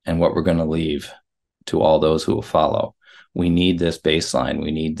and what we're going to leave to all those who will follow, we need this baseline.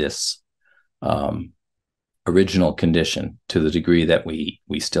 We need this original condition to the degree that we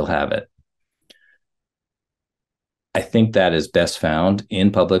still have it. I think that is best found in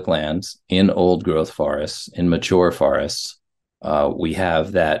public lands, in old growth forests, in mature forests. We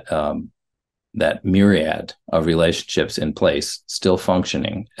have that myriad of relationships in place, still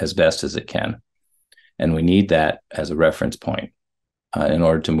functioning as best as it can. And we need that as a reference point in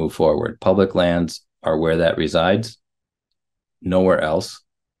order to move forward. Public lands are where that resides, nowhere else.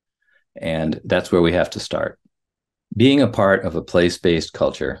 And that's where we have to start. Being a part of a place-based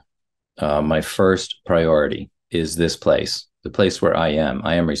culture, my first priority is this place, the place where I am.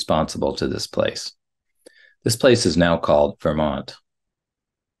 I am responsible to this place. This place is now called Vermont.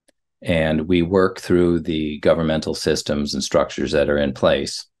 And we work through the governmental systems and structures that are in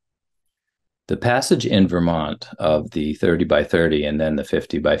place. The passage in Vermont of the 30 by 30 and then the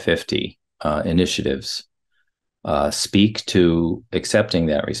 50 by 50 initiatives speak to accepting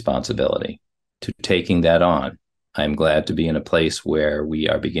that responsibility, to taking that on. I'm glad to be in a place where we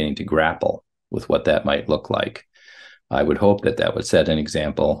are beginning to grapple with what that might look like. I would hope that that would set an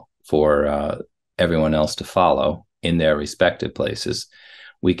example for everyone else to follow in their respective places.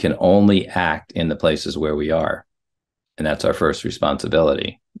 We can only act in the places where we are, and that's our first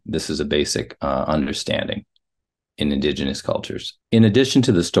responsibility. This is a basic understanding in Indigenous cultures. In addition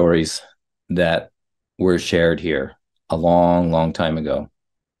to the stories that were shared here a long, long time ago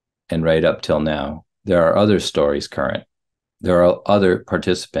and right up till now, there are other stories current. There are other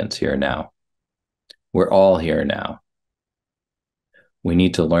participants here now. We're all here now. We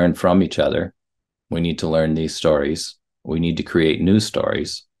need to learn from each other. We need to learn these stories. We need to create new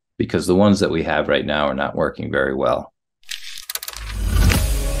stories because the ones that we have right now are not working very well.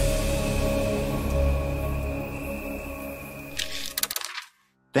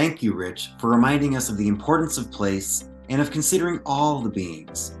 Thank you, Rich, for reminding us of the importance of place and of considering all the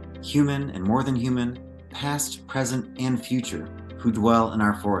beings, human and more than human, past, present, and future, who dwell in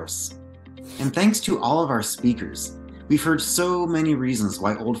our forests. And thanks to all of our speakers, we've heard so many reasons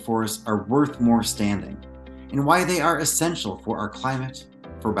why old forests are worth more standing, and why they are essential for our climate,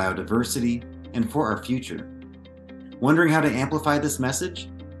 for biodiversity, and for our future. Wondering how to amplify this message?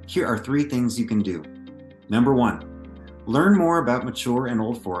 Here are 3 things you can do. Number 1, learn more about mature and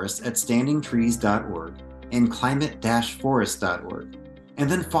old forests at standingtrees.org and climate-forest.org, and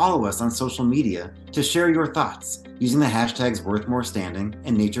then follow us on social media to share your thoughts using the hashtags #WorthMoreStanding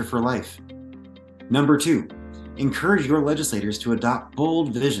and Nature for Life. Number 2, encourage your legislators to adopt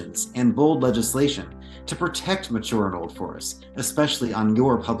bold visions and bold legislation to protect mature and old forests, especially on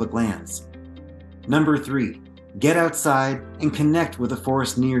your public lands. Number 3, get outside and connect with a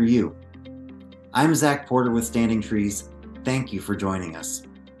forest near you. I'm Zach Porter with Standing Trees. Thank you for joining us.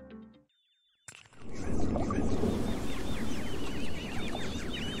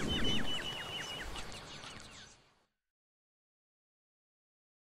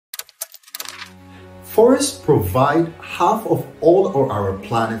 Forests provide half of all of our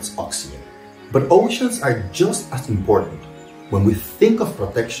planet's oxygen, but oceans are just as important. When we think of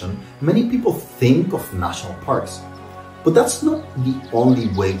protection, many people think of national parks, but that's not the only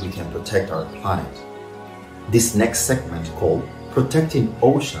way we can protect our planet. This next segment, called Protecting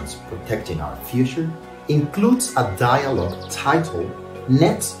Oceans, Protecting Our Future, includes a dialogue titled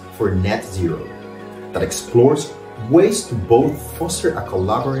Nets for Net Zero that explores ways to both foster a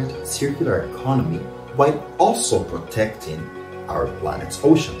collaborative circular economy while also protecting our planet's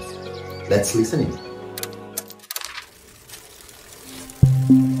oceans. Let's listen in.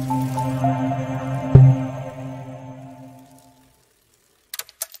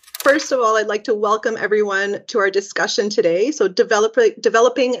 First of all, I'd like to welcome everyone to our discussion today. So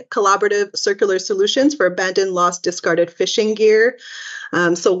developing collaborative circular solutions for abandoned, lost, discarded fishing gear.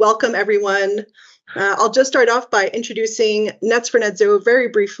 So welcome everyone. I'll just start off by introducing Nets for Net Zero very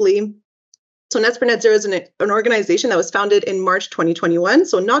briefly. So Nets for Net Zero is an organization that was founded in March 2021,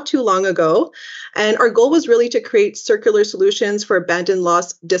 so not too long ago. And our goal was really to create circular solutions for abandoned,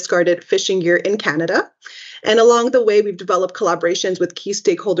 lost, discarded fishing gear in Canada. And along the way, we've developed collaborations with key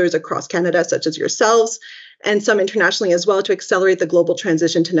stakeholders across Canada, such as yourselves, and some internationally as well, to accelerate the global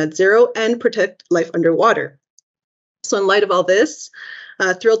transition to net zero and protect life underwater. So in light of all this,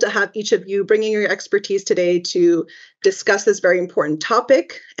 thrilled to have each of you bringing your expertise today to discuss this very important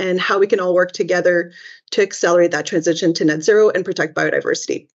topic and how we can all work together to accelerate that transition to net zero and protect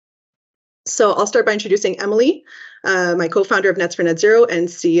biodiversity. So I'll start by introducing Emily, my co-founder of Nets for Net Zero and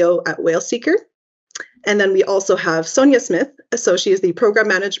CEO at Whale Seeker. And then we also have Sonia Smith, so she is the program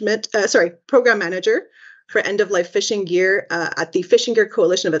manager for end-of-life fishing gear at the Fishing Gear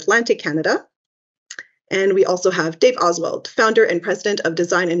Coalition of Atlantic Canada. And we also have Dave Oswald, founder and president of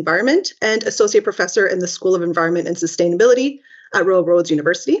Design Environment and associate professor in the School of Environment and Sustainability at Royal Roads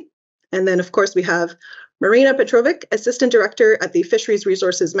University. And then, of course, we have Marina Petrovic, assistant director at the Fisheries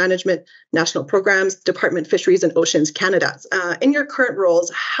Resources Management National Programs, Department Fisheries and Oceans Canada. In your current roles,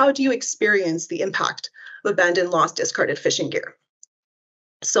 how do you experience the impact of abandoned, lost, discarded fishing gear?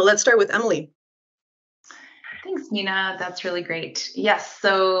 So let's start with Emily. Thanks, Nina. That's really great. Yes,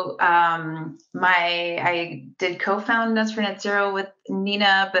 so I did co-found Nets for Net Zero with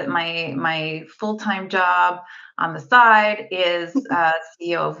Nina, but my full-time job on the side is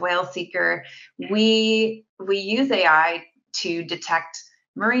CEO of Whale Seeker. We use AI to detect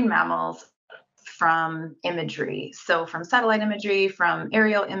marine mammals from imagery. So from satellite imagery, from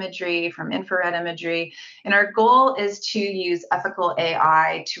aerial imagery, from infrared imagery. And our goal is to use ethical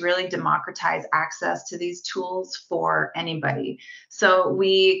AI to really democratize access to these tools for anybody. So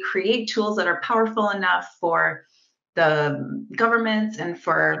we create tools that are powerful enough for the governments and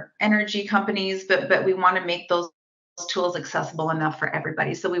for energy companies, but we want to make those tools accessible enough for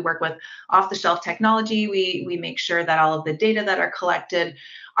everybody. So we work with off-the-shelf technology. We make sure that all of the data that are collected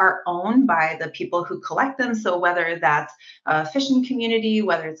are owned by the people who collect them. So whether that's a fishing community,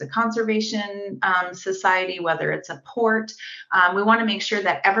 whether it's a conservation society, whether it's a port, we want to make sure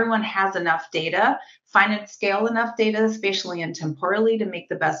that everyone has enough data, finite scale enough data, spatially and temporally, to make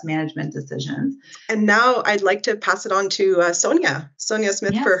the best management decisions. And now I'd like to pass it on to Sonia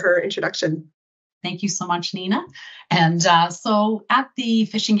Smith for her introduction. Thank you so much, Nina. And so at the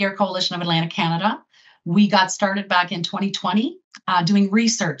Fishing Gear Coalition of Atlantic Canada, we got started back in 2020 doing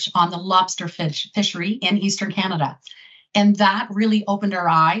research on the lobster fishery in Eastern Canada. And that really opened our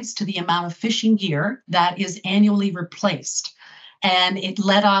eyes to the amount of fishing gear that is annually replaced. And it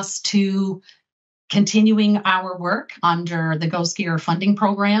led us to continuing our work under the Ghost Gear funding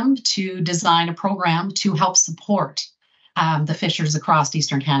program to design a program to help support the fishers across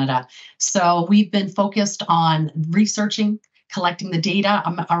Eastern Canada. So we've been focused on researching, collecting the data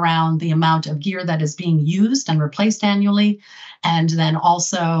around the amount of gear that is being used and replaced annually, and then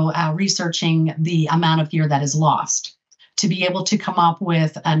also researching the amount of gear that is lost, to be able to come up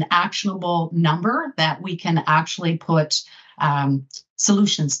with an actionable number that we can actually put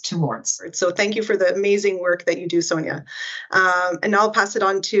solutions towards. So thank you for the amazing work that you do, Sonia. And I'll pass it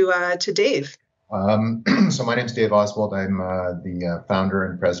on to Dave. So my name is Dave Oswald. I'm the founder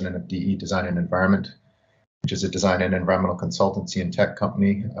and president of DE Design and Environment, which is a design and environmental consultancy and tech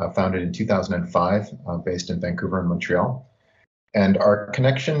company founded in 2005, based in Vancouver and Montreal. And our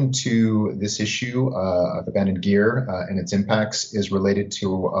connection to this issue of abandoned gear and its impacts is related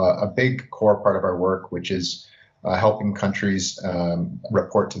to a big core part of our work, which is helping countries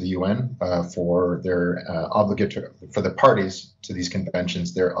report to the UN for their for the parties to these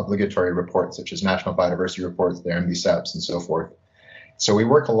conventions, their obligatory reports, such as national biodiversity reports, their MBSAPs, and so forth. So we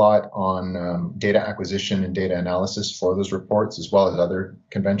work a lot on data acquisition and data analysis for those reports, as well as other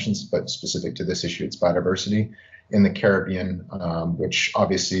conventions, but specific to this issue, it's biodiversity in the Caribbean, which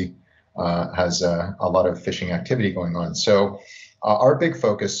obviously has a lot of fishing activity going on. So our big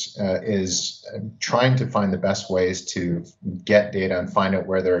focus is trying to find the best ways to get data and find out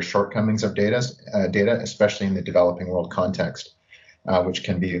where there are shortcomings of data, especially in the developing world context, which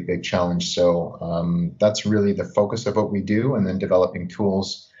can be a big challenge. So that's really the focus of what we do, and then developing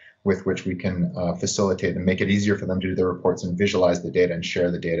tools with which we can facilitate and make it easier for them to do their reports and visualize the data and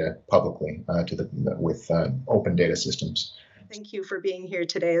share the data publicly with open data systems. Thank you for being here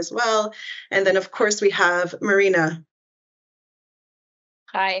today as well. And then, of course, we have Marina.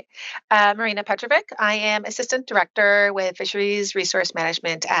 Hi, Marina Petrovic. I am Assistant Director with Fisheries Resource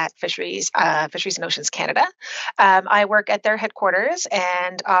Management at Fisheries and Oceans Canada. I work at their headquarters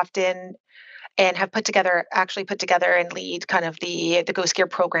and have put together and lead kind of the Ghost Gear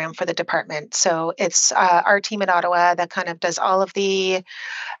program for the department. So it's our team in Ottawa that kind of does all of the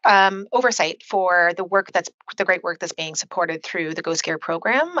oversight for the great work that's being supported through the Ghost Gear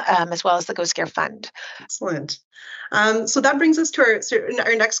program, as well as the Ghost Gear Fund. Excellent. So that brings us to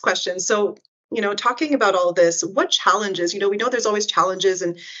our next question. So, talking about all this, what challenges, we know there's always challenges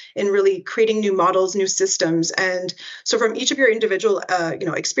in really creating new models, new systems. And so from each of your individual,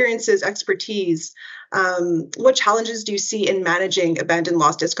 experiences, expertise, what challenges do you see in managing abandoned,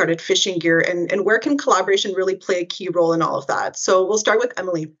 lost, discarded fishing gear, and where can collaboration really play a key role in all of that? So we'll start with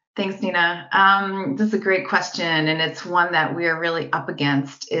Emily. Thanks, Nina. This is a great question, and it's one that we are really up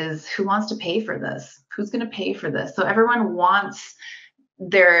against, is who wants to pay for this? Who's going to pay for this? So everyone wants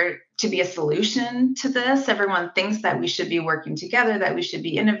there to be a solution to this. Everyone thinks that we should be working together, that we should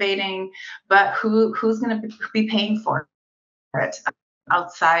be innovating, but who's going to be paying for it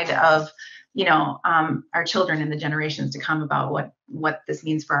outside of our children and the generations to come, about what this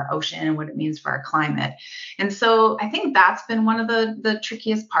means for our ocean and what it means for our climate. And so I think that's been one of the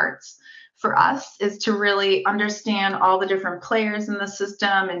trickiest parts for us, is to really understand all the different players in the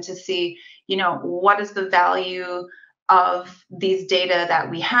system and to see, what is the value of these data that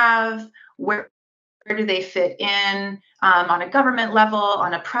we have, where do they fit in on a government level,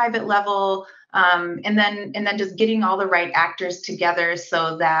 on a private level, and then just getting all the right actors together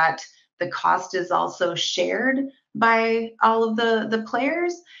so that the cost is also shared by all of the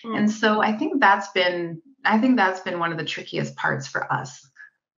players. And so I think that's been one of the trickiest parts for us.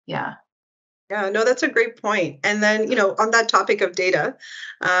 Yeah. Yeah, no, that's a great point. And then, on that topic of data,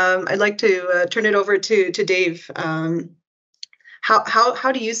 I'd like to turn it over to Dave.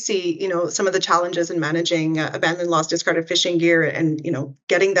 How do you see, some of the challenges in managing abandoned, lost, discarded fishing gear and,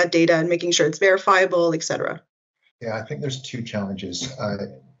 getting that data and making sure it's verifiable, et cetera? Yeah, I think there's two challenges.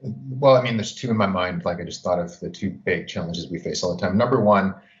 Well, I mean, there's two in my mind. Like I just thought of the two big challenges we face all the time. Number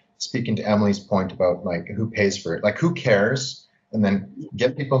one, speaking to Emily's point about like who pays for it, like who cares, and then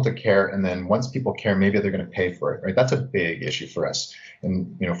get people to care, and then once people care, maybe they're going to pay for it, right? That's a big issue for us.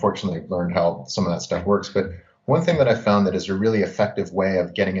 And fortunately, I've learned how some of that stuff works. But one thing that I found that is a really effective way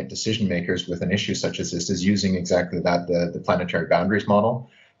of getting at decision makers with an issue such as this is using exactly that, the planetary boundaries model.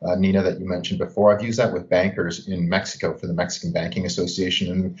 Nina, that you mentioned before. I've used that with bankers in Mexico for the Mexican Banking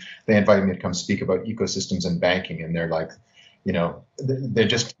Association, and they invited me to come speak about ecosystems and banking. And they're like,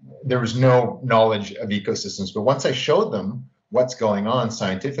 there was no knowledge of ecosystems. But once I showed them what's going on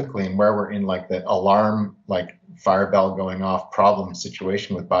scientifically and where we're in like the alarm, like fire bell going off problem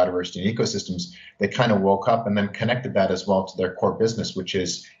situation with biodiversity and ecosystems, they kind of woke up and then connected that as well to their core business, which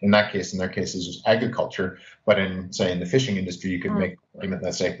is in their case is agriculture. But in the fishing industry, you could make an argument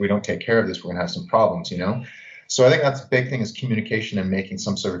that's like, we don't take care of this, we're going to have some problems, So I think that's the big thing is communication and making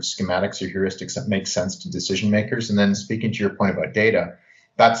some sort of schematics or heuristics that make sense to decision makers. And then speaking to your point about data,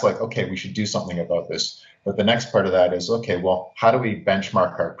 that's like, okay, we should do something about this. But the next part of that is, okay, well, how do we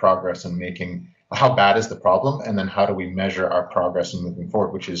benchmark our progress in making, how bad is the problem? And then how do we measure our progress in moving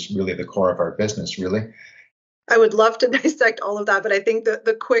forward, which is really the core of our business, really. I would love to dissect all of that, but I think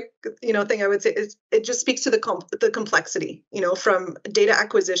the quick, thing I would say is it just speaks to the complexity, from data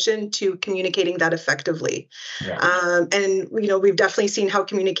acquisition to communicating that effectively. Yeah. And we've definitely seen how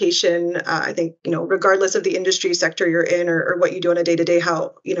communication, I think, regardless of the industry sector you're in or what you do on a day-to-day,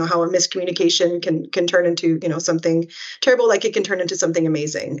 how a miscommunication can turn into, something terrible, like it can turn into something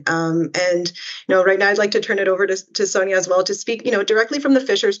amazing. And right now I'd like to turn it over to Sonia as well to speak, directly from the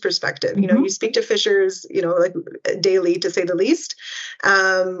fisher's perspective. You speak to fishers, like daily, to say the least.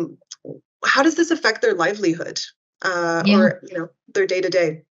 How does this affect their livelihood or their day to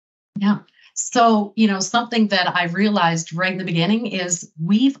day? Yeah. So, something that I realized right in the beginning is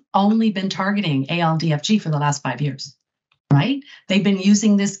we've only been targeting ALDFG for the last 5 years, right? They've been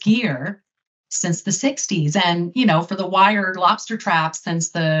using this gear since the 60s and, for the wire lobster traps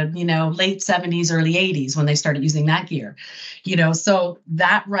since the, late 70s, early 80s when they started using that gear, so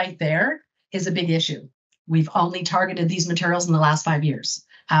that right there is a big issue. We've only targeted these materials in the last 5 years,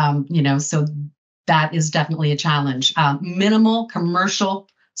 so that is definitely a challenge. Minimal commercial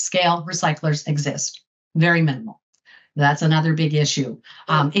scale recyclers exist, very minimal. That's another big issue.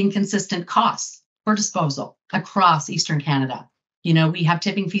 Inconsistent costs for disposal across Eastern Canada. We have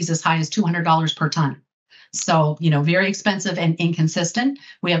tipping fees as high as $200 per ton. So, very expensive and inconsistent.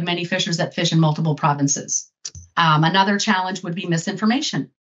 We have many fishers that fish in multiple provinces. Another challenge would be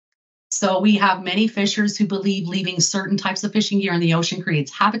misinformation. So we have many fishers who believe leaving certain types of fishing gear in the ocean creates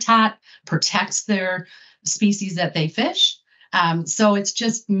habitat, protects their species that they fish. So it's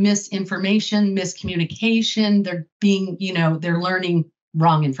just misinformation, miscommunication. They're learning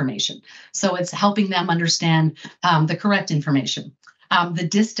wrong information. So it's helping them understand the correct information. The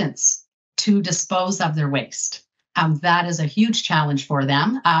distance to dispose of their waste. That is a huge challenge for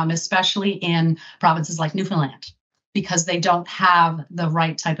them, especially in provinces like Newfoundland, because they don't have the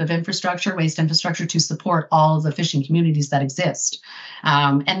right type of infrastructure, waste infrastructure, to support all of the fishing communities that exist.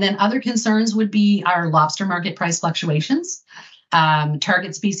 And then other concerns would be our lobster market price fluctuations,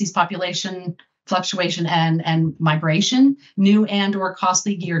 target species population fluctuation and migration, new and or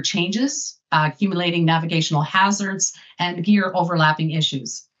costly gear changes, accumulating navigational hazards, and gear overlapping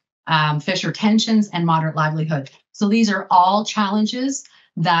issues, fisher tensions, and moderate livelihood. So these are all challenges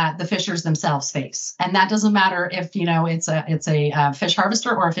that the fishers themselves face. And that doesn't matter if, it's a fish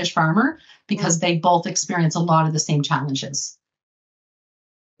harvester or a fish farmer, because they both experience a lot of the same challenges.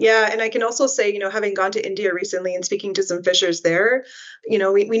 Yeah. And I can also say, having gone to India recently and speaking to some fishers there, we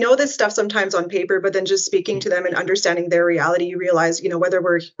know this stuff sometimes on paper, but then just speaking to them and understanding their reality, you realize, whether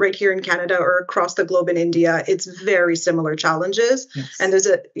we're right here in Canada or across the globe in India, it's very similar challenges. Yes. And there's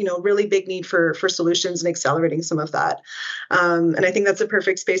a, really big need for solutions and accelerating some of that. And I think that's a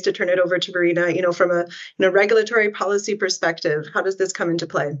perfect space to turn it over to Marina, from a regulatory policy perspective. How does this come into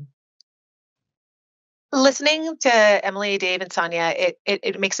play? Listening to Emily, Dave, and Sonia,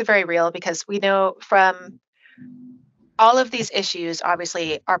 it makes it very real, because we know from all of these issues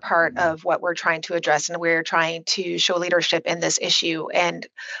obviously are part of what we're trying to address, and we're trying to show leadership in this issue. And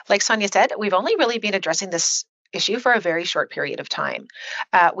like Sonia said, we've only really been addressing this issue for a very short period of time.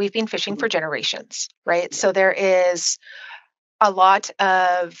 We've been fishing for generations, right? So there is a lot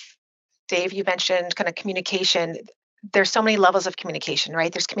of Dave, you mentioned kind of communication. There's so many levels of communication,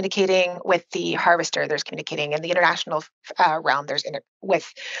 right? There's communicating with the harvester, there's communicating in the international realm, there's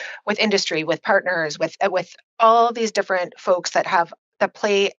with industry, with partners, with all these different folks that have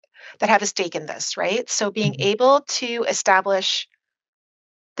a stake in this, right? So being able to establish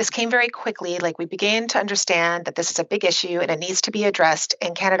this came very quickly. Like, we began to understand that this is a big issue and it needs to be addressed,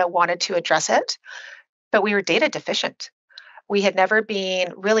 and Canada wanted to address it, but we were data deficient. We had never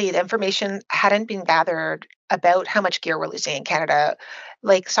been the information hadn't been gathered about how much gear we're losing in Canada.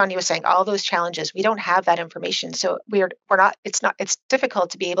 Like Sonia was saying, all those challenges, we don't have that information. So it's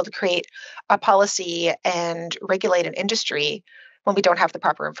difficult to be able to create a policy and regulate an industry when we don't have the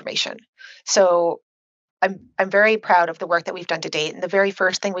proper information. So I'm very proud of the work that we've done to date. And the very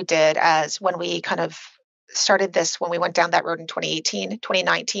first thing we did, as when we kind of started this, when we went down that road in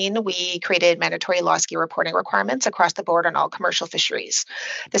 2019, we created mandatory loss gear reporting requirements across the board on all commercial fisheries.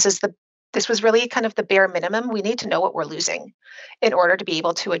 This was really kind of the bare minimum. We need to know what we're losing in order to be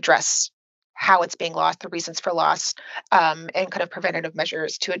able to address how it's being lost, the reasons for loss, and kind of preventative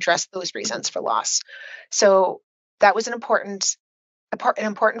measures to address those reasons for loss. So that was an important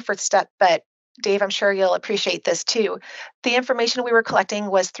first step. But Dave, I'm sure you'll appreciate this too. The information we were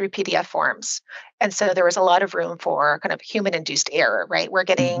collecting was through PDF forms. And so there was a lot of room for kind of human-induced error, right? We're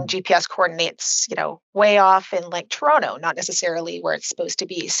getting GPS coordinates, way off in like Toronto, not necessarily where it's supposed to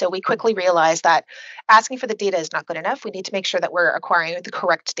be. So we quickly realized that asking for the data is not good enough. We need to make sure that we're acquiring the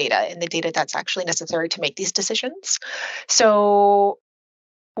correct data and the data that's actually necessary to make these decisions. So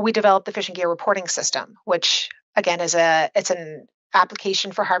we developed the fishing gear reporting system, which again it's an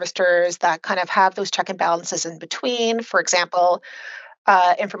application for harvesters that kind of have those check and balances in between. For example,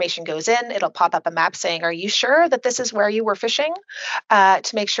 information goes in, it'll pop up a map saying, are you sure that this is where you were fishing?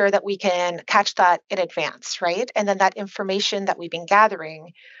 To make sure that we can catch that in advance, right? And then that information that we've been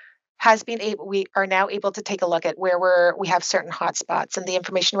gathering we are now able to take a look at where we have certain hotspots and the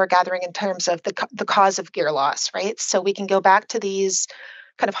information we're gathering in terms of the cause of gear loss, right? So we can go back to these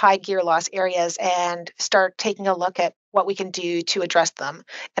kind of high gear loss areas and start taking a look at what we can do to address them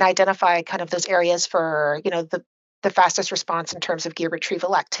and identify kind of those areas for, the fastest response in terms of gear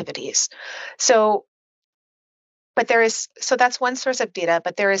retrieval activities. So that's one source of data,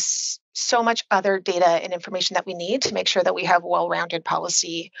 but there is so much other data and information that we need to make sure that we have well-rounded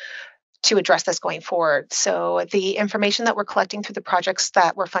policy to address this going forward. So the information that we're collecting through the projects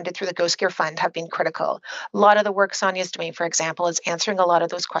that were funded through the Ghost Gear Fund have been critical. A lot of the work Sonia is doing, for example, is answering a lot of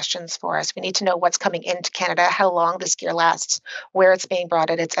those questions for us. We need to know what's coming into Canada, how long this gear lasts, where it's being brought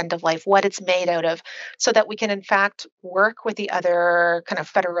at its end of life, what it's made out of, so that we can in fact work with the other kind of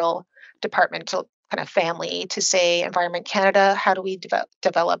federal departmental kind of family to say, Environment Canada, how do we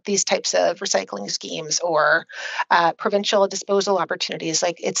develop these types of recycling schemes or provincial disposal opportunities?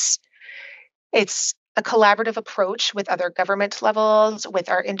 Like it's a collaborative approach with other government levels, with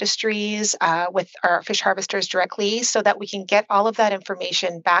our industries, with our fish harvesters directly, so that we can get all of that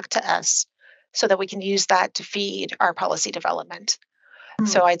information back to us so that we can use that to feed our policy development.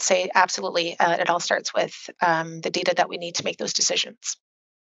 So I'd say absolutely, it all starts with the data that we need to make those decisions.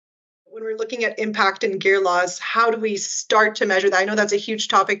 When we're looking at impact and gear loss, how do we start to measure that? I know that's a huge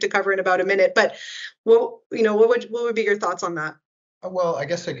topic to cover in about a minute, but what would be your thoughts on that? Well, I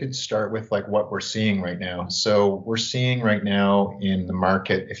guess I could start with like what we're seeing right now. So we're seeing right now in the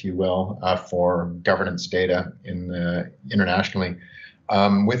market, if you will, for governance data internationally,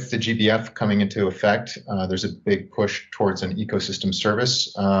 with the GBF coming into effect, there's a big push towards an ecosystem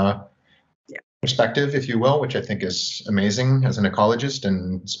service perspective, if you will, which I think is amazing as an ecologist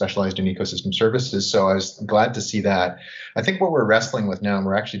and specialized in ecosystem services. So I was glad to see that. I think what we're wrestling with now, and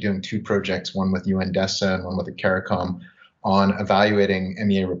we're actually doing two projects, one with UNDESA and one with the CARICOM, on evaluating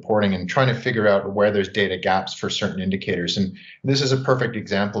MEA reporting and trying to figure out where there's data gaps for certain indicators. And this is a perfect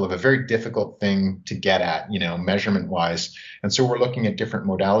example of a very difficult thing to get at, measurement wise. And so we're looking at different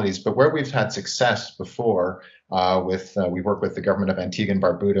modalities, but where we've had success before we work with the government of Antigua and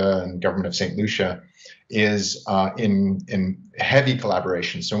Barbuda and government of St. Lucia is in heavy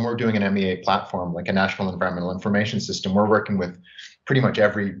collaboration. So when we're doing an MEA platform, like a national environmental information system, we're working with pretty much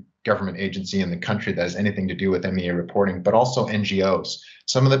every government agency in the country that has anything to do with MEA reporting, but also NGOs.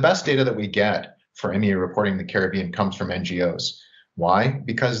 Some of the best data that we get for MEA reporting in the Caribbean comes from NGOs. Why?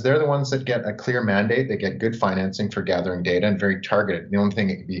 Because they're the ones that get a clear mandate, they get good financing for gathering data and very targeted. The only thing,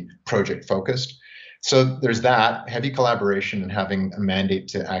 it can be project focused. So there's that heavy collaboration and having a mandate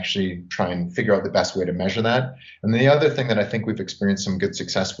to actually try and figure out the best way to measure that. And the other thing that I think we've experienced some good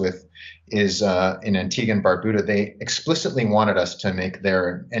success with is in Antigua and Barbuda, they explicitly wanted us to make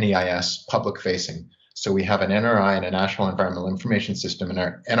their NEIS public facing. So we have an NRI and a National Environmental Information System, and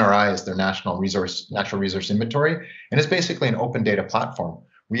our NRI is their natural resource inventory, and it's basically an open data platform.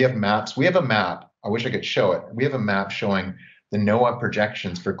 We have maps. We have a map. I wish I could show it. We have a map showing the NOAA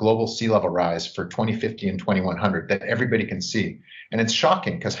projections for global sea level rise for 2050 and 2100 that everybody can see. And it's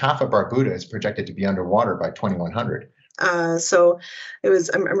shocking because half of Barbuda is projected to be underwater by 2100. So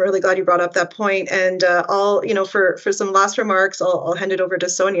I'm really glad you brought up that point. And for some last remarks, I'll hand it over to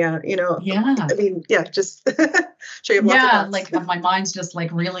Sonia. Yeah. I mean, yeah, just sure you have lots of thoughts. Like my mind's just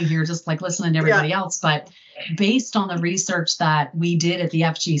like reeling here, just like listening to everybody else. But based on the research that we did at the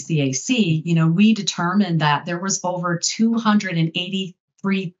FGCAC, we determined that there was over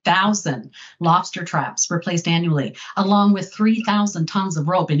 283,000 lobster traps replaced annually, along with 3,000 tons of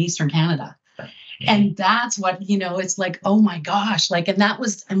rope in Eastern Canada. And that's what, it's like, oh my gosh,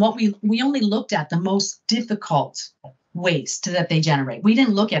 and what we only looked at the most difficult waste that they generate. We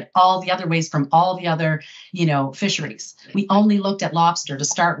didn't look at all the other waste from all the other, fisheries. We only looked at lobster to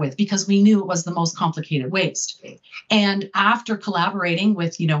start with because we knew it was the most complicated waste. And after collaborating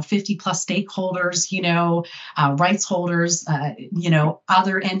with, 50 plus stakeholders, rights holders,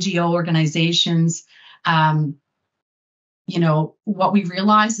 other NGO organizations, what we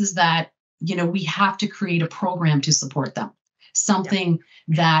realized is that we have to create a program to support them. Something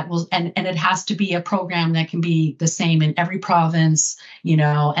that will, and it has to be a program that can be the same in every province,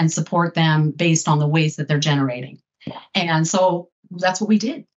 and support them based on the waste that they're generating. And so that's what we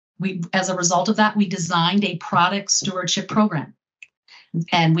did. As a result of that, we designed a product stewardship program.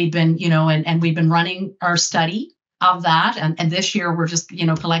 And we've been, and we've been running our study of that. And this year we're just,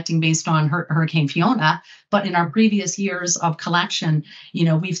 collecting based on Hurricane Fiona. But in our previous years of collection,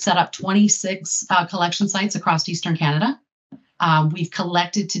 we've set up 26 collection sites across Eastern Canada. We've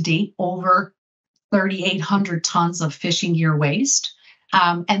collected to date over 3,800 tons of fishing gear waste.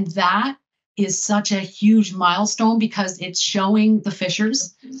 And that is such a huge milestone because it's showing the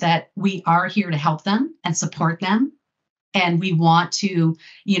fishers that we are here to help them and support them. And we want to,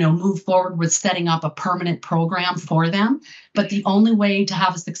 move forward with setting up a permanent program for them. But the only way to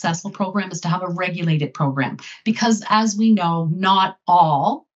have a successful program is to have a regulated program. Because as we know, not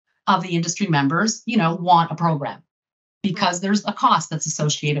all of the industry members, want a program. Because there's a cost that's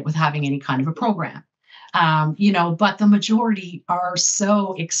associated with having any kind of a program. But the majority are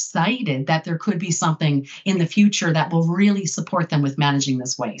so excited that there could be something in the future that will really support them with managing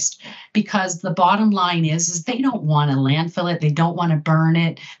this waste. Because the bottom line is they don't want to landfill it. They don't want to burn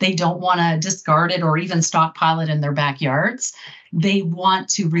it. They don't want to discard it or even stockpile it in their backyards. They want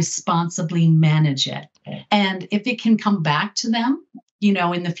to responsibly manage it. And if it can come back to them,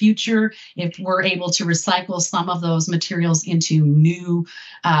 in the future, if we're able to recycle some of those materials into new,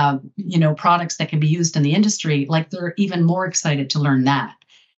 products that can be used in the industry, they're even more excited to learn that.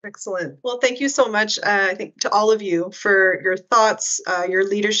 Excellent. Well, thank you so much, I think, to all of you for your thoughts, your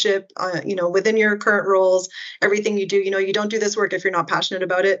leadership, within your current roles, everything you do. You don't do this work if you're not passionate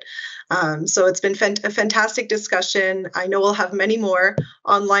about it. So it's been a fantastic discussion. I know we'll have many more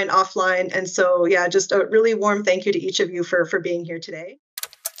online, offline. And so, just a really warm thank you to each of you for being here today.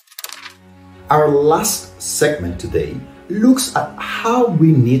 Our last segment today looks at how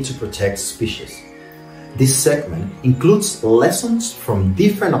we need to protect species. This segment includes lessons from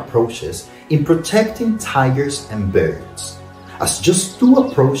different approaches in protecting tigers and birds, as just two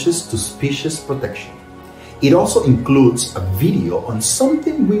approaches to species protection. It also includes a video on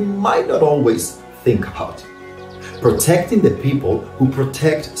something we might not always think about: protecting the people who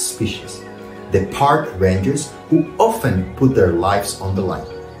protect species, the park rangers who often put their lives on the line.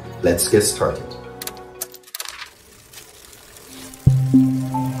 Let's get started.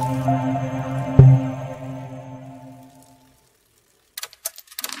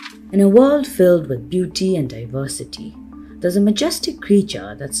 In a world filled with beauty and diversity, there's a majestic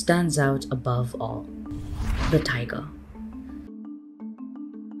creature that stands out above all: the tiger.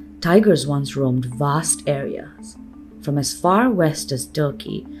 Tigers once roamed vast areas, from as far west as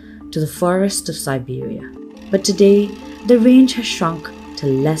Turkey to the forests of Siberia. But today, the range has shrunk to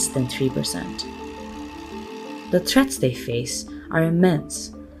less than 3%. The threats they face are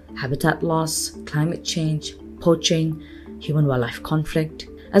immense: habitat loss, climate change, poaching, human-wildlife conflict.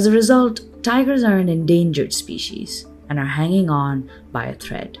 As a result, tigers are an endangered species and are hanging on by a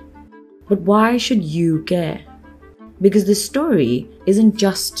thread. But why should you care? Because this story isn't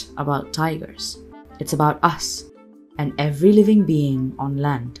just about tigers. It's about us and every living being on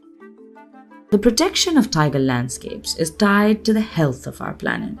land. The protection of tiger landscapes is tied to the health of our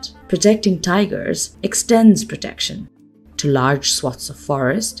planet. Protecting tigers extends protection to large swaths of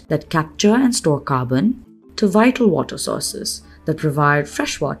forest that capture and store carbon, to vital water sources that provide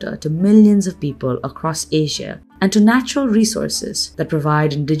fresh water to millions of people across Asia, and to natural resources that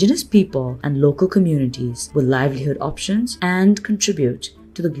provide indigenous people and local communities with livelihood options and contribute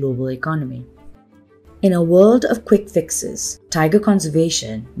to the global economy. In a world of quick fixes, tiger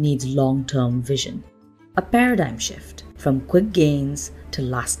conservation needs long-term vision, a paradigm shift from quick gains to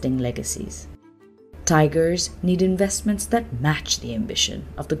lasting legacies. Tigers need investments that match the ambition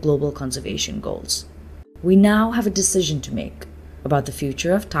of the global conservation goals. We now have a decision to make about the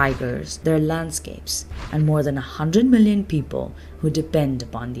future of tigers, their landscapes, and more than 100 million people who depend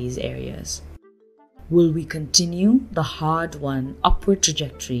upon these areas. Will we continue the hard-won upward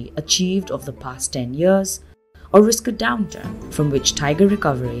trajectory achieved over the past 10 years, or risk a downturn from which tiger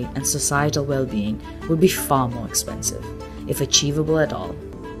recovery and societal well-being would be far more expensive, if achievable at all?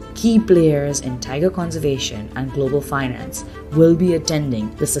 Key players in tiger conservation and global finance will be attending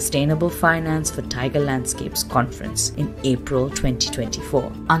the Sustainable Finance for Tiger Landscapes Conference in April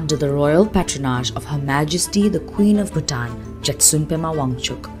 2024 under the royal patronage of Her Majesty the Queen of Bhutan, Jetsunpema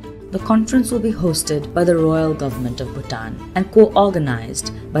Wangchuk. The conference will be hosted by the Royal Government of Bhutan and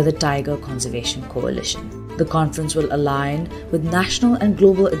co-organized by the Tiger Conservation Coalition. The conference will align with national and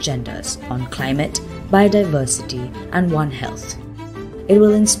global agendas on climate, biodiversity, and One Health. It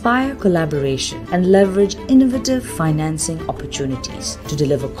will inspire collaboration and leverage innovative financing opportunities to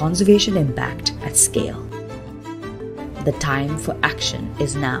deliver conservation impact at scale. The time for action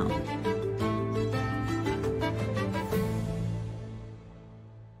is now.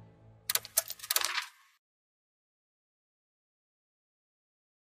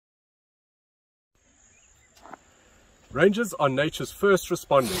 Rangers are nature's first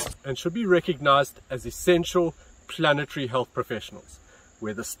responders and should be recognized as essential planetary health professionals.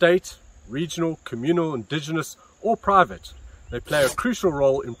 Whether state, regional, communal, indigenous, or private, they play a crucial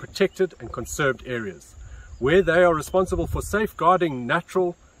role in protected and conserved areas, where they are responsible for safeguarding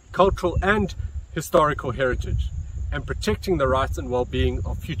natural, cultural, and historical heritage, and protecting the rights and well-being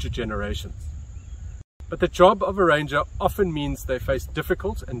of future generations. But the job of a ranger often means they face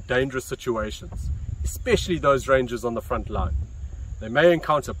difficult and dangerous situations, especially those rangers on the front line. They may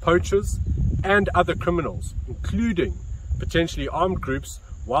encounter poachers and other criminals, including potentially armed groups,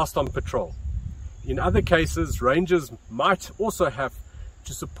 whilst on patrol. In other cases, rangers might also have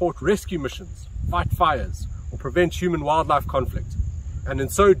to support rescue missions, fight fires, or prevent human-wildlife conflict, and in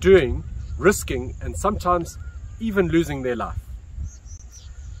so doing, risking and sometimes even losing their life.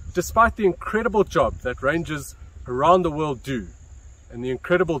 Despite the incredible job that rangers around the world do, and the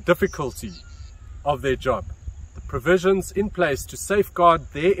incredible difficulty of their job, the provisions in place to safeguard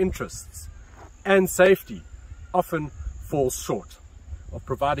their interests and safety often falls short of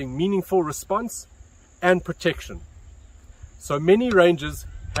providing meaningful response and protection. So many rangers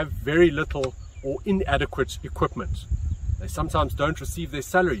have very little or inadequate equipment. They sometimes don't receive their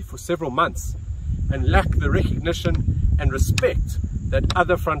salary for several months and lack the recognition and respect that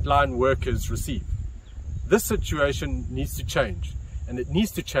other frontline workers receive. This situation needs to change, and it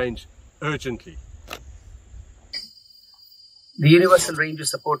needs to change urgently. The Universal Ranger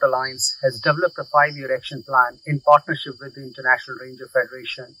Support Alliance has developed a 5-year action plan in partnership with the International Ranger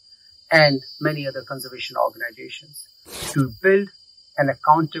Federation and many other conservation organizations to build an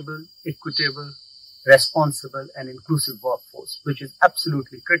accountable, equitable, responsible, and inclusive workforce, which is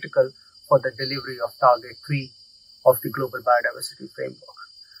absolutely critical for the delivery of Target 3 of the Global Biodiversity Framework.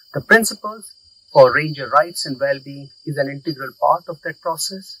 The principles for ranger rights and well-being is an integral part of that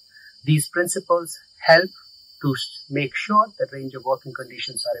process. These principles help to make sure that ranger working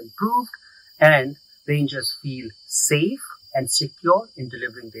conditions are improved and rangers feel safe and secure in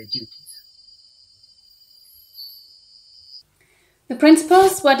delivering their duties. The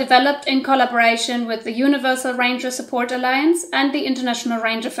principles were developed in collaboration with the Universal Ranger Support Alliance and the International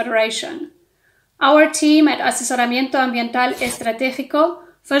Ranger Federation. Our team at Asesoramiento Ambiental Estratégico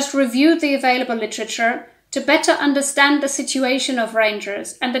first reviewed the available literature to better understand the situation of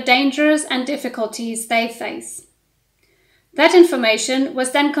rangers and the dangers and difficulties they face. That information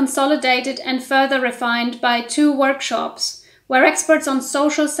was then consolidated and further refined by 2 workshops, where experts on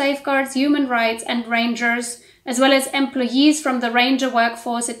social safeguards, human rights, and rangers, as well as employees from the ranger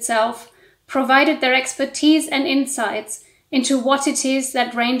workforce itself, provided their expertise and insights into what it is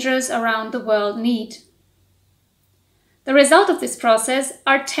that rangers around the world need. The result of this process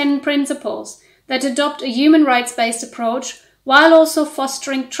are 10 principles that adopt a human rights-based approach while also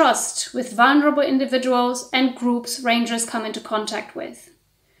fostering trust with vulnerable individuals and groups rangers come into contact with.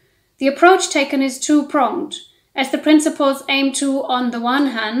 The approach taken is two-pronged, as the principles aim to, on the one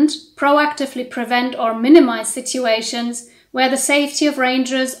hand, proactively prevent or minimize situations where the safety of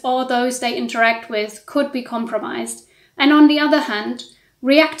rangers or those they interact with could be compromised, and on the other hand,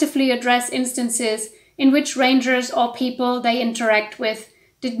 reactively address instances in which rangers or people they interact with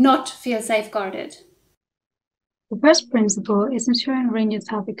did not feel safeguarded. The first principle is ensuring rangers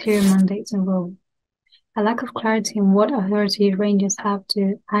have a clear mandate and role. A lack of clarity on what authority rangers have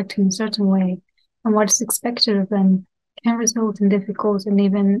to act in a certain way and what is expected of them can result in difficult and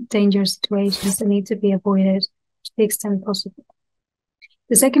even dangerous situations that need to be avoided to the extent possible.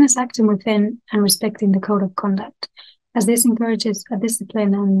 The second is acting within and respecting the code of conduct, as this encourages a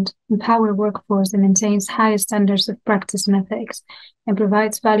disciplined and empowered workforce that maintains high standards of practice and ethics and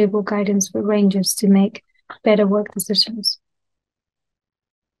provides valuable guidance for rangers to make better work decisions.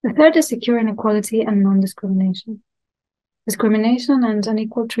 The third is securing equality and non-discrimination. Discrimination and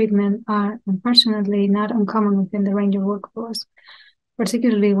unequal treatment are unfortunately not uncommon within the ranger workforce,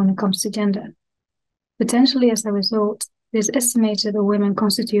 particularly when it comes to gender. Potentially as a result, it is estimated that women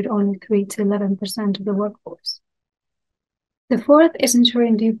constitute only 3 to 11% of the workforce. The fourth is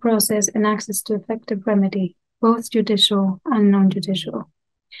ensuring due process and access to effective remedy, both judicial and non-judicial.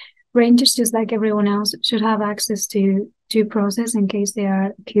 Rangers, just like everyone else, should have access to due process in case they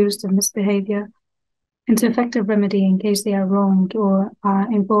are accused of misbehavior, and to effective remedy in case they are wronged or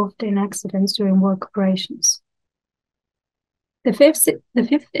are involved in accidents during work operations. The fifth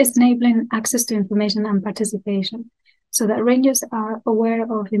is enabling access to information and participation, so that rangers are aware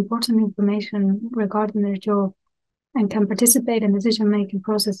of important information regarding their job and can participate in decision-making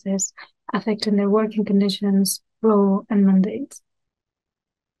processes affecting their working conditions, role, and mandates.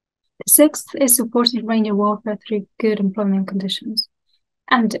 The sixth is supporting ranger welfare through good employment conditions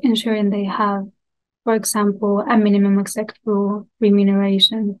and ensuring they have, for example, a minimum acceptable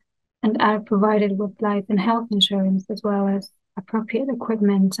remuneration and are provided with life and health insurance, as well as appropriate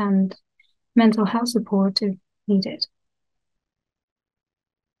equipment and mental health support if needed.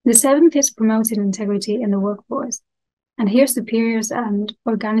 The seventh is promoting integrity in the workforce, and here superiors and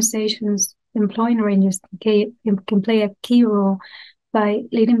organizations employing rangers can play a key role by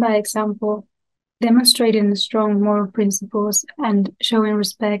leading by example, demonstrating strong moral principles, and showing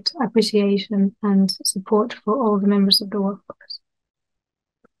respect, appreciation, and support for all the members of the workforce.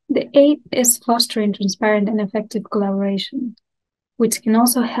 The eighth is fostering transparent and effective collaboration, which can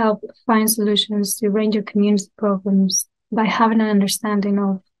also help find solutions to ranger community problems by having an understanding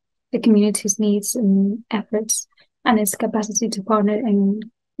of the community's needs and efforts and its capacity to partner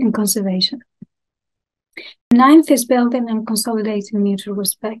in conservation. Ninth is building and consolidating mutual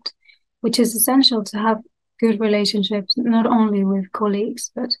respect, which is essential to have good relationships, not only with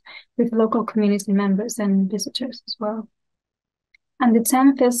colleagues, but with local community members and visitors as well. And the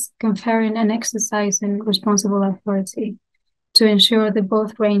 10th is conferring and exercising responsible authority to ensure that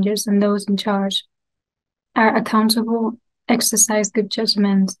both rangers and those in charge are accountable, exercise good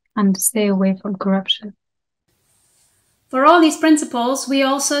judgment, and stay away from corruption. For all these principles, we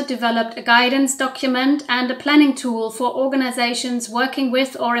also developed a guidance document and a planning tool for organizations working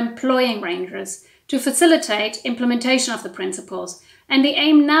with or employing rangers to facilitate implementation of the principles. And the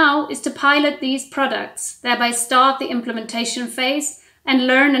aim now is to pilot these products, thereby start the implementation phase and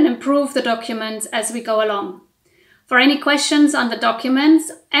learn and improve the documents as we go along. For any questions on the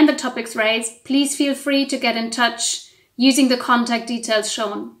documents and the topics raised, please feel free to get in touch using the contact details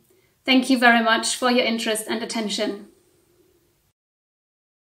shown. Thank you very much for your interest and attention.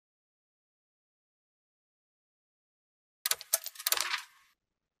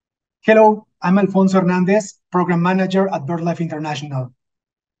 Hello, I'm Alfonso Hernandez, Program Manager at BirdLife International.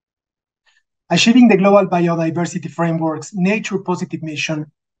 Achieving the Global Biodiversity Framework's nature-positive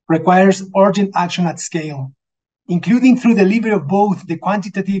mission requires urgent action at scale, including through delivery of both the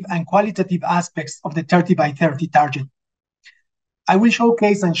quantitative and qualitative aspects of the 30 by 30 target. I will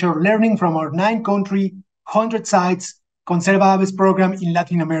showcase and share learning from our 9-country, 100 sites Conserva Aves program in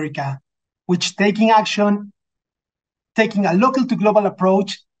Latin America, which taking a local to global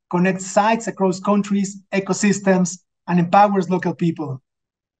approach connects sites across countries, ecosystems, and empowers local people.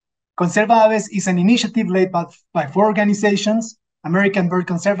 Conserva Aves is an initiative led by 4 organizations: American Bird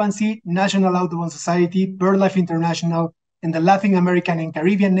Conservancy, National Audubon Society, BirdLife International, and the Latin American and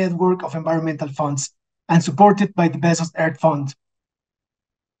Caribbean Network of Environmental Funds, and supported by the Bezos Earth Fund.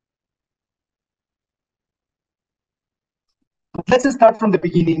 But let's start from the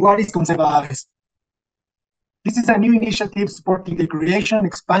beginning. What is Conserva Aves? This is a new initiative supporting the creation,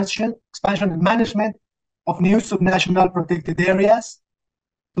 expansion, and management of new subnational protected areas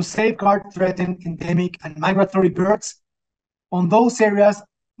to safeguard threatened, endemic, and migratory birds on those areas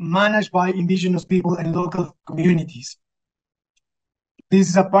managed by indigenous people and local communities. This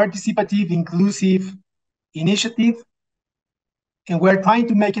is a participative, inclusive initiative And we're trying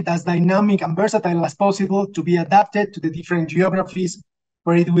to make it as dynamic and versatile as possible to be adapted to the different geographies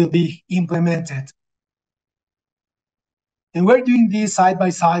where it will be implemented. And we're doing this side by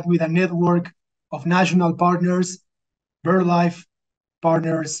side with a network of national partners, BirdLife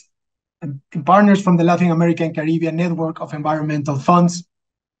partners, and partners from the Latin American Caribbean network of environmental funds.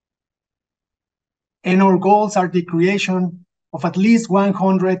 And our goals are the creation of at least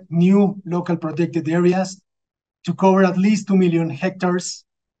 100 new local protected areas to cover at least 2 million hectares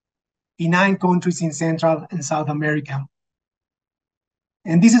in 9 countries in Central and South America.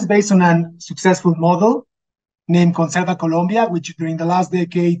 And this is based on a successful model named Conserva Colombia, which during the last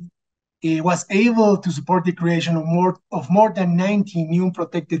decade was able to support the creation of more than 90 new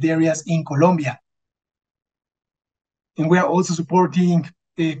protected areas in Colombia. And we are also supporting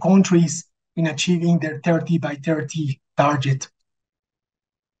countries in achieving their 30 by 30 target.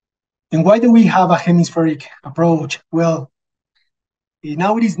 And why do we have a hemispheric approach? Well,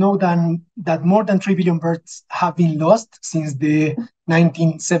 now it is known that more than 3 billion birds have been lost since the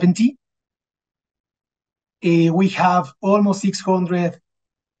 1970s. We have almost 600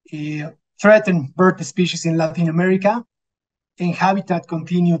 threatened bird species in Latin America, and habitat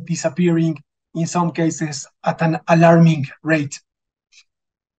continued disappearing in some cases at an alarming rate.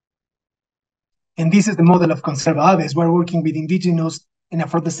 And this is the model of Conserva Aves. We're working with indigenous and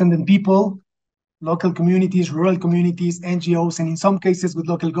Afro-descendant people, local communities, rural communities, NGOs, and in some cases with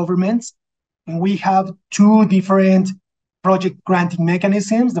local governments. And we have 2 different project granting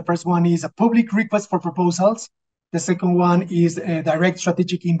mechanisms. The first one is a public request for proposals. The second one is direct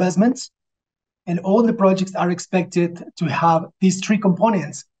strategic investments. And all the projects are expected to have these 3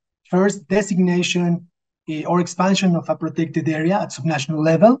 components. First, designation or expansion of a protected area at subnational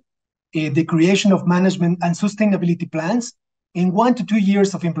level, the creation of management and sustainability plans, and 1 to 2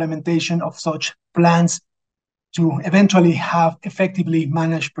 years of implementation of such plans to eventually have effectively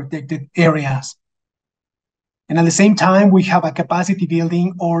managed protected areas. And at the same time, we have a capacity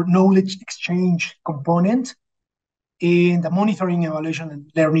building or knowledge exchange component in the monitoring, evaluation,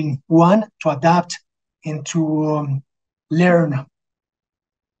 and learning one to adapt and to learn.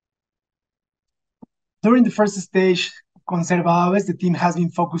 During the first stage, Conserva Aves, the team has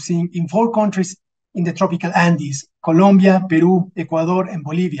been focusing in 4 countries in the tropical Andes: Colombia, Peru, Ecuador, and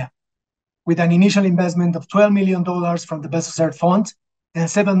Bolivia, with an initial investment of $12 million from the Best of Earth Fund and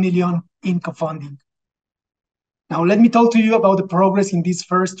 $7 million in co-funding. Now, let me talk to you about the progress in these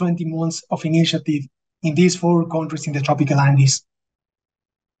first 20 months of initiative in these 4 countries in the tropical Andes.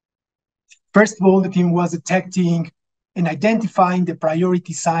 First of all, the team was detecting and identifying the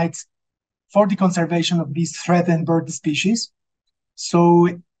priority sites for the conservation of these threatened bird species. So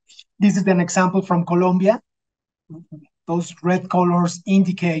this is an example from Colombia. Those red colors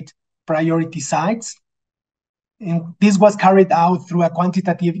indicate priority sites. And this was carried out through a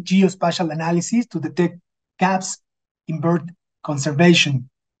quantitative geospatial analysis to detect gaps in bird conservation.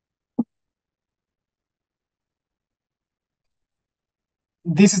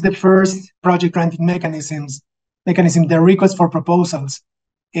 This is the first project granting mechanism, the request for proposals.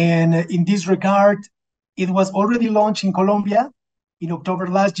 And in this regard, it was already launched in Colombia in October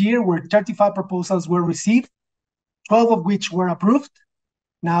last year, where 35 proposals were received, 12 of which were approved.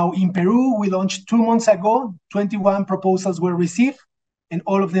 Now in Peru, we launched 2 months ago, 21 proposals were received, and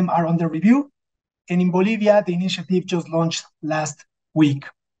all of them are under review. And in Bolivia, the initiative just launched last week.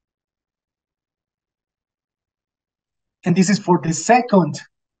 And this is for the second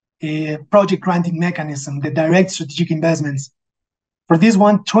project granting mechanism, the direct strategic investments. For this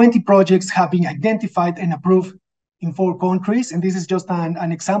one, 20 projects have been identified and approved in 4 countries. And this is just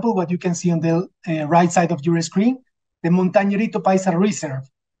an example, what you can see on the right side of your screen, the Montañerito Paisa Reserve,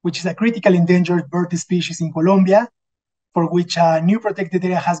 which is a critical endangered bird species in Colombia, for which a new protected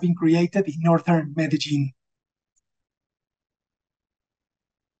area has been created in northern Medellin.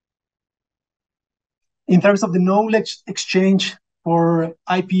 In terms of the knowledge exchange for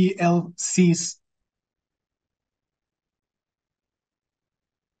IPLCs,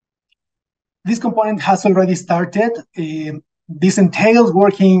 this component has already started. This entails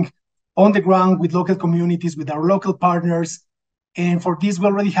working on the ground with local communities, with our local partners. And for this, we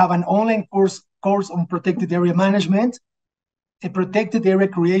already have an online course on protected area management, a protected area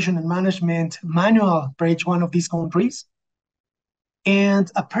creation and management manual for each one of these countries, and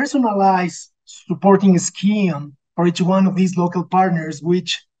a personalized supporting scheme for each one of these local partners,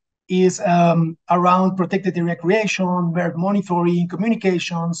 which is around protected area creation, bird monitoring,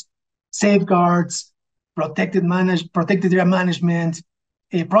 communications, safeguards, protected area management,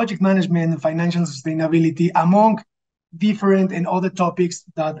 project management, and financial sustainability, among different and other topics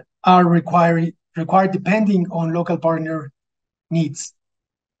that are required depending on local partner needs.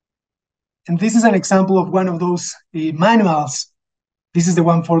 And this is an example of one of those manuals. This is the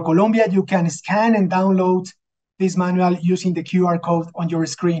one for Colombia. You can scan and download this manual using the QR code on your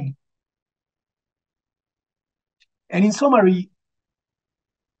screen. And in summary,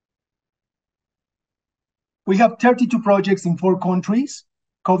 we have 32 projects in 4 countries,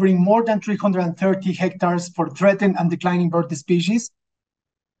 covering more than 330 hectares for threatened and declining bird species,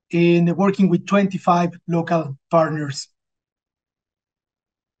 and working with 25 local partners.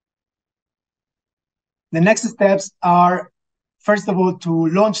 The next steps are, first of all, to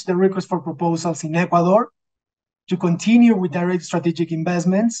launch the request for proposals in Ecuador, to continue with direct strategic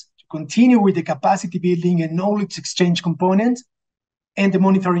investments, to continue with the capacity building and knowledge exchange component, and the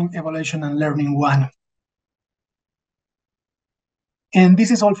monitoring, evaluation, and learning one. And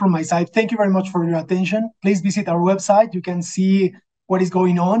this is all from my side. Thank you very much for your attention. Please visit our website. You can see what is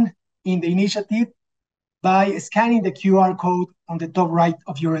going on in the initiative by scanning the QR code on the top right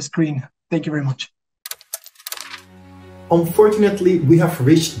of your screen. Thank you very much. Unfortunately, we have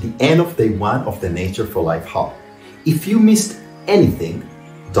reached the end of day 1 of the Nature for Life Hub. If you missed anything,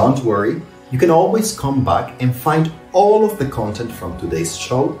 don't worry. You can always come back and find all of the content from today's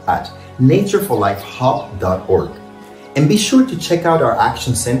show at natureforlifehub.org. And be sure to check out our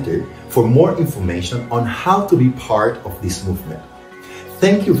Action Center for more information on how to be part of this movement.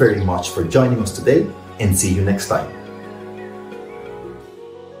 Thank you very much for joining us today, and see you next time.